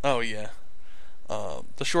 Oh yeah,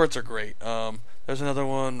 the shorts are great. There's another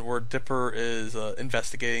one where Dipper is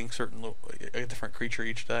investigating a different creature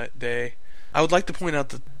each day. I would like to point out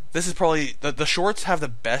that this is probably the shorts have the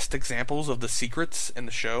best examples of the secrets in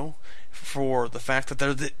the show, for the fact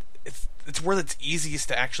that it's where it's easiest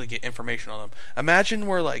to actually get information on them. Imagine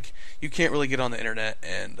where like you can't really get on the internet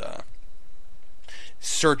and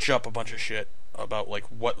search up a bunch of shit about like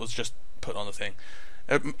what was just put on the thing.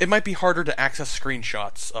 It might be harder to access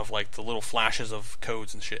screenshots of like the little flashes of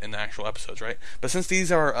codes and shit in the actual episodes, right? But since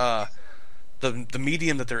these are the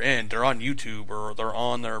medium that they're on YouTube, or they're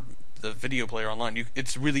on the video player online,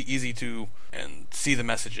 it's really easy to see the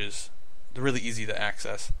messages. They're really easy to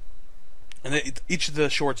access. And each of the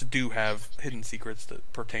shorts do have hidden secrets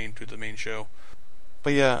that pertain to the main show.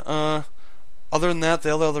 But yeah, other than that,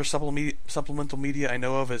 the other supplemental media I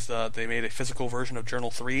know of is they made a physical version of Journal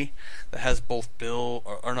 3 that has both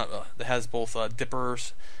that has both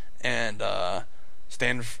Dipper's and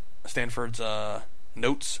Stanford's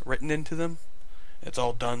notes written into them. It's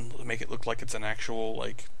all done to make it look like it's an actual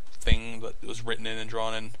like thing that was written in and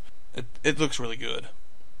drawn in. It looks really good.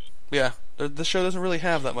 Yeah, the show doesn't really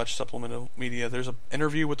have that much supplemental media. There's an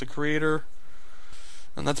interview with the creator,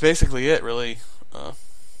 and that's basically it, really.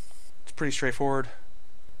 It's pretty straightforward.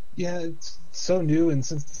 Yeah, it's so new, and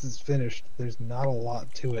since this is finished, there's not a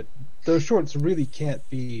lot to it. Those shorts really can't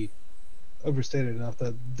be overstated enough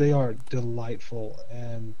that they are delightful,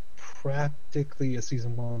 and practically a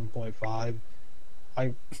season 1.5.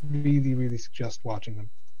 I really, really suggest watching them.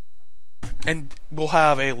 And we'll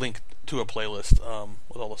have a link to a playlist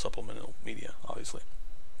with all the supplemental media, obviously.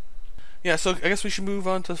 Yeah, so I guess we should move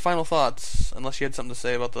on to final thoughts, unless you had something to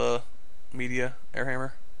say about the media,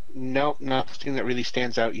 Airhammer. Nope, nothing that really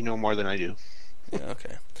stands out. You know more than I do. Yeah,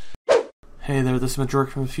 okay. Hey there, this is Mojoric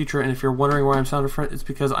from the future, and if you're wondering why I'm sounding different, it's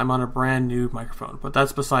because I'm on a brand new microphone, but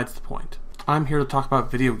that's besides the point. I'm here to talk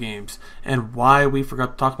about video games, and why we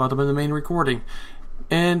forgot to talk about them in the main recording.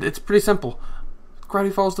 And it's pretty simple.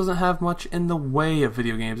 Gravity Falls doesn't have much in the way of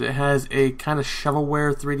video games. It has a kind of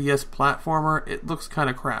shovelware 3DS platformer. It looks kind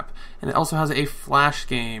of crap. And it also has a Flash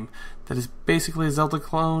game that is basically a Zelda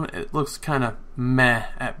clone. It looks kind of meh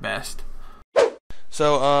at best.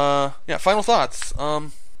 So, final thoughts.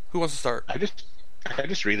 Who wants to start? I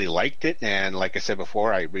just really liked it, and like I said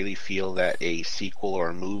before, I really feel that a sequel or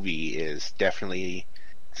a movie is definitely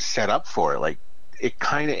set up for it. Like, it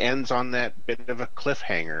kind of ends on that bit of a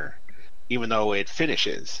cliffhanger, even though it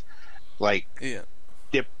finishes. Like, yeah.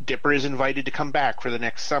 Dipper is invited to come back for the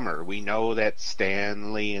next summer. We know that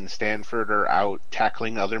Stanley and Stanford are out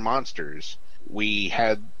tackling other monsters.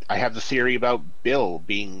 I have the theory about Bill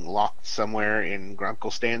being locked somewhere in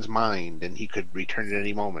Grunkle Stan's mind, and he could return at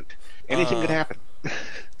any moment. Anything could happen.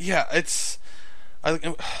 Yeah, it's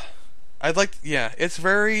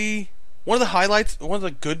very one of the highlights, one of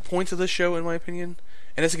the good points of this show, in my opinion.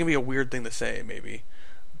 And this is gonna be a weird thing to say, maybe,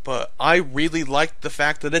 but I really liked the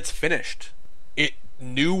fact that it's finished. It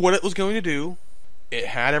knew what it was going to do. It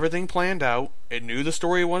had everything planned out. It knew the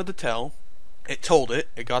story it wanted to tell. It told it.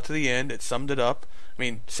 It got to the end. It summed it up. I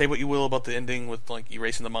mean, say what you will about the ending with like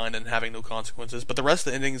erasing the mind and having no consequences, but the rest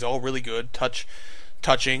of the ending is all really good,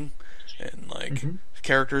 touching, and like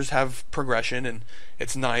characters have progression, and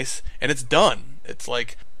it's nice, and it's done. It's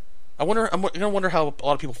like I'm gonna wonder how a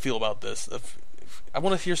lot of people feel about this. I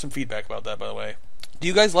want to hear some feedback about that. By the way, do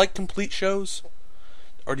you guys like complete shows,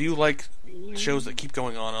 or do you like shows that keep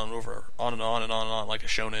going on and over, on and on and on and on, like a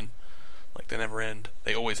shonen, like they never end?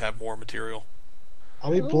 They always have more material.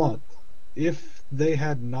 I'll be blunt. If they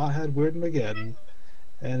had not had Weird Mageddon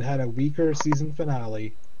and had a weaker season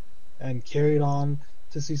finale and carried on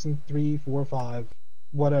to season 3, 4, 5,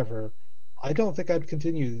 whatever, I don't think I'd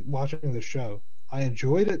continue watching the show. I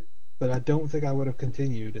enjoyed it, but I don't think I would have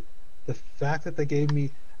continued. The fact that they gave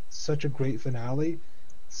me such a great finale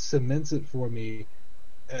cements it for me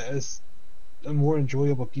as a more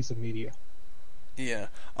enjoyable piece of media. Yeah,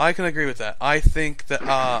 I can agree with that. I think that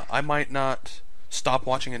I might not stop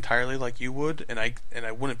watching entirely like you would, and I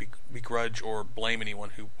wouldn't begrudge or blame anyone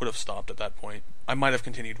who would have stopped at that point. I might have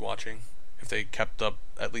continued watching if they kept up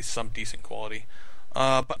at least some decent quality.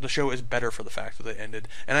 But the show is better for the fact that they ended,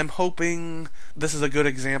 and I'm hoping this is a good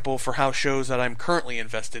example for how shows that I'm currently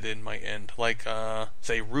invested in might end, like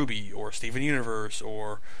say Ruby or Steven Universe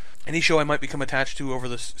or any show I might become attached to over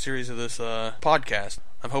the series of this podcast.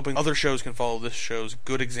 I'm hoping other shows can follow this show's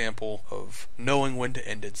good example of knowing when to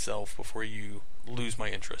end itself before you lose my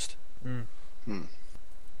interest.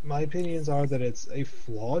 My opinions are that it's a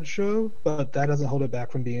flawed show, but that doesn't hold it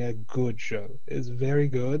back from being a good show. It's very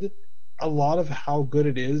good. A lot of how good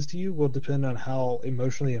it is to you will depend on how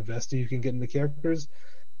emotionally invested you can get in the characters,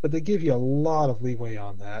 but they give you a lot of leeway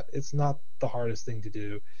on that. It's not the hardest thing to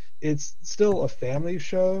do. It's still a family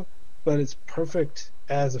show, but it's perfect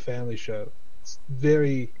as a family show. It's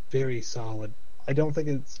very, very solid. I don't think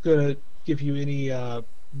it's going to give you any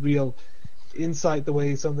real insight the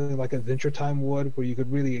way something like Adventure Time would, where you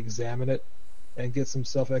could really examine it and get some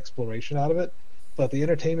self-exploration out of it. But the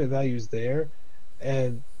entertainment value is there,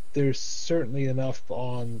 and there's certainly enough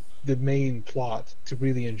on the main plot to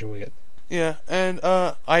really enjoy it. Yeah, and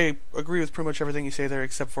I agree with pretty much everything you say there,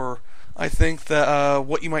 except for I think that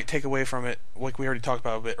what you might take away from it, like we already talked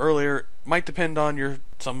about a bit earlier, might depend on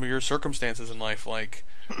some of your circumstances in life. Like,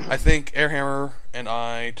 I think Airhammer and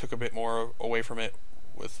I took a bit more away from it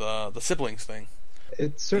with the siblings thing.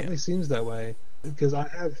 It certainly seems that way, because I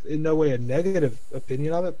have in no way a negative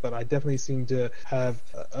opinion of it, but I definitely seem to have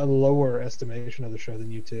a lower estimation of the show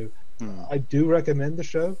than you two. I do recommend the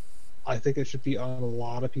show. I think it should be on a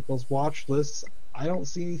lot of people's watch lists. I don't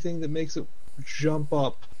see anything that makes it jump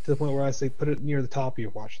up to the point where I say put it near the top of your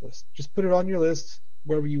watch list. Just put it on your list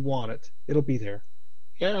wherever you want it. It'll be there.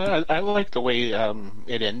 Yeah, I like the way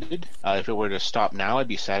it ended. If it were to stop now, I'd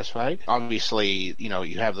be satisfied. Obviously,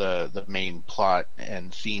 you have the main plot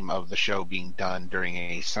and theme of the show being done during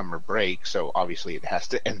a summer break, so obviously it has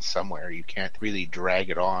to end somewhere. You can't really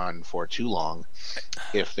drag it on for too long.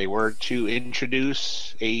 If they were to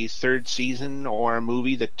introduce a third season or a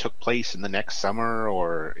movie that took place in the next summer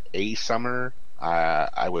or a summer,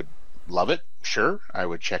 I would love it. Sure, I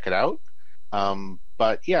would check it out.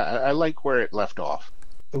 But yeah, I like where it left off.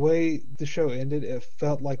 The way the show ended, it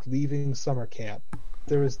felt like leaving summer camp.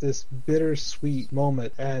 There was this bittersweet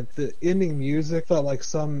moment, and the ending music felt like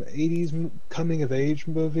some 80s coming-of-age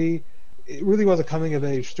movie. It really was a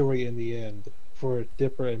coming-of-age story in the end for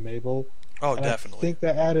Dipper and Mabel. Oh, and definitely. I think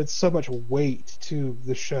that added so much weight to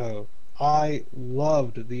the show. I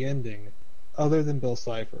loved the ending, other than Bill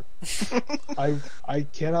Cipher. I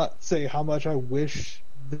cannot say how much I wish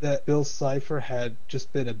that Bill Cipher had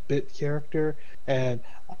just been a bit character, and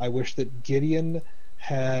I wish that Gideon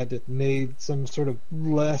had made some sort of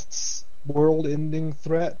less world-ending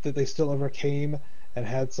threat that they still overcame and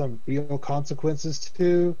had some real consequences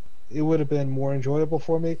to. It would have been more enjoyable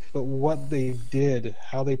for me, but what they did,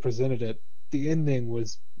 how they presented it, the ending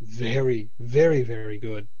was very, very, very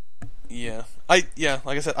good. Yeah, like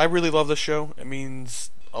I said, I really love this show. It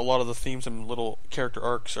means a lot of the themes and little character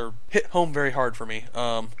arcs are hit home very hard for me.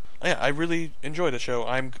 Yeah, I really enjoyed the show.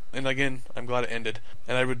 I'm glad it ended,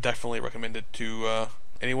 and I would definitely recommend it to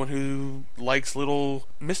anyone who likes little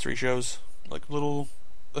mystery shows, like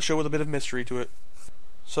a show with a bit of mystery to it.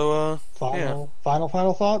 So, Final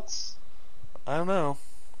thoughts? I don't know.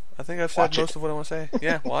 I think I've said most of what I want to say.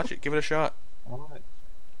 Yeah, watch it. Give it a shot. All right.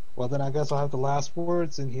 Well, then I guess I'll have the last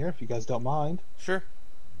words in here, if you guys don't mind. Sure.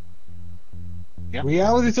 Yeah.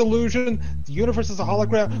 Reality's illusion. The universe is a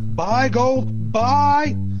hologram. Bye, gold.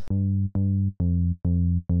 Bye.